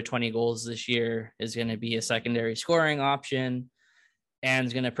you another 20 goals this year, is going to be a secondary scoring option, and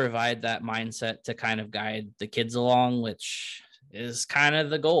is going to provide that mindset to kind of guide the kids along, which is kind of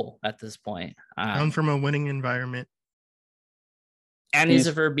the goal at this point. Down from a winning environment. And he's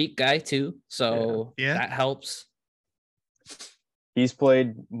a Verbeek guy too. So that helps. He's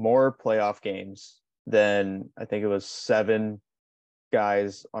played more playoff games than I think it was 7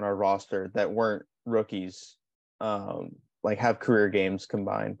 guys on our roster that weren't rookies, like have career games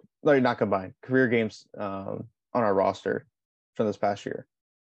combined, like not combined, career games on our roster from this past year.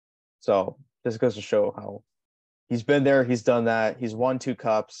 So this goes to show how he's been there. He's done that. He's won 2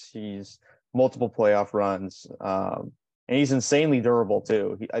 cups. He's multiple playoff runs. And he's insanely durable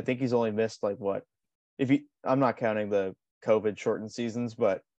too. I think he's only missed I'm not counting the COVID shortened seasons,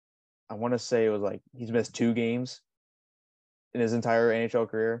 but I want to say it was like he's missed 2 games in his entire NHL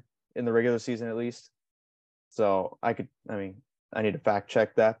career, in the regular season at least. So I need to fact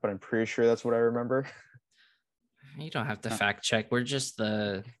check that, but I'm pretty sure that's what I remember. You don't have to fact check. We're just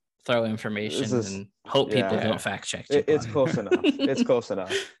the throw information and hope people don't fact check. It's close enough. It's close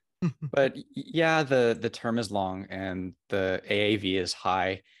enough. But yeah, the term is long and the AAV is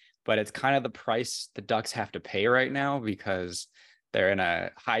high, but it's kind of the price the Ducks have to pay right now because they're in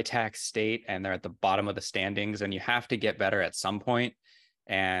a high tax state and they're at the bottom of the standings, and you have to get better at some point.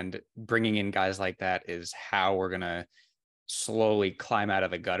 And bringing in guys like that is how we're going to slowly climb out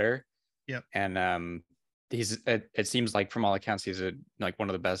of the gutter. Yep. And it seems like from all accounts, he's one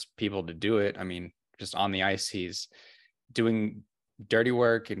of the best people to do it. I mean, just on the ice, he's doing dirty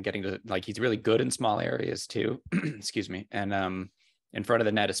work and getting to, he's really good in small areas too. Excuse me. And in front of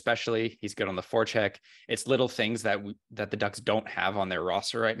the net, especially, he's good on the forecheck. It's little things that the Ducks don't have on their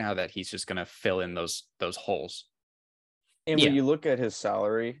roster right now that he's just going to fill in those holes. And when you look at his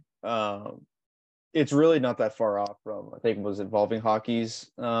salary, it's really not that far off from, I think it was Evolving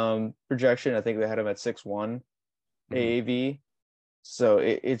Hockey's projection. I think they had him at 6'1" AAV. So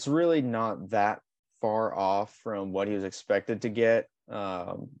it's really not that far off from what he was expected to get.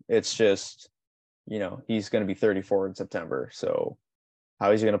 It's just, he's going to be 34 in September. So how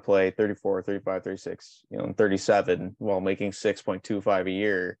he's going to play 34, 35, 36, and 37 while making 6.25 a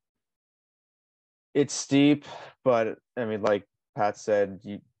year. It's steep, but I mean, like Pat said,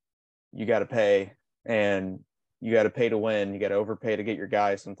 you got to pay, and you got to pay to win. You got to overpay to get your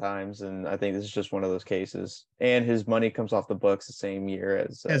guys sometimes. And I think this is just one of those cases. And his money comes off the books the same year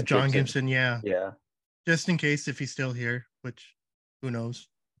as John Gibson. Yeah. Just in case if he's still here, which who knows.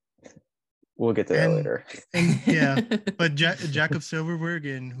 We'll get to that later. And but Jakob Silverberg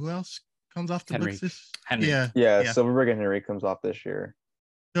and who else comes off the books this? Yeah. Silverberg and Henry comes off this year.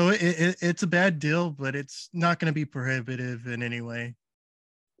 So it's a bad deal, but it's not going to be prohibitive in any way.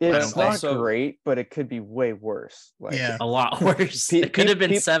 It's not great, but it could be way worse. A lot worse. It could have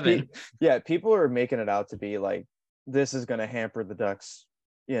been 7. People are making it out to be like this is going to hamper the Ducks,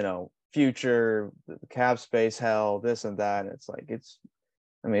 future, the cap space, hell, this and that. It's like it's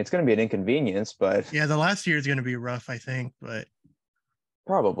going to be an inconvenience, but the last year is going to be rough, I think, but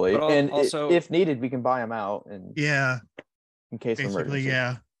probably. And also, if needed, we can buy them out and in case of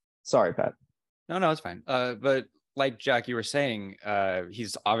emergency. Sorry, Pat. No, it's fine. But like Jack, you were saying,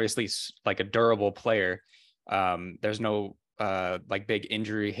 he's obviously like a durable player. There's no big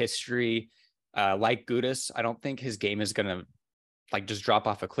injury history. Like Gudas, I don't think his game is gonna just drop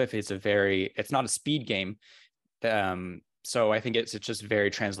off a cliff. It's not a speed game. So I think it's just very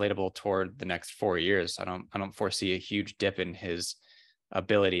translatable toward the next 4 years. I don't foresee a huge dip in his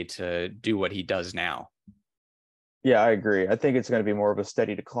ability to do what he does now. Yeah, I agree. I think it's going to be more of a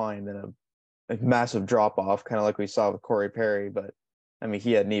steady decline than a massive drop off, kind of like we saw with Corey Perry. But I mean,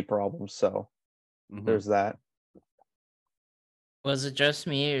 he had knee problems, so there's that. Was it just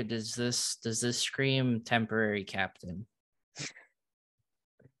me, or does this scream temporary captain?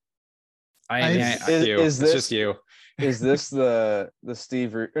 Is this just you? Is this the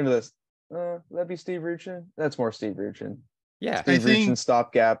Steve? That'd be Steve Ruchin. That's more Steve Ruchin. Yeah, Steve Ruchin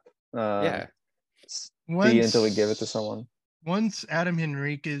stopgap. Until we give it to someone. Once Adam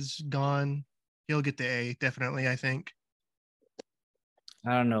Henrique is gone, he'll get the A, definitely, I think.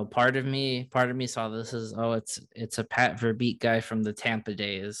 I don't know. Part of me saw this as, it's a Pat Verbeek guy from the Tampa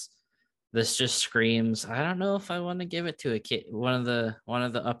days. this just screams, I don't know if I want to give it to a kid, one of the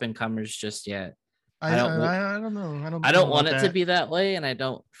up and comers just yet. I don't know. I don't know want about it to that. be that way, and I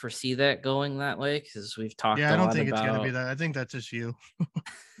don't foresee that going that way because we've talked Yeah, a I don't lot think it's gonna be about that. I think that's just you.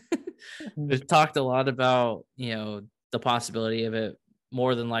 we've talked a lot about, the possibility of it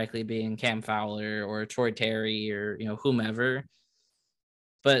more than likely being Cam Fowler or Troy Terry or, whomever.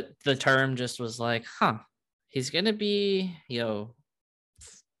 But the term just was like, he's going to be,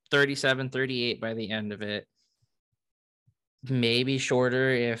 37, 38 by the end of it. Maybe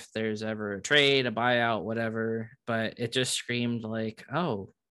shorter if there's ever a trade, a buyout, whatever. But it just screamed like,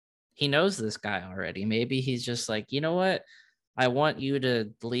 oh, he knows this guy already. Maybe he's just like, you know what? I want you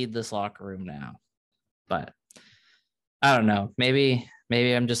to lead this locker room now. But I don't know. Maybe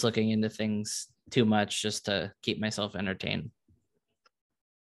I'm just looking into things too much just to keep myself entertained.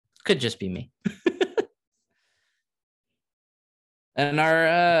 Could just be me. And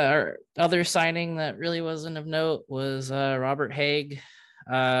our other signing that really wasn't of note was Robert Haig,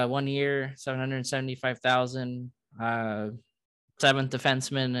 1 year, $775,000, seventh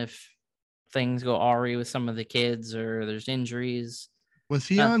defenseman if things go awry with some of the kids or there's injuries. Was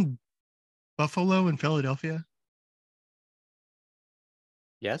he on Buffalo and Philadelphia?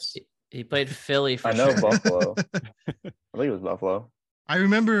 Yes. He played Philly for I know sure. Buffalo. I think it was Buffalo. I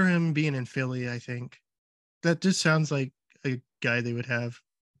remember him being in Philly, I think. That just sounds like a guy they would have.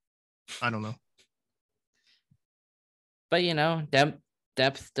 I don't know. But,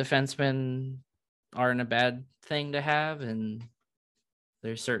 depth defensemen aren't a bad thing to have. And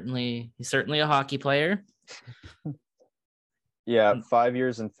he's certainly a hockey player. Yeah, 5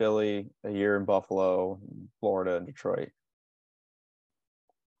 years in Philly, a year in Buffalo, Florida, and Detroit.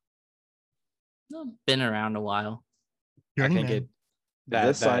 Been around a while. I think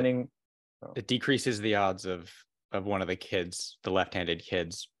This signing it decreases the odds of one of the kids, the left-handed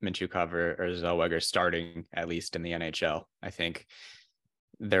kids, Minchukov or Zellweger, starting at least in the NHL. I think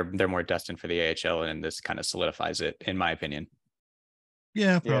they're more destined for the AHL, and this kind of solidifies it, in my opinion.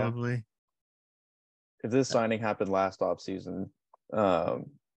 Yeah, probably. Yeah. If this signing happened last offseason, Dallas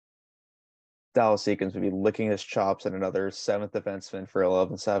Eakins would be licking his chops at another seventh defenseman for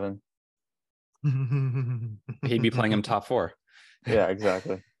 11-7. He'd be playing him top four. Yeah,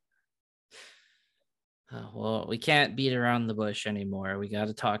 exactly. Well, we can't beat around the bush anymore. We got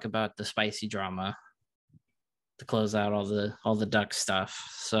to talk about the spicy drama to close out all the Duck stuff.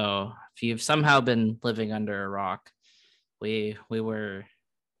 So if you've somehow been living under a rock, we were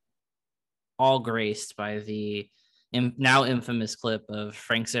all graced by the now infamous clip of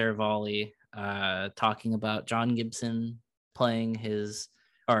Frank Saravalli talking about John Gibson playing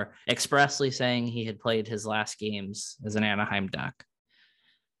or expressly saying he had played his last games as an Anaheim Duck.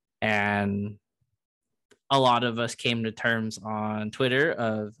 And a lot of us came to terms on Twitter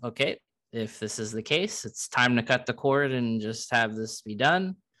of, okay, if this is the case, it's time to cut the cord and just have this be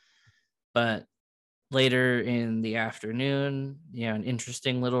done. But later in the afternoon, an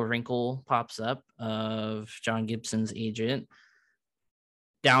interesting little wrinkle pops up of John Gibson's agent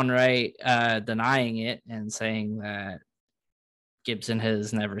downright denying it and saying that Gibson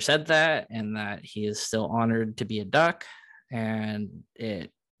has never said that and that he is still honored to be a Duck. And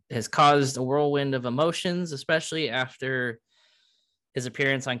it has caused a whirlwind of emotions, especially after his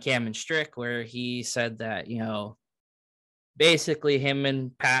appearance on Cam and Strick, where he said that, basically him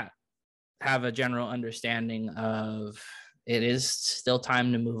and Pat have a general understanding of it is still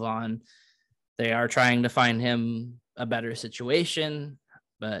time to move on. They are trying to find him a better situation,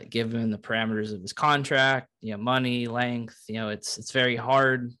 but given the parameters of his contract, money, length, it's very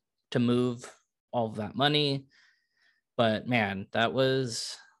hard to move all of that money. But man, that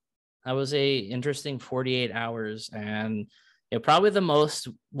was a interesting 48 hours, and probably the most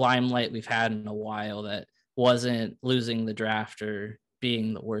limelight we've had in a while that wasn't losing the draft or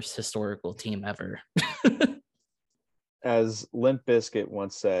being the worst historical team ever. As Limp Bizkit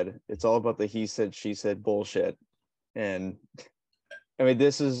once said, it's all about the he said, she said bullshit. And I mean,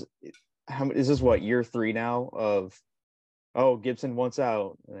 this is what, year 3 now of, oh, Gibson wants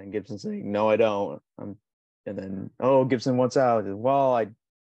out. And then Gibson saying, no, I don't. And then, oh, Gibson wants out. And, well,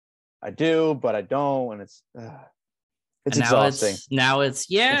 I do, but I don't. And it's exhausting.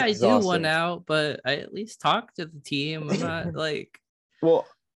 I do want out, but I at least talk to the team. I'm not like. Well,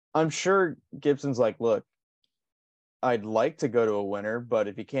 I'm sure Gibson's like, look, I'd like to go to a winner, but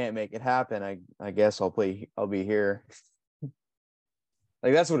if you can't make it happen, I guess I'll be here.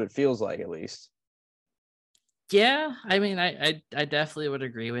 Like, that's what it feels like, at least. Yeah, I mean, I definitely would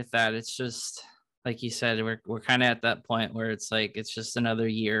agree with that. It's just like you said, we're kind of at that point where it's like it's just another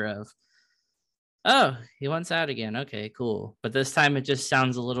year of Oh, he wants out again. Okay, cool. But this time it just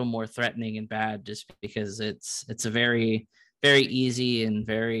sounds a little more threatening and bad, just because it's a very very easy and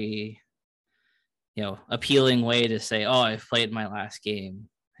very appealing way to say, oh, I've played my last game,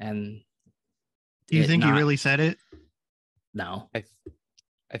 and Do you it think he not really said it? no.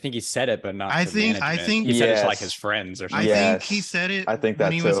 I think he said it, but not. I to think- management. He said it to like Yes. his friends or I something. Yes. think he said it I think when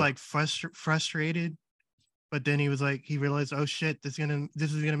that he was too. like frustrated, but then he was like, he realized, oh shit, this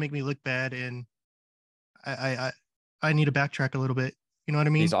is gonna make me look bad, and I need to backtrack a little bit. You know what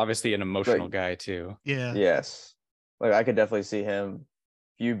I mean? He's obviously an emotional Like- guy too. Yeah. Yes. Like I could definitely see him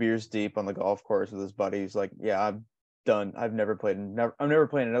few beers deep on the golf course with his buddies. Like, yeah, I'm done. I'm never playing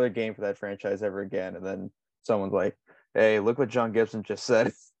another game for that franchise ever again. And then someone's like, hey, look what John Gibson just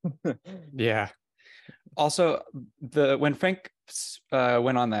said. Yeah. Also, when Frank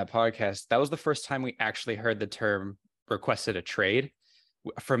went on that podcast, that was the first time we actually heard the term requested a trade.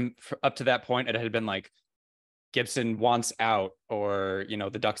 From up to that point, it had been like Gibson wants out, or the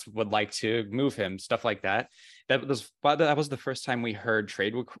Ducks would like to move him, stuff like that. That was the first time we heard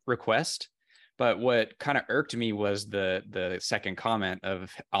trade request. But what kind of irked me was the second comment of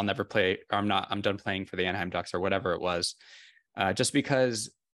I'll never play, or I'm done playing for the Anaheim Ducks, or whatever it was, just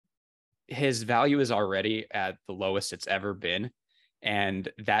because his value is already at the lowest it's ever been, and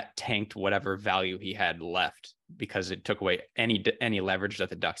that tanked whatever value he had left because it took away any leverage that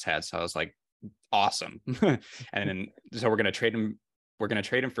the Ducks had. So I was like, awesome. And then so we're gonna trade him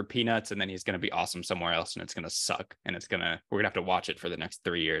for peanuts, and then he's gonna be awesome somewhere else, and it's gonna suck, and we're gonna have to watch it for the next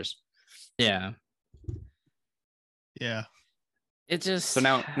 3 years. Yeah. Yeah. It just So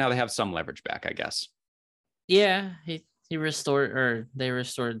now they have some leverage back, I guess. yeah, he restored, or they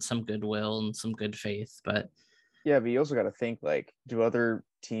restored some goodwill and some good faith, but Yeah, but you also got to think, like, do other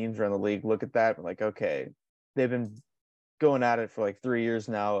teams around the league look at that and like, okay, they've been going at it for like 3 years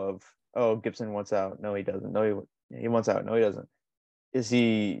now of, oh, Gibson wants out. No, he doesn't. No, he wants out. No, he doesn't. Is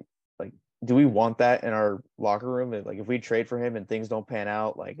he like, do we want that in our locker room? Like, if we trade for him and things don't pan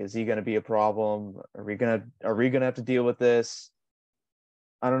out, like, is he going to be a problem? Are we going to have to deal with this?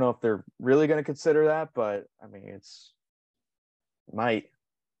 I don't know if they're really going to consider that, but I mean, might.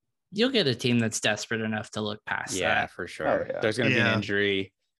 you'll get a team that's desperate enough to look past Yeah, that. for sure. Oh, yeah. There's going to be an Yeah.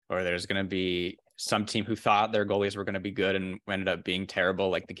 injury, or there's going to be some team who thought their goalies were going to be good and ended up being terrible,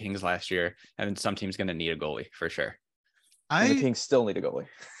 like the Kings last year. And then some team's going to need a goalie for sure. And the I Kings still need a goalie.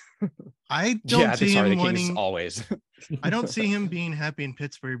 don't see him the Kings wanting. always. I don't see him being happy in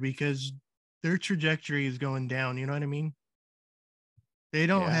Pittsburgh because their trajectory is going down. You know what I mean? They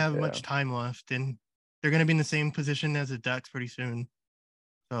don't Yeah. have Yeah. much time left, and they're going to be in the same position as the Ducks pretty soon.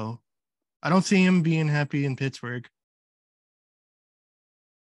 So I don't see him being happy in Pittsburgh.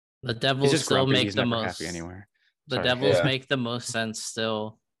 The He's Devils just still grumpy. make He's the never most. happy anywhere. The Sorry. Devils Yeah. make the most sense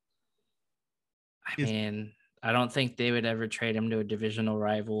still. I Is- mean, I don't think they would ever trade him to a divisional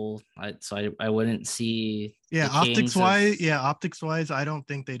rival. I wouldn't see. Yeah, the Kings as- optics wise, I don't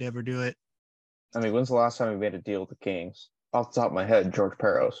think they'd ever do it. I mean, when's the last time we made a deal with the Kings? Off the top of my head, George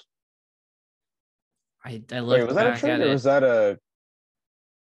Peros. I Wait, looked was that a back trade at or it. was that a?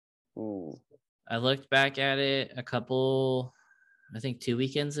 Ooh, I looked back at it a couple, I think 2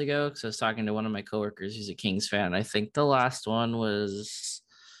 weekends ago, because I was talking to one of my coworkers who's a Kings fan. I think the last one was,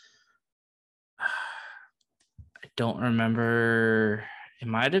 I don't remember. It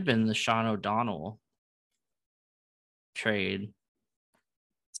might have been the Sean O'Donnell trade.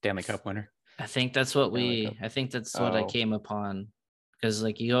 Stanley Cup winner. I think that's what Stanley Cup. I think that's what I Oh. came upon, because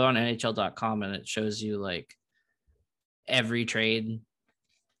like you go on NHL.com and it shows you like every trade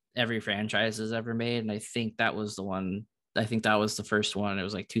every franchise has ever made, and I think that was the one. I think that was the first one. It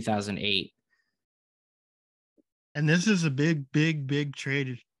was like 2008. And this is a big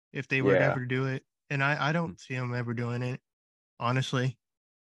trade if they were to Yeah. ever do it. And I don't see them ever doing it, honestly.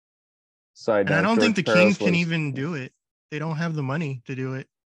 side And I note, don't think the George Kings Peros can was- even do it. They don't have the money to do it.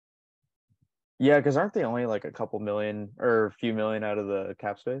 Yeah, because aren't they only like a couple million or a few million out of the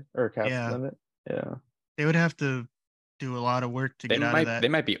cap space or cap Yeah. limit? Yeah. They would have to do a lot of work to get out of that. They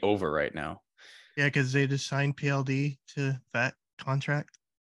might be over right now. Yeah, because they just signed PLD to that contract.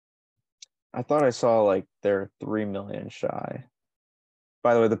 I thought I saw like they're 3 million shy.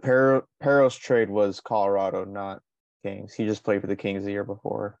 By the way, the Peros trade was Colorado, not Kings. He just played for the Kings the year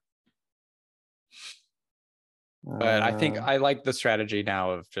before. But I think Um, I like the strategy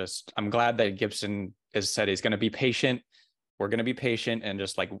now of just, I'm glad that Gibson has said he's going to be patient. We're going to be patient and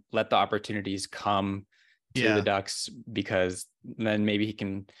just like let the opportunities come to Yeah. the Ducks, because then maybe he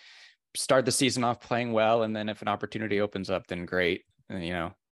can start the season off playing well. And then if an opportunity opens up, then great.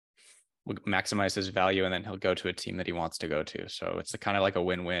 And, we'll maximize his value, and then he'll go to a team that he wants to go to. So it's kind of like a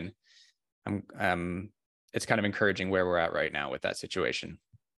win-win. it's kind of encouraging where we're at right now with that situation.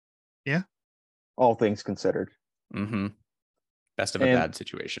 All things considered. Mm-hmm. Best of a And- bad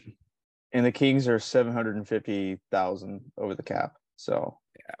situation. And the Kings are 750,000 over the cap. So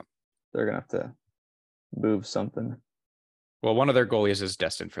Yeah, they're gonna have to move something. well, one of their goalies is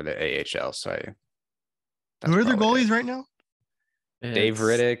destined for the AHL. So Who are their probably goalies it. right now? Dave It's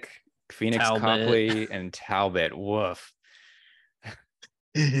Riddick, Phoenix Talbot. Copley, and Talbot. Woof.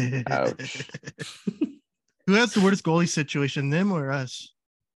 Ouch. Who has the worst goalie situation, them or us?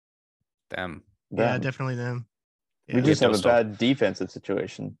 Them. Yeah, Them. definitely them. We Yeah. just have a Dostal. bad defensive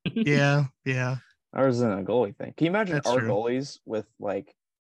situation. yeah. Ours isn't a goalie thing. Can you imagine That's our true. goalies with like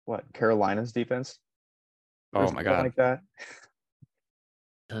what Carolina's defense? Or Oh my something God. like that.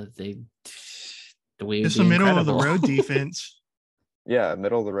 The way It's the middle of the road defense. Yeah,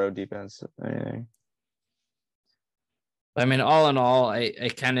 middle of the road defense. Anything. I mean, all in all, I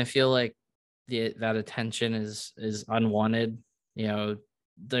kind of feel like that attention is unwanted. You know,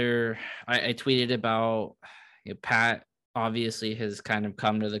 I tweeted about Pat obviously has kind of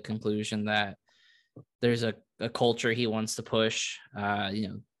come to the conclusion that there's a culture he wants to push.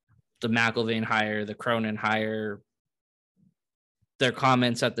 The McIlvaine hire, the Cronin hire, their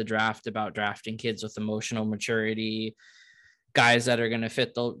comments at the draft about drafting kids with emotional maturity, guys that are going to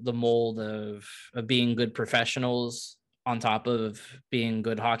fit the mold of being good professionals on top of being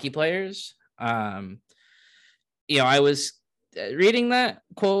good hockey players. I was reading that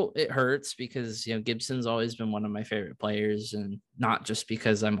quote. It hurts because, Gibson's always been one of my favorite players, and not just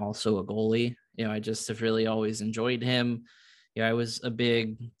because I'm also a goalie. I just have really always enjoyed him. I was a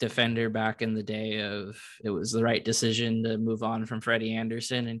big defender back in the day of it was the right decision to move on from Freddie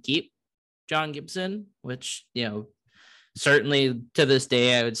Anderson and keep John Gibson, which, certainly to this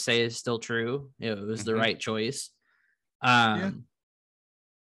day, I would say is still true. It was the right choice. I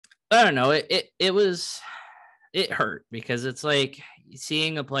don't know. It hurt because it's like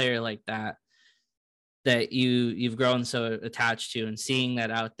seeing a player like that you've grown so attached to and seeing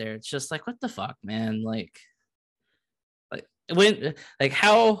that out there. It's just like, what the fuck, man?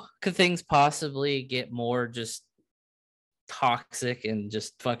 How could things possibly get more just toxic and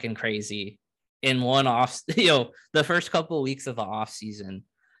just fucking crazy in one off, the first couple of weeks of the off season.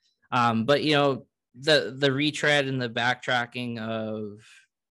 But the retread and the backtracking of,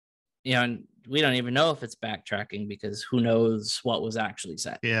 we don't even know if it's backtracking because who knows what was actually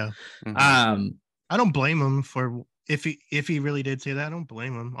said. Yeah. Mhm. I don't blame him for if he really did say that. I don't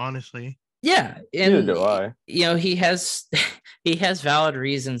blame him, honestly. Yeah, Neither and do I. he has valid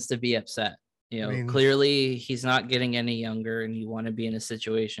reasons to be upset. I mean- Clearly he's not getting any younger, and you want to be in a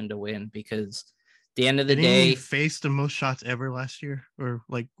situation to win because at the end of the Didn't he day, face the most shots ever last year, or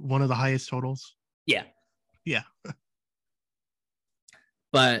like one of the highest totals? yeah.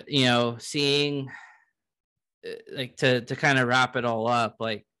 But seeing like to kind of wrap it all up,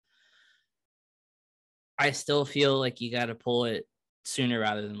 like I still feel like you got to pull it sooner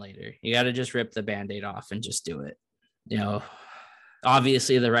rather than later. You got to just rip the Band-Aid off and just do it.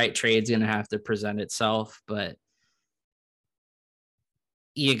 Obviously the right trade's going to have to present itself, but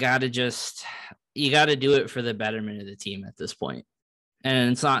you got to do it for the betterment of the team at this point.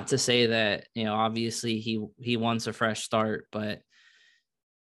 And it's not to say that, obviously he wants a fresh start, but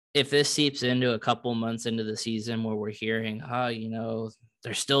if this seeps into a couple months into the season where we're hearing,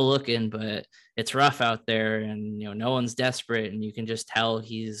 they're still looking, but it's rough out there and, no one's desperate and you can just tell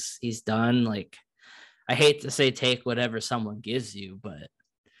he's done. Like, I hate to say take whatever someone gives you, but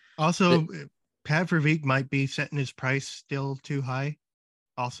Also, Pat Verbeek might be setting his price still too high.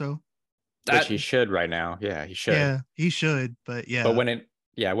 Also, Which he should right now. Yeah, he should. yeah, he should. But yeah, But when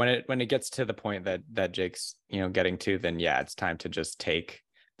it gets to the point that Jake's getting to, then yeah, it's time to just take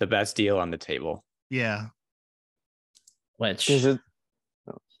the best deal on the table. yeah, which Is it?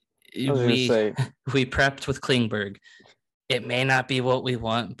 I was gonna we say. we prepped with Klingberg. It may not be what we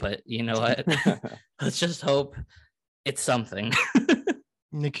want, but you know what? Let's just hope it's something.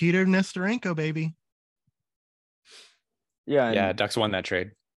 Nikita Nesterenko, baby. Yeah. Yeah, Ducks won that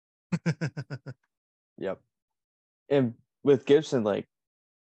trade. Yep. And with Gibson, like,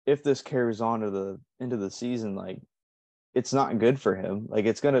 if this carries on into the season, like, it's not good for him. Like,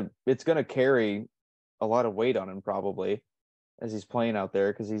 it's gonna carry a lot of weight on him probably as he's playing out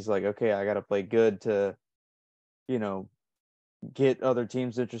there because he's like, okay, I got to play good to, get other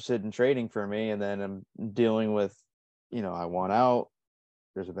teams interested in trading for me, and then I'm dealing with, I want out.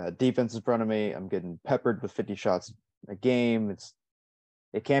 There's a bad defense in front of me. I'm getting peppered with 50 shots a game.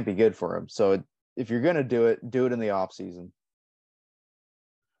 It can't be good for him. So if you're gonna do it in the off season.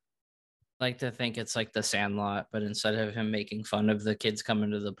 like to think it's like the Sandlot, but instead of him making fun of the kids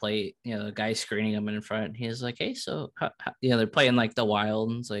coming to the plate, the guy screening them in front, he's like, "Hey, so they're playing like the Wild,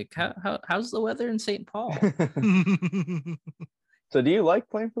 and it's like, how's the weather in St. Paul?" So, do you like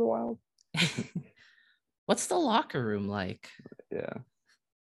playing for the Wild? What's the locker room like? Yeah.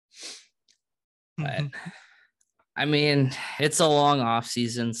 But I mean, it's a long off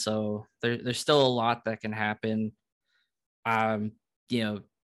season, so there's still a lot that can happen.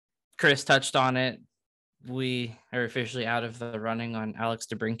 Chris touched on it. We are officially out of the running on Alex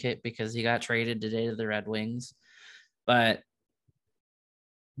DeBrincat because he got traded today to the Red Wings. But,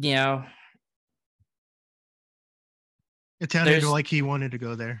 it sounded like he wanted to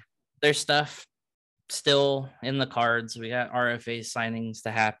go there. There's stuff still in the cards. We got RFA signings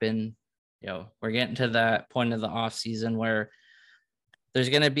to happen. We're getting to that point of the off season where there's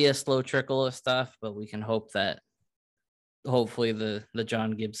going to be a slow trickle of stuff, but we can hope that hopefully the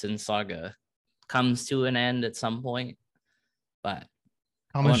John Gibson saga comes to an end at some point. But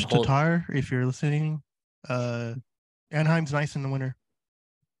how much Tatar, if you're listening, Anaheim's nice in the winter.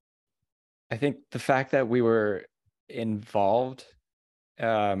 I think the fact that we were involved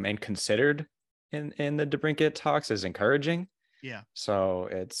and considered in the DeBrincat talks is encouraging. Yeah. So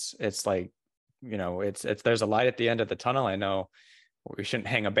it's like, it's there's a light at the end of the tunnel. I know we shouldn't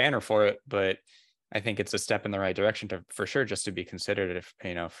hang a banner for it, but I think it's a step in the right direction for sure, just to be considered if,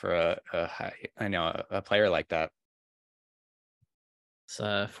 for a player like that.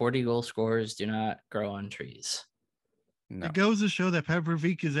 So 40 goal scorers do not grow on trees. No. It goes to show that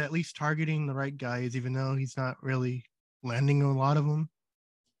Petrovic is at least targeting the right guys, even though he's not really landing a lot of them.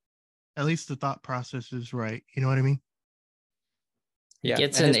 At least the thought process is right. You know what I mean? He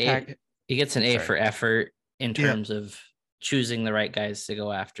gets an A for effort in terms of choosing the right guys to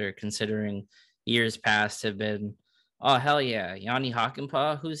go after, considering years past have been, oh, hell yeah, Yanni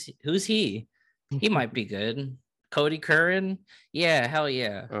Hakanpää, who's he? He might be good. Cody Curran, yeah, hell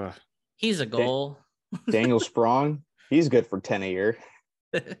yeah. He's a goal. Daniel Sprong, he's good for 10 a year.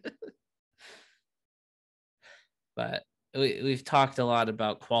 But we've talked a lot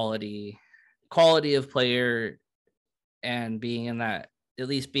about quality of player, and being in that, at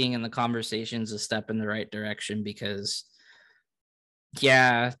least being in the conversations, a step in the right direction, because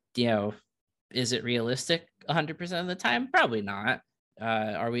is it realistic 100% of the time? Probably not.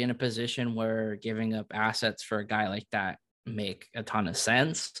 Are we in a position where giving up assets for a guy like that make a ton of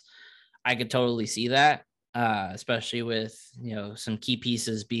sense? I could totally see that, especially with, some key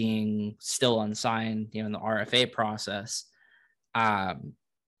pieces being still unsigned, in the RFA process. But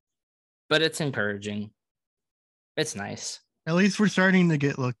it's encouraging. It's nice. At least we're starting to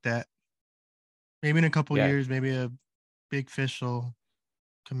get looked at. Maybe in a couple years, maybe a big fish will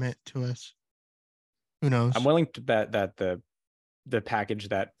commit to us. Who knows? I'm willing to bet that the package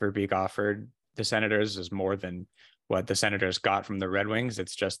that Verbeek offered the Senators is more than what the Senators got from the Red Wings.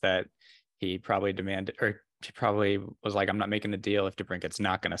 It's just that he probably was like, I'm not making the deal if DeBrincat's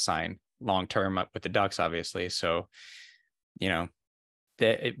not going to sign long-term up with the Ducks, obviously. So,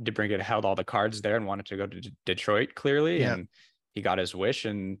 DeBrincat held all the cards there and wanted to go to Detroit, clearly. Yeah. And he got his wish,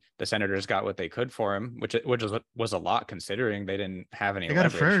 and the Senators got what they could for him, which was a lot considering they didn't have any. They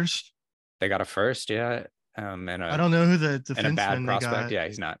got leverage. They got a first, yeah. And I don't know who the defenseman and a bad prospect. Yeah,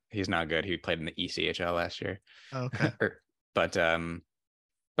 he's not good. He played in the ECHL last year. Okay.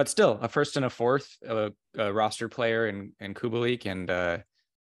 But still, a first and a fourth, a roster player in Kubalik, and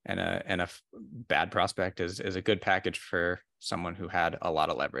a bad prospect is a good package for someone who had a lot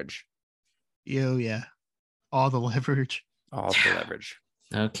of leverage. Yeah, all the leverage. All the leverage.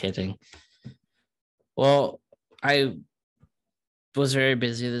 No kidding. Well, I was very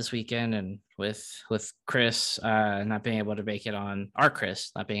busy this weekend, and with Chris not being able to make it on,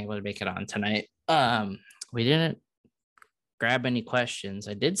 tonight, we didn't grab any questions.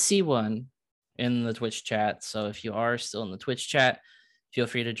 I did see one in the Twitch chat, so if you are still in the Twitch chat, feel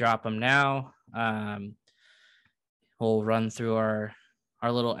free to drop them now. We'll run through our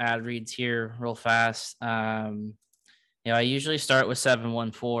little ad reads here real fast. I usually start with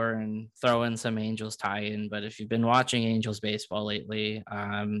 714 and throw in some Angels tie-in, but if you've been watching Angels baseball lately,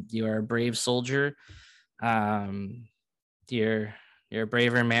 you are a brave soldier. You're a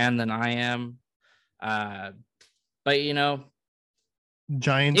braver man than I am. But Angels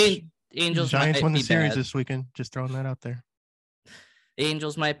won the series this weekend. Just throwing that out there.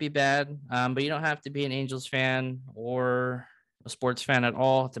 Angels might be bad, but you don't have to be an Angels fan or a sports fan at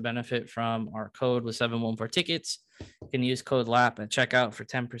all to benefit from our code with 714 tickets. You can use code LAP at checkout for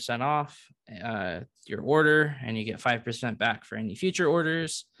 10% off your order, and you get 5% back for any future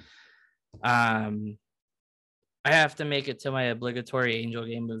orders. I have to make it to my obligatory Angel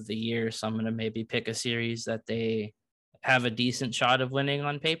game of the year, so I'm gonna maybe pick a series that they have a decent shot of winning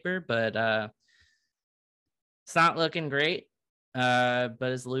on paper, but it's not looking great. But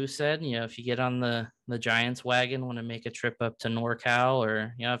as Lou said, if you get on the Giants wagon, want to make a trip up to NorCal,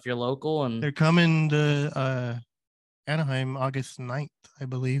 or if you're local and They're coming to Anaheim August 9th, I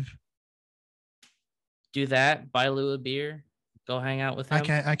believe. do that, buy Lou a beer, go hang out with him,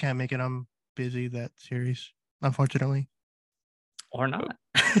 I can't make it. I'm busy that series, unfortunately. or not.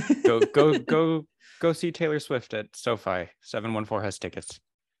 Go see Taylor Swift at SoFi. 714 has tickets.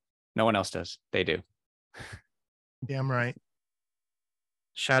 No one else does. They do. Damn right.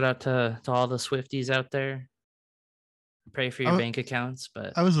 Shout out to all the Swifties out there. Pray for your bank accounts,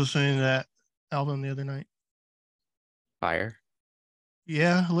 but I was listening to that album the other night. Fire.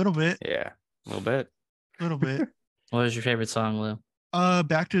 Yeah, a little bit. Yeah, a little bit. A little bit. What was your favorite song, Lou?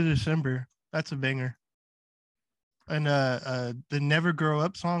 Back to December. That's a banger. And the Never Grow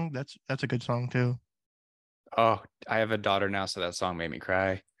Up song, that's a good song too. Oh, I have a daughter now, so that song made me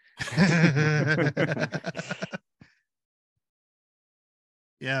cry.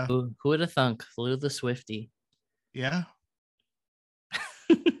 Yeah. Who would have thunk? Lou the Swifty. Yeah.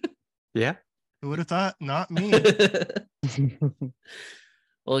 Yeah. Who would have thought? Not me.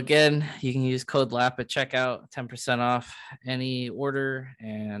 Well, again, you can use code LAP at checkout, 10% off any order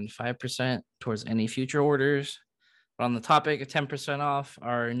and 5% towards any future orders. But on the topic of 10% off,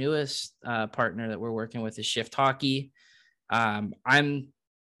 our newest partner that we're working with is Shift Hockey. I'm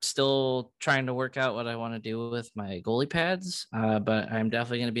still trying to work out what I want to do with my goalie pads, but I'm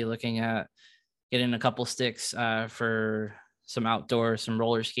definitely going to be looking at getting a couple sticks for some outdoor, some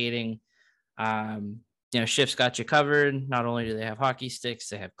roller skating. Shift's got you covered. Not only do they have hockey sticks,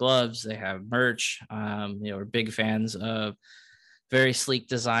 they have gloves, they have merch. We're big fans of very sleek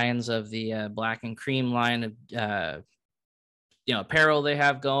designs of the black and cream line of apparel they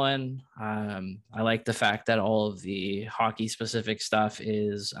have going. I like the fact that all of the hockey specific stuff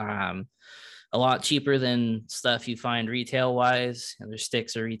is a lot cheaper than stuff you find retail wise. Their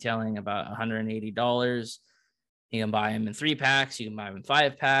sticks are retailing about $180. You can buy them in 3-packs. You can buy them in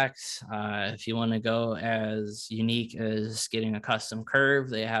 5-packs. If you want to go as unique as getting a custom curve,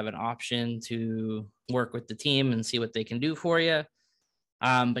 they have an option to work with the team and see what they can do for you.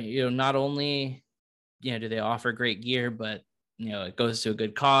 But not only do they offer great gear, but it goes to a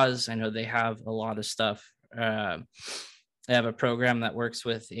good cause. I know they have a lot of stuff. They have a program that works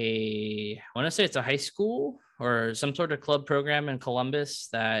with I want to say it's a high school or some sort of club program in Columbus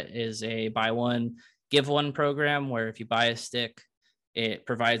that is a buy one, give one program where if you buy a stick, it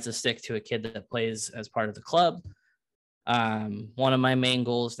provides a stick to a kid that plays as part of the club. One of my main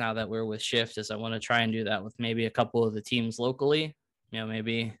goals now that we're with Shift is I want to try and do that with maybe a couple of the teams locally,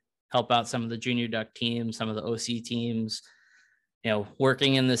 maybe help out some of the junior duck teams, some of the OC teams,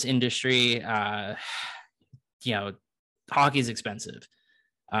 working in this industry. Hockey's expensive.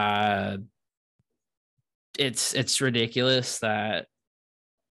 It's ridiculous that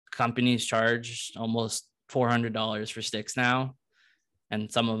companies charge almost $400 for sticks now, and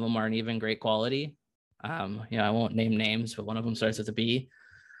some of them aren't even great quality. I won't name names, but one of them starts with a B.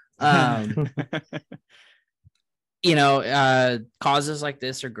 Causes like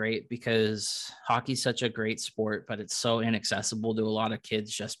this are great because hockey's such a great sport, but it's so inaccessible to a lot of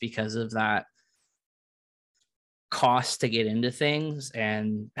kids just because of that cost to get into things.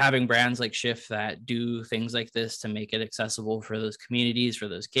 And having brands like Shift that do things like this to make it accessible for those communities, for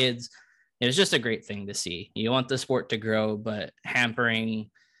those kids, it's just a great thing to see. You want the sport to grow, but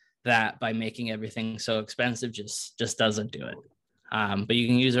hampering that by making everything so expensive just doesn't do it. But you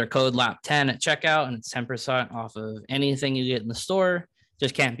can use our code LAP10 at checkout, and it's 10% off of anything you get in the store.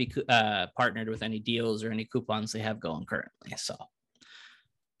 Just can't be partnered with any deals or any coupons they have going currently. So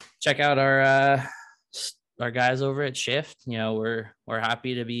check out our guys over at Shift. We're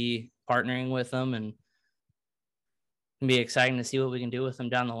happy to be partnering with them, and it'll be exciting to see what we can do with them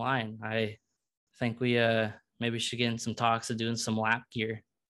down the line. I think we maybe should get in some talks of doing some lap gear.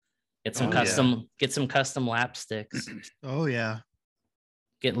 Get some custom lap sticks. Oh yeah.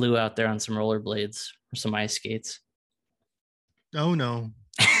 Get Lou out there on some rollerblades or some ice skates. Oh no.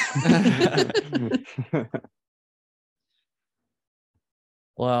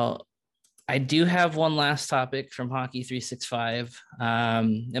 Well, I do have one last topic from Hockey 365.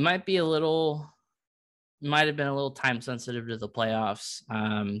 It might have been a little time sensitive to the playoffs,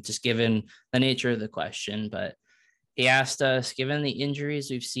 just given the nature of the question. But he asked us, given the injuries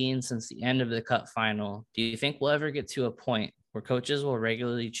we've seen since the end of the Cup final, do you think we'll ever get to a point where coaches will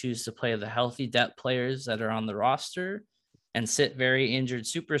regularly choose to play the healthy depth players that are on the roster and sit very injured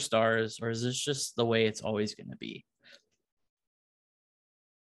superstars, or is this just the way it's always going to be?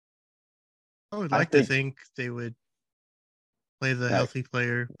 I would I like to think- think they would play the Yeah. healthy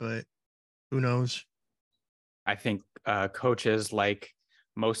player, but who knows? I think coaches, like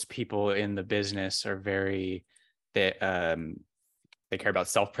most people in the business, are they care about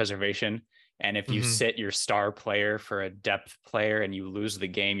self-preservation. And if you Mhm. sit your star player for a depth player and you lose the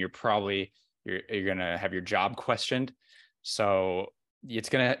game, you're gonna have your job questioned. So it's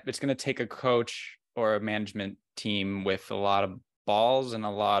gonna take a coach or a management team with a lot of balls and a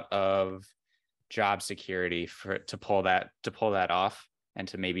lot of job security to pull that off and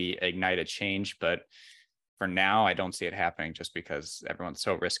to maybe ignite a change. But for now, I don't see it happening just because everyone's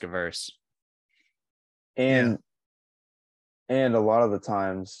so risk averse. And a lot of the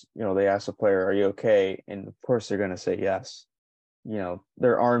times, they ask the player, "Are you okay?" And of course, they're going to say yes.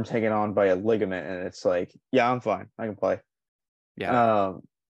 Their arm's hanging on by a ligament, and it's like, "Yeah, I'm fine. I can play." Yeah.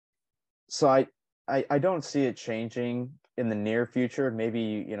 So I don't see it changing in the near future.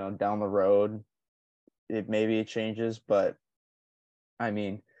 Maybe down the road, it changes. But I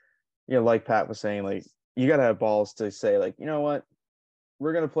mean, like Pat was saying, like you got to have balls to say, like, you know what,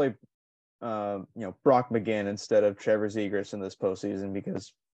 we're going to play Brock McGinn instead of Trevor Zegras in this postseason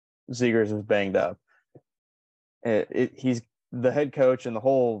because Zegras is banged up. He's the head coach, and the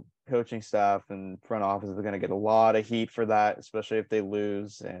whole coaching staff and front office is going to get a lot of heat for that, especially if they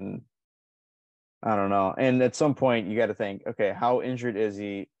lose. And I don't know. And at some point, you got to think, okay, how injured is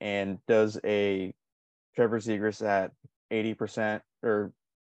he? And does a Trevor Zegras at 80% or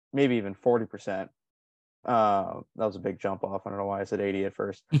maybe even 40%? That was a big jump off. I don't know why I said 80 at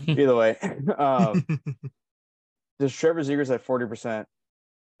first. Either way, does Trevor Zegras at 40%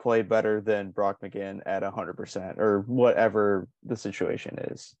 play better than Brock McGinn at 100% or whatever the situation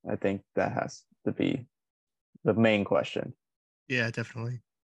is? I think that has to be the main question. Yeah, definitely.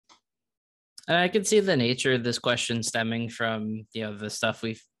 And I can see the nature of this question stemming from, the stuff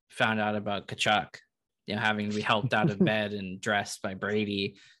we've found out about Tkachuk, having to be helped out of bed and dressed by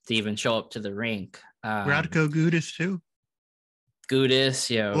Brady to even show up to the rink. Radko Gudas too. Gudas,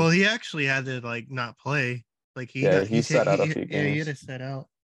 Well, he actually had to not play. Like he sat out a few Yeah, he games. had to set out.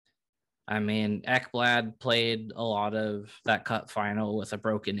 I mean, Ekblad played a lot of that cup final with a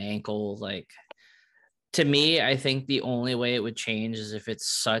broken ankle. Like, to me, I think the only way it would change is if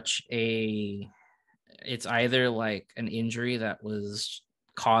it's it's either like an injury that was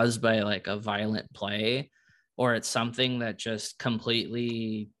caused by like a violent play, or it's something that just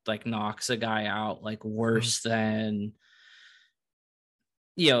completely like knocks a guy out, like worse than,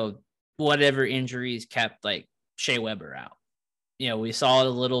 whatever injuries kept like Shea Weber out. We saw it a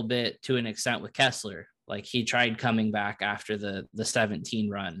little bit to an extent with Kessler. Like he tried coming back after the 17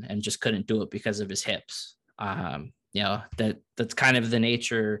 run and just couldn't do it because of his hips. That's kind of the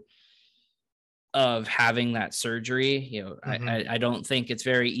nature of having that surgery. I don't think it's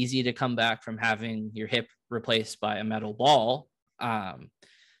very easy to come back from having your hip replaced by a metal ball.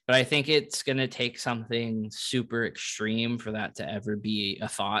 But I think it's going to take something super extreme for that to ever be a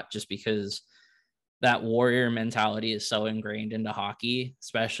thought, just because that warrior mentality is so ingrained into hockey,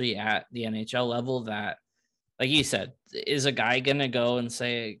 especially at the NHL level, that, like you said, is a guy going to go and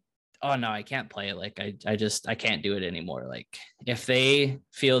say, "Oh no, I can't play. Like, I can't do it anymore." Like, if they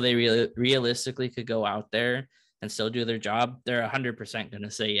feel they realistically could go out there and still do their job, they're 100% going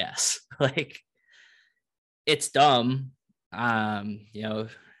to say yes. Like, it's dumb.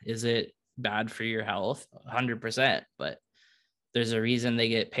 Is it bad for your health? 100%. But there's a reason they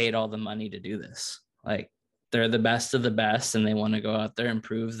get paid all the money to do this. Like, they're the best of the best, and they want to go out there and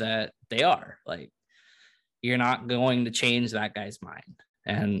prove that they are. Like, you're not going to change that guy's mind.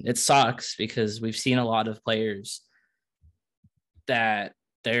 And it sucks because we've seen a lot of players that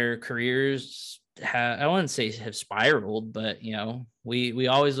their careers I wouldn't say have spiraled, but we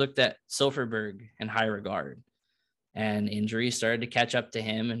always looked at Silfverberg in high regard, and injuries started to catch up to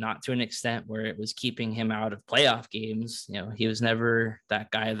him, and not to an extent where it was keeping him out of playoff games. He was never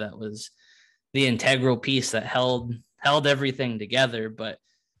that guy that was the integral piece that held everything together. But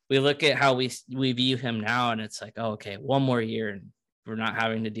we look at how we view him now, and it's like, oh, okay, one more year and we're not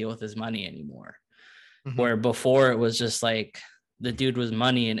having to deal with his money anymore. Mhm. Where before it was just like the dude was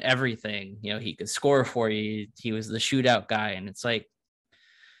money and everything. He could score for you. He was the shootout guy. And it's like,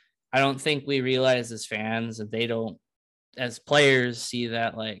 I don't think we realize as fans that they don't, as players, see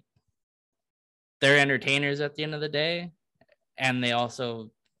that like they're entertainers at the end of the day. And they also,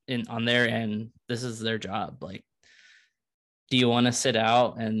 on their end, this is their job. Like, do you want to sit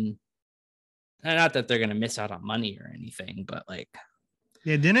out and not that they're going to miss out on money or anything, but like,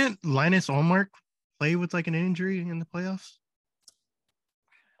 Yeah, didn't Linus Ullmark play with like an injury in the playoffs?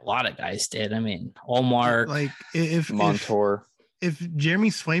 a lot of guys did. I mean, Olmark, Like if Montour. if Jeremy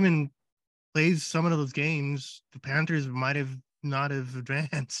Swayman plays some of those games, the Panthers might have not have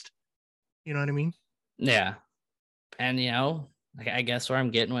advanced. You know what I mean? yeah. And I guess where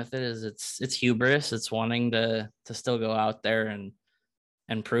I'm getting with it is it's hubris. It's wanting to still go out there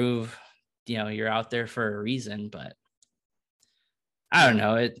and prove, you're out there for a reason. But I don't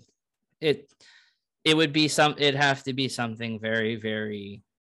know. It would be it'd have to be something very, very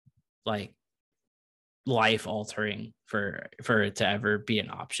like life altering for it to ever be an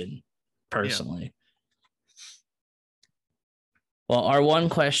option, personally. Well, our one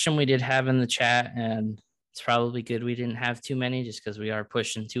question we did have in the chat, and it's probably good we didn't have too many just because we are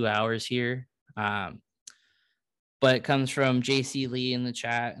pushing 2 hours here. But it comes from JC Lee in the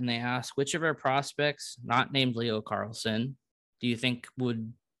chat, and they ask, which of our prospects, not named Leo Carlsson, do you think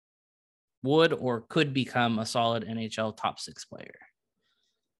would or could become a solid NHL top 6 player?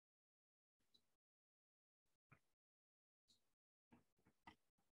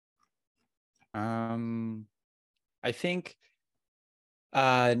 I think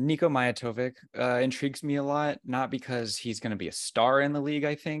Nico Mijatovic intrigues me a lot, not because he's going to be a star in the league,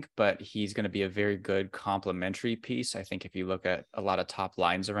 I think, but he's going to be a very good complementary piece. I think if you look at a lot of top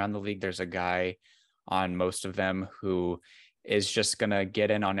lines around the league, there's a guy on most of them who is just going to get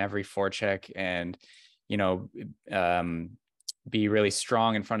in on every forecheck and, be really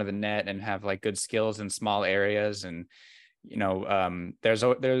strong in front of the net and have like good skills in small areas. And,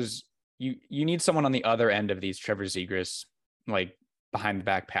 there's you need someone on the other end of these Trevor Zegras, like behind the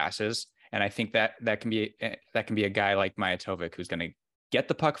back passes. And I think that can be a guy like Mijatovic who's going to get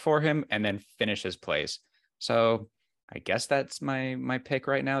the puck for him and then finish his plays. So I guess that's my pick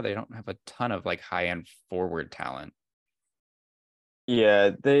right now. They don't have a ton of like high end forward talent.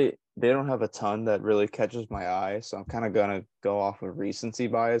 Yeah, they don't have a ton that really catches my eye. So I'm kind of gonna go off of recency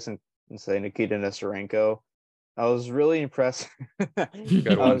bias and say Nikita Nesterenko. I was really impressed.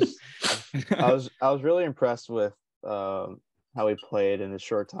 Good one. I was really impressed with how he played in his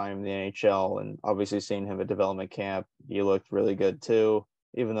short time in the NHL, and obviously seeing him at development camp, he looked really good too.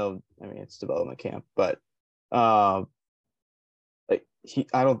 Even though it's development camp, but I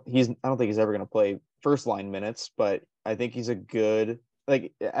don't think he's ever going to play first line minutes, but I think he's a good,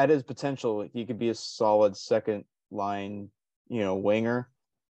 like, at his potential, he could be a solid second line, winger.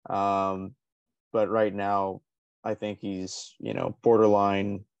 But right now, I think he's,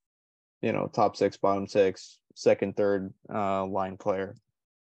 borderline, top 6, bottom 6, second, third line player.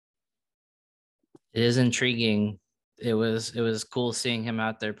 It is intriguing. It was cool seeing him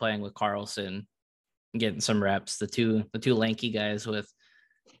out there playing with Carlson, getting some reps. The two lanky guys with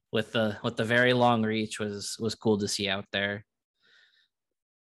the very long reach was cool to see out there.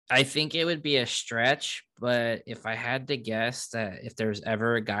 I think it would be a stretch, but if I had to guess that if there's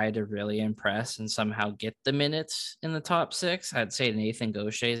ever a guy to really impress and somehow get the minutes in the top 6, I'd say Nathan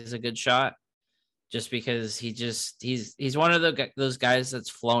Gaucher is a good shot. Just because he's one of those guys that's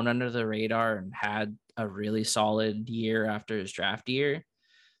flown under the radar and had a really solid year after his draft year.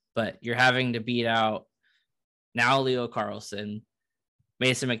 But you're having to beat out now Leo Carlsson,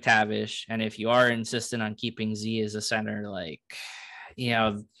 Mason McTavish, and if you are insistent on keeping Z as a center,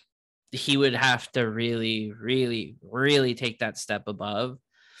 he would have to really, really, really take that step above.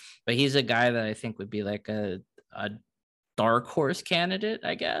 But he's a guy that I think would be like a dark horse candidate,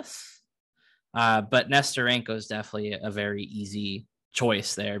 I guess. But Nesterenko is definitely a very easy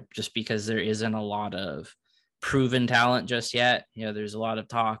choice there, just because there isn't a lot of proven talent just yet. There's a lot of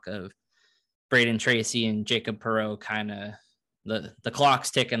talk of Braden Tracy and Jacob Perreault, kind of the clock's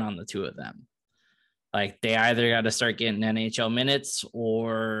ticking on the two of them. Like, they either got to start getting NHL minutes,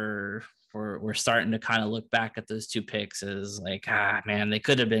 or we're starting to kind of look back at those two picks as like, man, they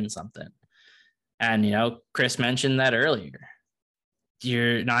could have been something. And, Chris mentioned that earlier.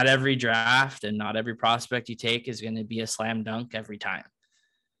 You're not every draft and not every prospect you take is going to be a slam dunk every time.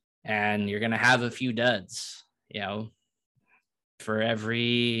 And you're going to have a few duds, for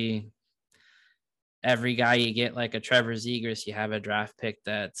every guy you get, like a Trevor Zegras, you have a draft pick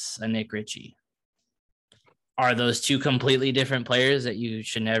that's a Nick Ritchie. Are those two completely different players that you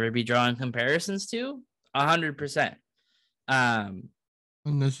should never be drawing comparisons to? 100%.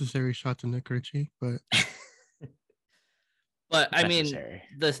 Unnecessary shot to Nick Ritchie, but but I necessary.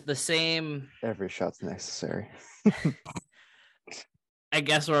 mean, the same. Every shot's necessary. I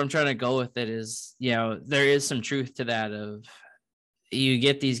guess where I'm trying to go with it is, there is some truth to that. Of you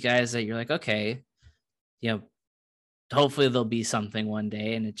get these guys that you're like, okay, hopefully there'll be something one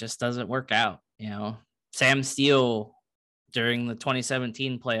day, and it just doesn't work out. Sam Steele during the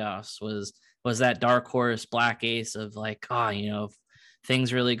 2017 playoffs was that dark horse black ace of like,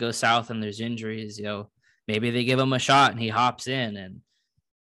 things really go south and there's injuries, maybe they give him a shot and he hops in, and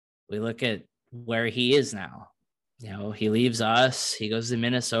we look at where he is now. He leaves us, he goes to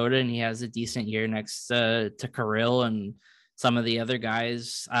Minnesota, and he has a decent year next to Kirill and some of the other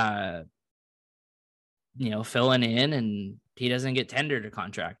guys, filling in, and he doesn't get tendered a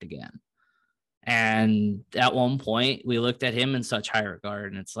contract again. And at one point, we looked at him in such high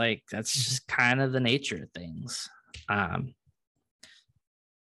regard, and it's like, that's just kind of the nature of things.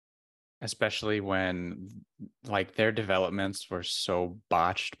 Especially when like their developments were so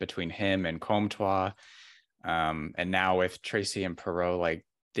botched between him and Comtois. And now with Tracy and Perreault, like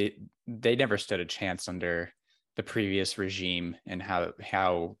they never stood a chance under the previous regime and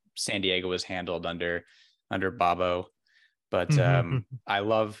how San Diego was handled under Bobo. But I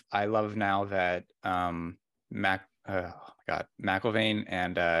love now that McIlvaine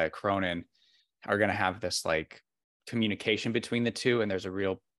and Cronin are going to have this like communication between the two, and there's a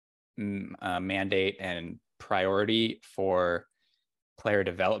real mandate and priority for player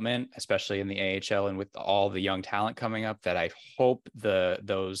development, especially in the AHL and with all the young talent coming up, that I hope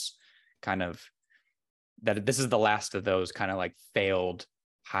those kind of, that this is the last of those kind of like failed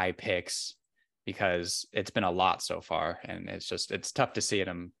high picks, because it's been a lot so far, and it's tough to see it.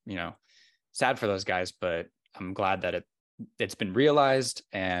 I'm sad for those guys, but I'm glad that it's been realized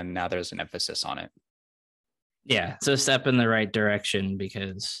and now there's an emphasis on it. Yeah, it's a step in the right direction,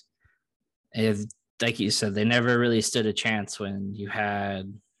 because like you said, they never really stood a chance when you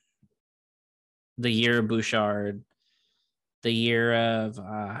had the year of Bouchard, the year of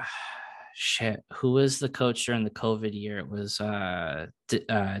who was the coach during the COVID year? It was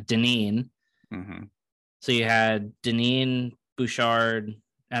Deneen. Mm-hmm. So you had Deneen, Bouchard,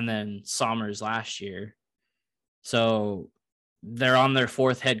 and then Sommers last year. So they're on their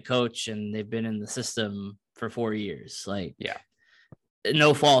fourth head coach, and they've been in the system for 4 years. Like, yeah,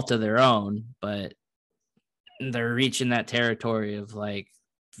 no fault of their own, but they're reaching that territory of like,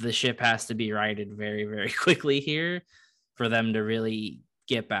 the ship has to be righted very, very quickly here for them to really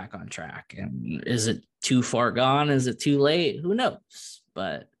get back on track. And is it too far gone? Is it too late? Who knows?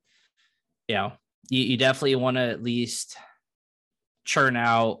 But you definitely want to at least churn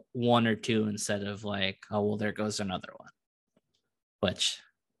out one or two instead of like, oh, well, there goes another one, which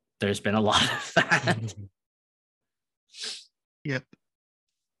there's been a lot of that. Yep.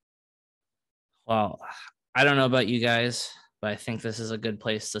 Well, I don't know about you guys, but I think this is a good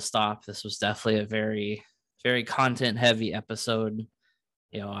place to stop. This was definitely a very, very content heavy episode.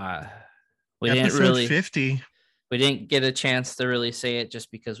 We didn't really 50. We didn't get a chance to really say it just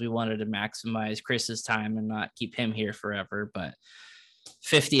because we wanted to maximize Chris's time and not keep him here forever. But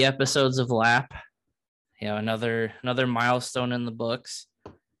 50 episodes of Lap, another milestone in the books.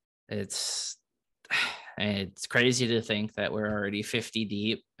 It's crazy to think that we're already 50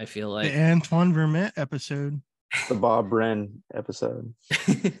 deep. I feel like the Antoine Vermette episode, the Bob Bren episode.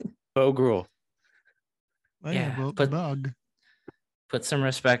 Bo Gruel. Oh, Yeah, Bog. Put some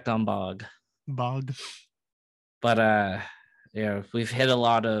respect on Bog. But we've hit a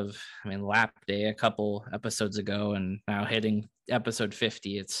lot of, Lap Day a couple episodes ago, and now hitting episode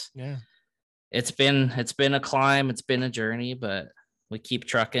 50. It's been a climb, it's been a journey, but we keep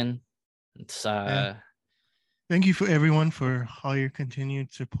trucking. It's Thank you for everyone for all your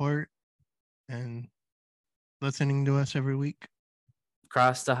continued support and listening to us every week.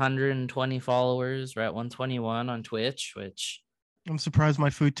 Crossed 120 followers. We're at 121 on Twitch, which I'm surprised my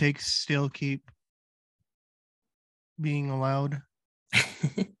food takes still keep being allowed.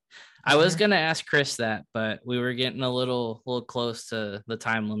 I was gonna ask Chris that, but we were getting a little close to the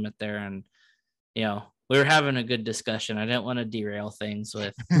time limit there, and we were having a good discussion. I didn't want to derail things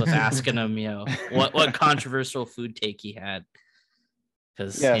with asking him, what controversial food take he had.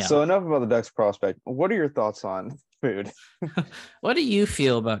 So enough about the Ducks prospect. What are your thoughts on food? What do you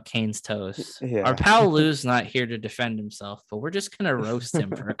feel about Kane's toast? Yeah. Our pal Lou's not here to defend himself, but we're just gonna roast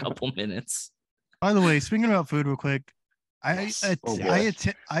him for a couple minutes. By the way, speaking about food real quick, I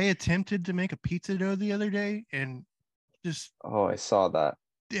attempted to make a pizza dough the other day, and just I saw that.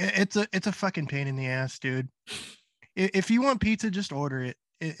 It's a fucking pain in the ass, dude. If you want pizza, just order it.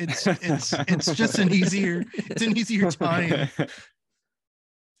 It's just an easier time.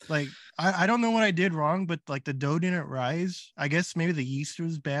 Like, I don't know what I did wrong, but like the dough didn't rise. I guess maybe the yeast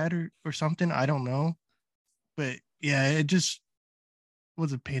was bad or something. I don't know. But yeah, it just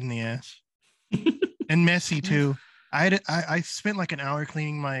was a pain in the ass. And messy too. I spent like an hour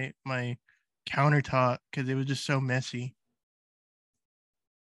cleaning my countertop because it was just so messy.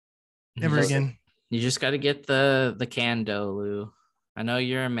 Never again. You just got to get the canned dough, Lou. I know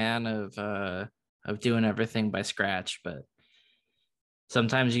you're a man of doing everything by scratch, but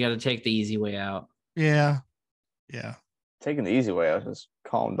sometimes you got to take the easy way out. Yeah. Taking the easy way out, just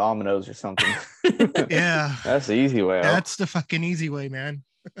call them Domino's or something. Yeah. That's the easy way out. That's the fucking easy way, man.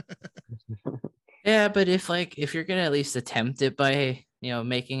 Yeah, but if you're gonna at least attempt it by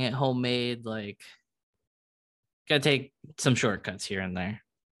making it homemade, like gotta take some shortcuts here and there.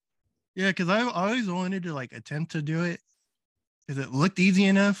 Yeah, because I've always wanted to like attempt to do it because it looked easy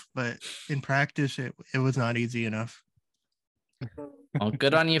enough, but in practice it was not easy enough. Well,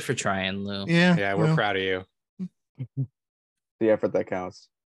 good on you for trying, Lou. Yeah, we're proud of you. The effort that counts.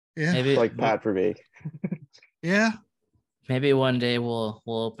 Yeah, Maybe Like Pat Verbeek. yeah. maybe one day we'll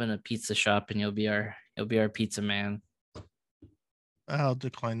open a pizza shop and you'll be our pizza man. I'll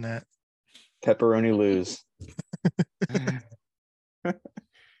decline that. Pepperoni Lou's.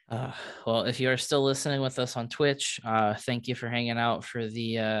 Well, if you are still listening with us on Twitch, thank you for hanging out for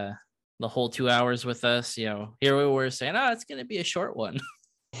the whole 2 hours with us. Here we were saying, it's going to be a short one.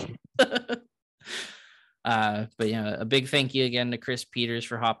 But a big thank you again to Chris Peters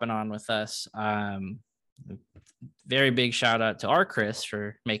for hopping on with us. Very big shout out to our Chris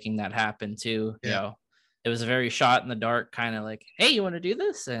for making that happen too. Yeah. It was a very shot in the dark, kind of like, hey, you want to do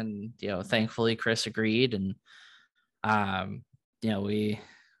this? And thankfully Chris agreed. And we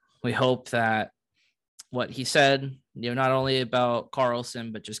hope that what he said, not only about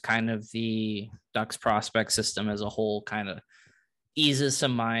Carlson, but just kind of the Ducks prospect system as a whole, kind of eases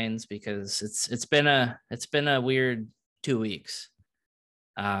some minds, because it's been a weird 2 weeks.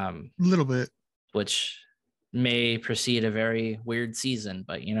 A little bit. Which may precede a very weird season,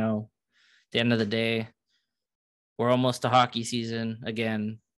 but at the end of the day, we're almost to hockey season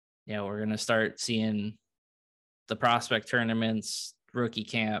again. We're going to start seeing the prospect tournaments, rookie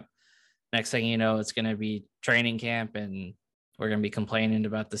camp. Next thing you know, it's going to be training camp, and we're going to be complaining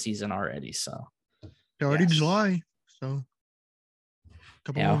about the season already. So It's already July, so a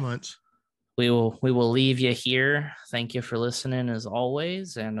couple more months. we will leave you here. Thank you for listening as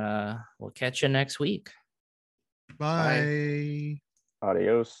always, and we'll catch you next week. Bye.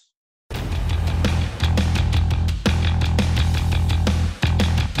 Adios.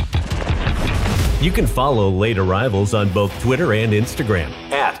 You can follow Late Arrivals on both Twitter and Instagram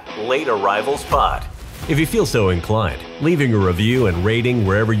 @LateArrivalsPod. If you feel so inclined, leaving a review and rating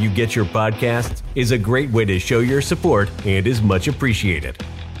wherever you get your podcasts is a great way to show your support and is much appreciated.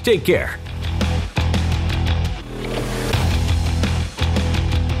 Take care.